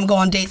and letting him go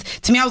on dates.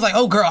 To me, I was like,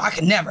 oh girl, I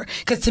could never.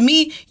 Because to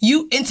me,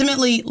 you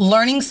intimately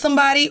learning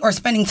somebody or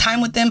spending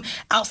time with them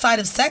outside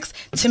of sex,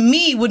 to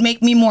me, would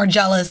make me more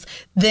jealous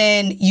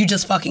than you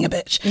just fucking a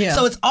bitch. Yeah.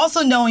 So it's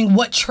also knowing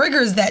what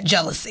triggers that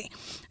jealousy.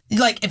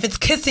 Like, if it's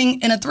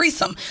kissing in a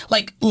threesome,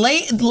 like,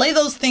 lay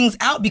those things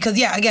out because,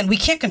 yeah, again, we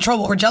can't control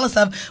what we're jealous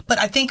of, but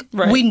I think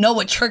we know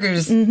what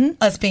triggers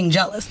us being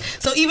jealous.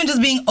 So even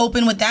just being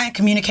open with that and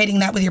communicating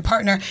that with your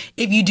partner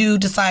if you do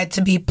decide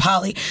to be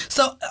poly.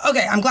 So,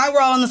 okay, I'm glad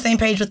we're all on the same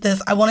page with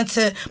this. I wanted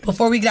to,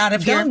 before we get out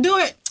of here... Don't do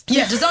it.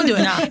 Yeah, just don't do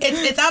it.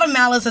 It's out of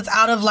malice. It's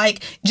out of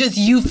like just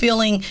you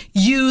feeling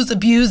used,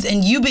 abused,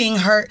 and you being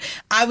hurt.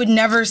 I would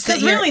never sit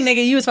here. Because really,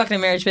 nigga, you was fucking a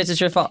marriage bitch. It's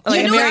your fault.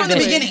 Like, you knew it from the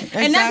beginning.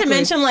 And not to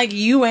mention, like,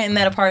 you went in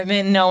that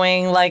apartment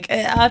knowing, like,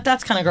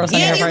 that's kind of gross.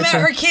 Yeah, you met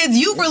her kids.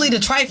 You really the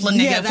trifling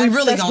nigga. Yeah, if we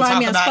really gonna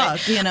talk about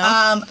it, you know.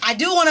 I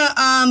do want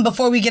to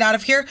before we get out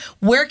of here,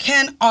 where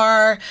can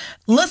our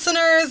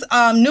listeners,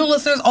 new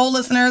listeners, old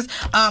listeners,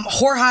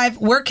 Whore Hive,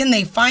 where can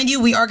they find you?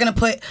 We are going to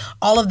put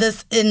all of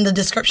this in the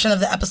description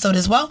of the episode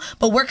as well.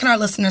 But where can our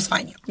listeners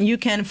find you? You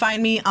can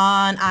find me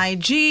on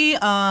IG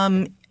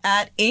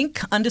at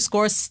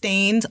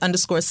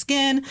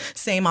ink_stained_skin.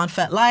 Same on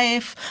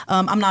FetLife.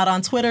 I'm not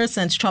on Twitter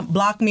since Trump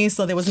blocked me,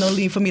 so there was no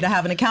need for me to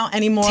have an account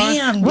anymore.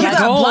 Damn, you got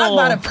blocked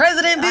by the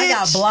president, bitch. I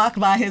got blocked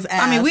by his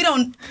ass. I mean,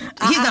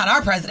 he's not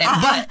our president,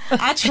 but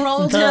I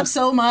trolled him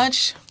so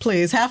much.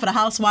 Please, half of the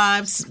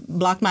housewives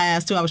blocked my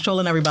ass too. I was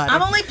trolling everybody.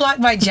 I'm only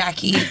blocked by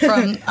Jackie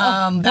from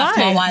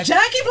Basketball Wives.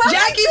 Jackie blocked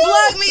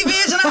me,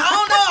 bitch. And I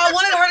don't know. I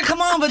wanted her to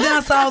come on, but then I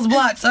saw I was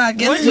blocked. So I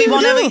guess we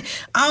won't ever.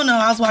 I don't know.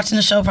 I was watching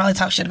the show, probably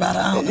talk shit about it.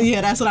 I don't know.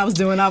 Yeah, that's what I was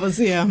doing.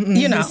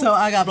 You know. So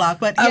I got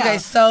blocked. But okay,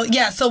 so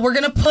we're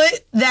gonna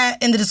put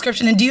that in the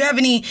description. And do you have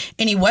any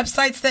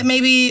websites that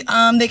maybe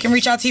they can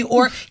reach out to you,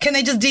 or can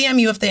they just DM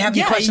you if they have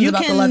any questions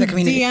about the leather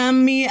community?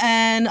 DM me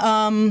and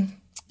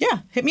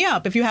hit me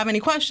up if you have any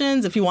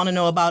questions, if you want to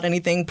know about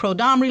anything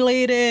pro-dom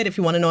related, if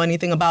you want to know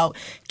anything about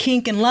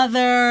kink and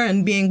leather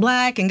and being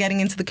black and getting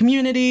into the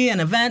community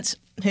and events,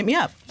 hit me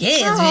up.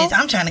 Yes, bitch.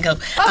 I'm trying to go.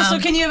 So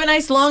can you have a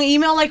nice long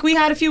email like we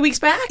had a few weeks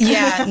back?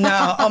 Yeah,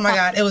 no. Oh my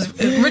God. It was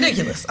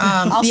ridiculous.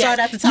 I'll start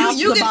at the top,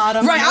 the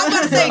bottom. Right, I was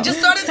about to say, just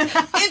start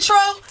at intro,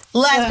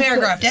 last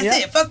paragraph.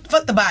 That's it.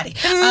 Fuck the body.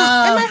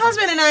 And my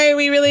husband and I,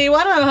 we really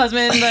want to have a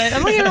husband, but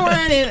I'm looking for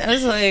one. And I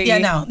was like... Yeah,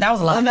 no, that was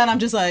a lot. And then I'm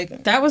just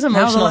like... That was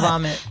emotional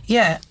vomit.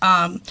 Yeah.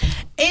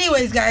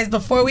 Anyways, guys,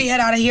 before we head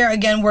out of here,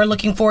 again, we're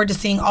looking forward to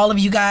seeing all of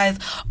you guys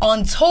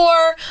on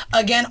tour.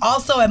 Again,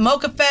 also at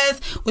Mocha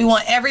Fest. We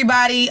want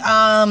everybody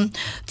to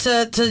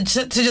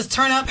just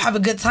turn up, have a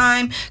good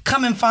time,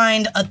 come and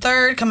find a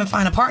third, come and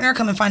find a partner,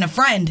 come and find a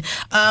friend.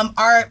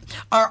 Our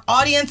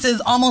audience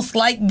is almost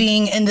like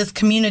being in this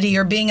community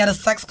or being at a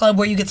sex club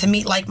where you get to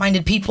meet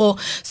like-minded people.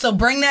 So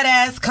bring that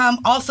ass, come.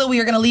 Also, we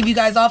are going to leave you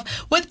guys off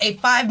with a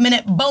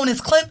 5-minute bonus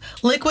clip.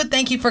 Liquid,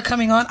 thank you for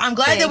coming on. I'm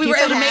glad that we were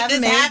able to make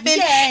this happen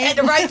at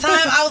the right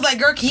time. I was like,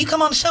 girl, can you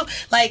come on the show?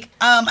 Like,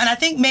 and I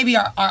think maybe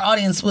our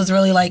audience was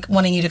really like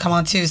wanting you to come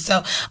on too.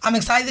 So I'm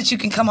excited that you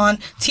can come on,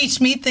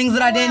 teach me things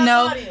that I didn't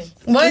know.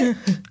 What?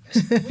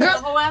 We have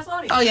a whole ass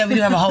audience. Oh yeah, we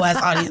do have a whole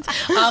ass audience.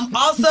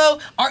 Also,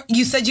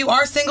 you said you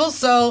are single,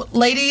 so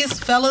ladies,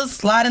 fellas,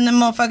 slide in them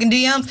motherfucking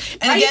DMs.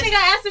 And Why do you think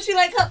I asked if she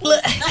like couples?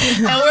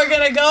 And we're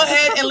gonna go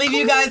ahead and leave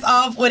you guys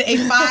off with a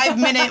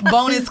 5-minute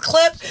bonus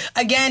clip.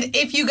 Again,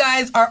 if you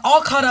guys are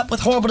all caught up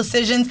with Horrible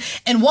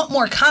Decisions and want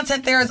more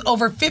content, there is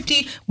over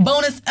 50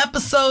 bonus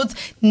episodes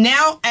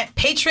now at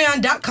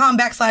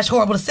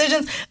patreon.com/Horrible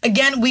Decisions.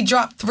 Again, we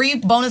drop 3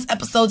 bonus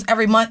episodes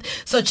every month,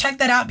 so check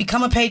that out.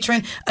 Become a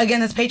patron.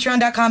 Again, that's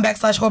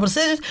patreon.com/Horrible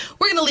Decisions.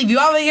 We're going to leave you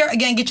over here.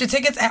 Again, get your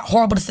tickets at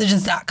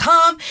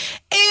horribledecisions.com.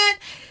 And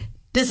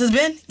this has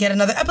been yet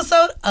another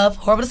episode of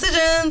Horrible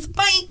Decisions.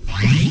 Bye.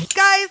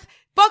 Guys,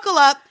 buckle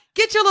up.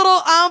 Get your little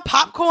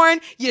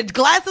popcorn, your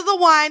glasses of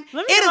wine.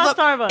 Let me get my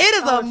Starbucks. It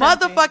is a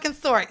motherfucking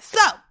story.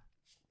 So,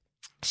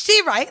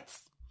 she writes,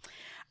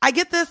 I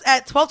get this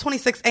at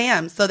 12:26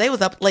 a.m., so they was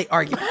up late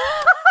arguing.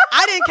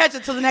 I didn't catch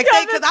it till the next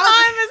day because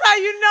time is how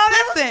you know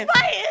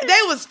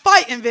they was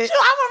fighting, bitch.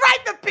 I'ma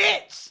write the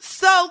bitch.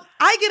 So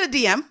I get a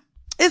DM.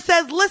 It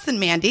says, listen,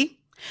 Mandy,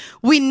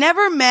 we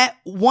never met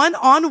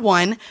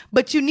one-on-one,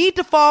 but you need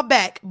to fall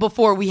back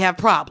before we have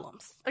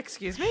problems.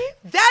 Excuse me?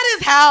 That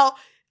is how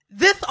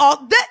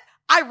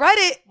I read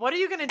it. What are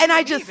you going to do? And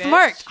I just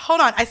smirked. Hold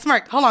on. I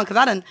smirked. Hold on.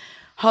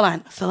 Hold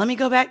on. So let me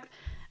go back.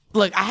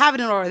 Look, I have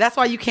it in order. That's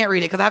why you can't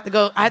read it because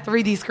I have to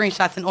read these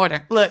screenshots in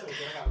order. Look,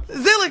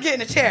 Zilla get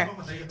in a chair.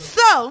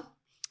 So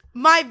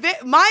my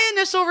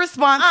initial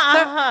response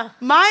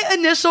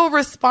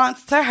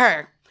to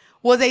her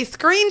was a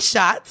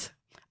screenshot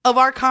of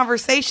our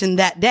conversation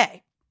that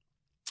day.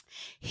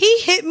 He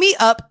hit me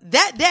up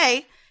that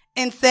day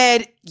and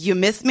said, "You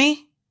miss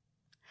me?"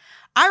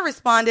 I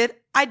responded,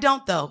 "I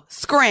don't though.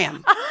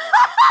 Scram."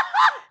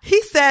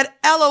 He said,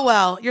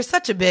 "LOL, you're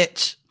such a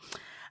bitch."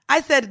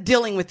 I said,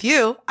 "Dealing with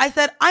you." I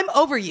said, "I'm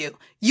over you.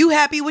 You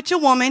happy with your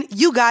woman.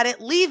 You got it.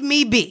 Leave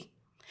me be."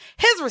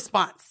 His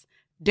response,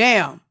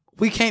 "Damn,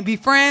 we can't be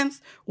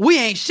friends. We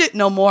ain't shit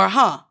no more,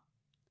 huh?"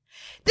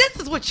 This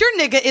is what your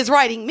nigga is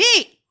writing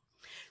me.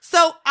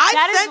 So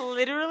That is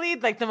literally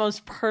like the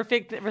most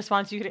perfect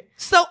response you could.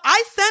 So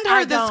I send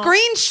her the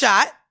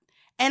screenshot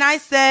and I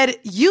said,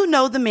 "You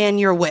know the man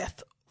you're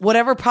with.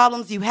 Whatever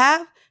problems you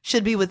have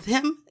should be with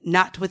him,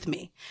 not with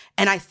me."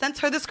 And I sent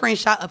her the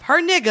screenshot of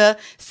her nigga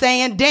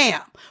saying,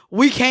 "Damn,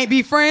 we can't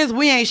be friends.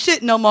 We ain't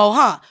shit no more,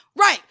 huh?"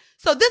 Right.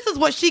 So this is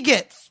what she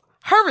gets.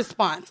 Her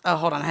response. Oh,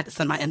 hold on. I had to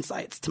send my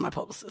insights to my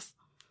publicist.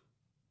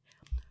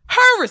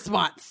 Her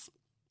response.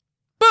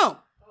 Boom.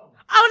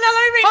 Oh, no,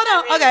 let me read.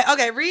 Hold on.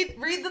 Okay.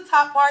 Read the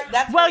top part.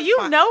 That's well, you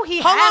know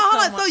he has Hold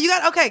on. someone. So you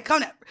got, okay,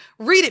 come now.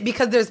 Read it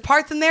because there's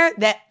parts in there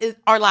that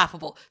are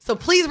laughable. So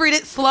please read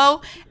it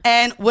slow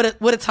and with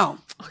a tone.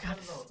 Oh, God.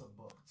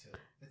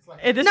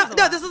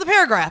 This is a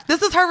paragraph.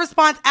 This is her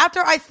response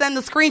after I send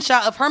the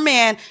screenshot of her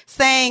man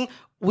saying,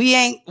 we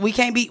ain't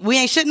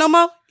shit no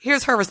more.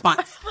 Here's her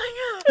response. Oh my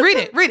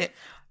God. Read it.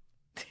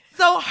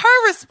 So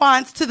her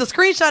response to the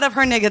screenshot of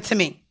her nigga to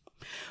me.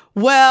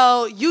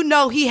 "Well, you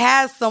know he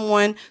has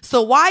someone,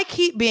 so why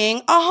keep being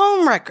a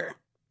homewrecker?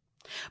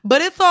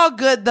 But it's all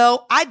good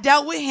though. I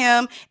dealt with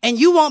him and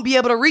you won't be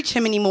able to reach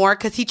him anymore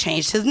because he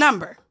changed his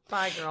number.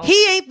 Bye, girl.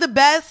 He ain't the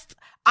best,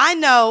 I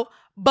know,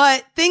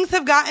 but things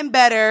have gotten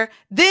better.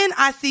 Then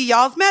I see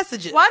y'all's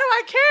messages." Why do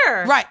I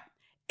care? Right.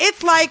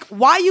 It's like,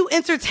 why you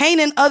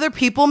entertaining other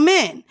people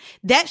men?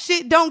 That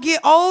shit don't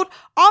get old.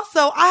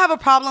 Also, I have a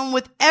problem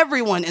with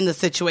everyone in the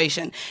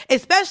situation,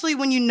 especially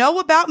when you know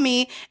about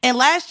me and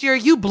last year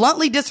you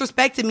bluntly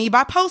disrespected me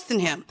by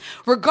posting him.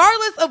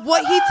 Regardless of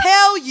what he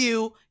tell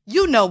you,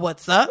 you know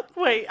what's up.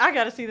 Wait, I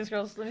gotta see this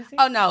girl. Let me see.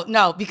 Oh,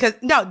 no,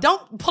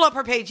 don't pull up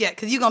her page yet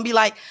because you're going to be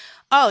like,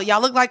 "Oh,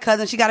 y'all look like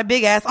cousins. She got a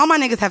big ass." All my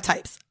niggas have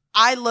types.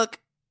 I look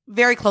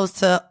very close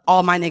to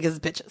all my niggas'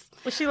 bitches.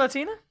 Was she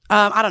Latina?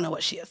 I don't know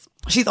what she is.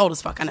 She's old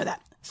as fuck. I know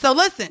that. So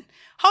listen,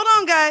 hold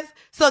on, guys.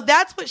 So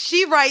that's what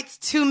she writes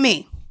to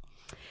me.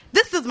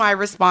 This is my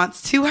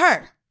response to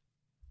her.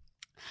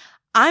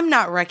 "I'm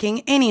not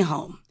wrecking any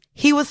home.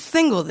 He was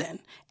single then.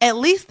 At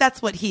least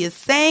that's what he is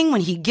saying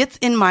when he gets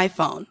in my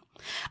phone.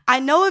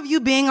 I know of you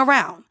being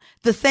around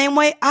the same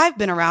way I've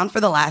been around for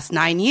the last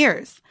 9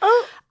 years.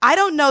 Oh. I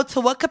don't know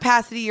to what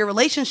capacity your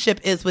relationship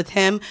is with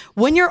him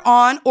when you're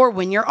on or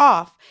when you're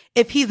off.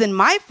 If he's in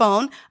my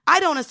phone, I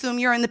don't assume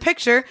you're in the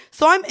picture,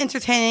 so I'm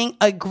entertaining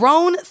a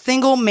grown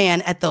single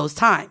man at those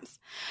times.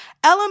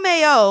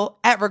 LMAO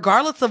at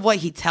regardless of what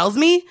he tells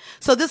me,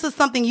 so this is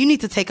something you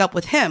need to take up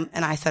with him,"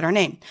 and I said her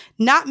name,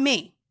 "not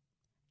me.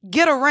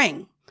 Get a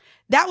ring.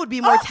 That would be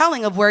more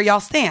telling of where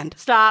y'all stand."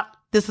 Stop.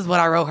 This is what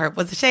I wrote her.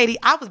 Was it shady?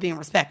 I was being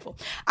respectful.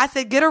 I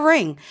said, "Get a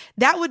ring.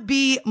 That would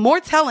be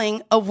more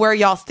telling of where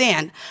y'all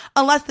stand.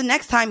 Unless the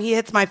next time he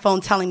hits my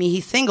phone telling me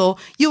he's single,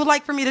 you would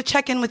like for me to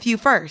check in with you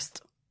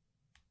first."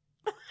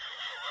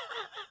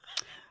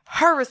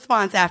 Her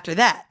response after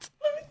that.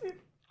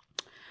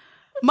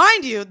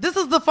 Mind you, this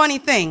is the funny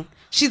thing.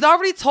 She's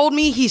already told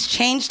me he's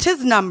changed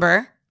his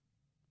number.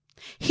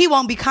 He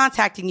won't be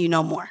contacting you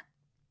no more.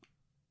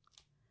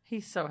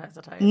 He's so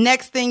hesitant.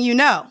 Next thing you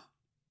know.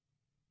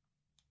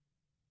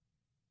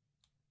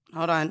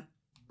 Hold on.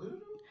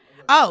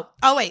 Oh,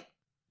 wait.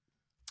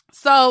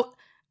 So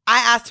I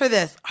asked her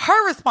this.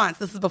 Her response,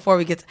 this is before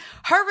we get to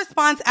her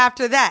response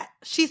after that.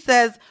 She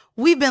says,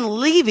 we've been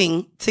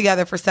leaving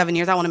together for 7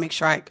 years. I want to make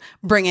sure I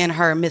bring in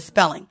her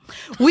misspelling.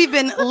 We've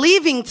been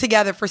leaving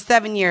together for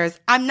 7 years.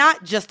 I'm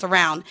not just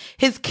around.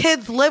 His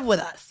kids live with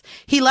us.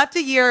 He left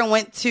a year and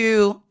went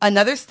to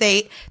another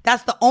state.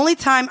 That's the only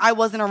time I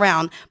wasn't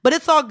around, but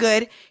it's all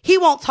good. He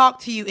won't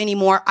talk to you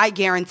anymore. I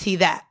guarantee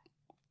that.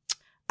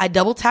 I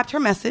double tapped her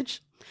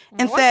message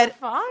and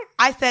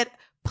I said,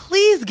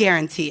 please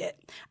guarantee it.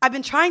 I've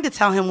been trying to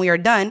tell him we are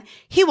done.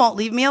 He won't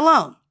leave me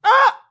alone.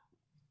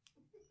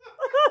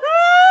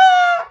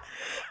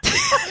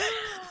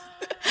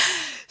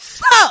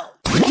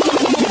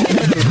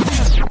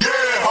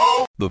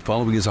 The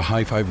following is a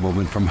high five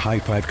moment from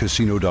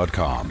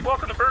highfivecasino.com.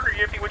 Welcome to Burger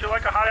Yippee. Would you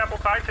like a hot apple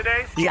pie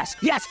today? Yes,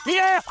 yeah,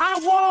 I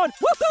won!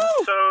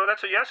 Woohoo! So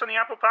that's a yes on the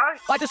apple pie?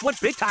 I just went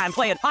big time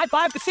playing High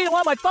Five Casino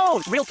on my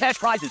phone. Real cash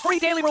prizes, free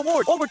daily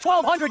rewards, over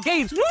 1,200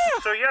 games. Yeah.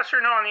 So yes or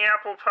no on the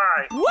apple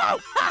pie? Whoa!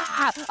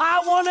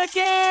 I won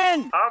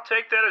again! I'll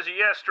take that as a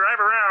yes.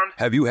 Drive around.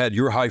 Have you had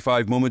your high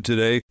five moment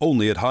today?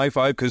 Only at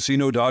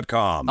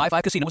highfivecasino.com. High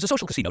Five Casino is a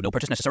social casino. No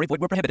purchase necessary.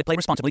 Void where prohibited. Play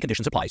responsibly.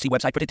 Conditions apply. See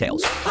website for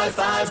details. High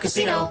Five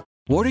Casino.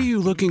 What are you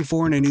looking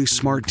for in a new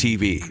smart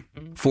TV?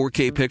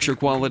 4K picture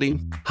quality?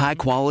 High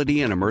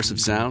quality and immersive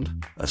sound?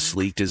 A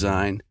sleek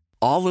design?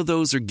 All of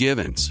those are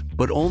givens,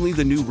 but only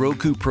the new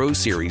Roku Pro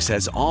Series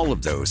has all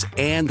of those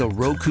and the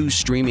Roku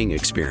streaming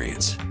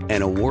experience,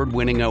 an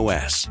award-winning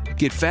OS.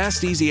 Get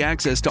fast, easy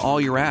access to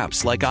all your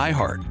apps like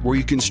iHeart, where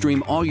you can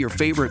stream all your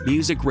favorite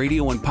music,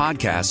 radio, and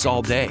podcasts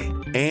all day,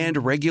 and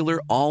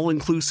regular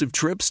all-inclusive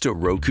trips to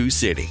Roku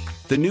City.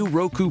 The new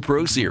Roku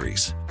Pro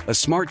Series, a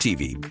smart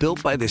TV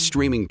built by the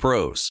streaming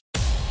pros.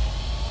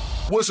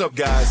 What's up,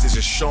 guys? This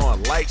is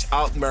Sean Lights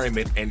Out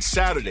Merriman, and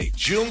Saturday,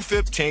 June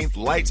 15th,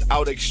 Lights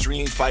Out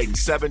Extreme Fighting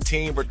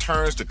 17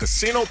 returns to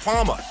Casino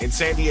Palma in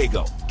San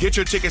Diego. Get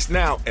your tickets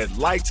now at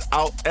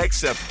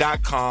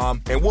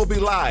lightsoutxf.com, and we'll be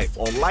live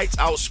on Lights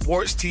Out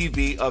Sports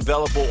TV,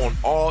 available on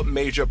all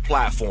major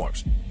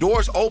platforms.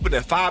 Doors open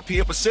at 5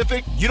 p.m.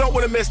 Pacific. You don't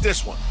want to miss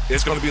this one.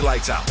 It's going to be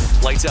lights out.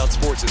 Lights Out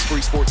Sports is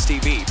free sports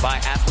TV by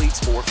athletes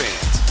for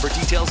fans. For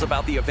details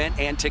about the event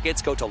and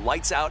tickets, go to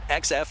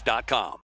lightsoutxf.com.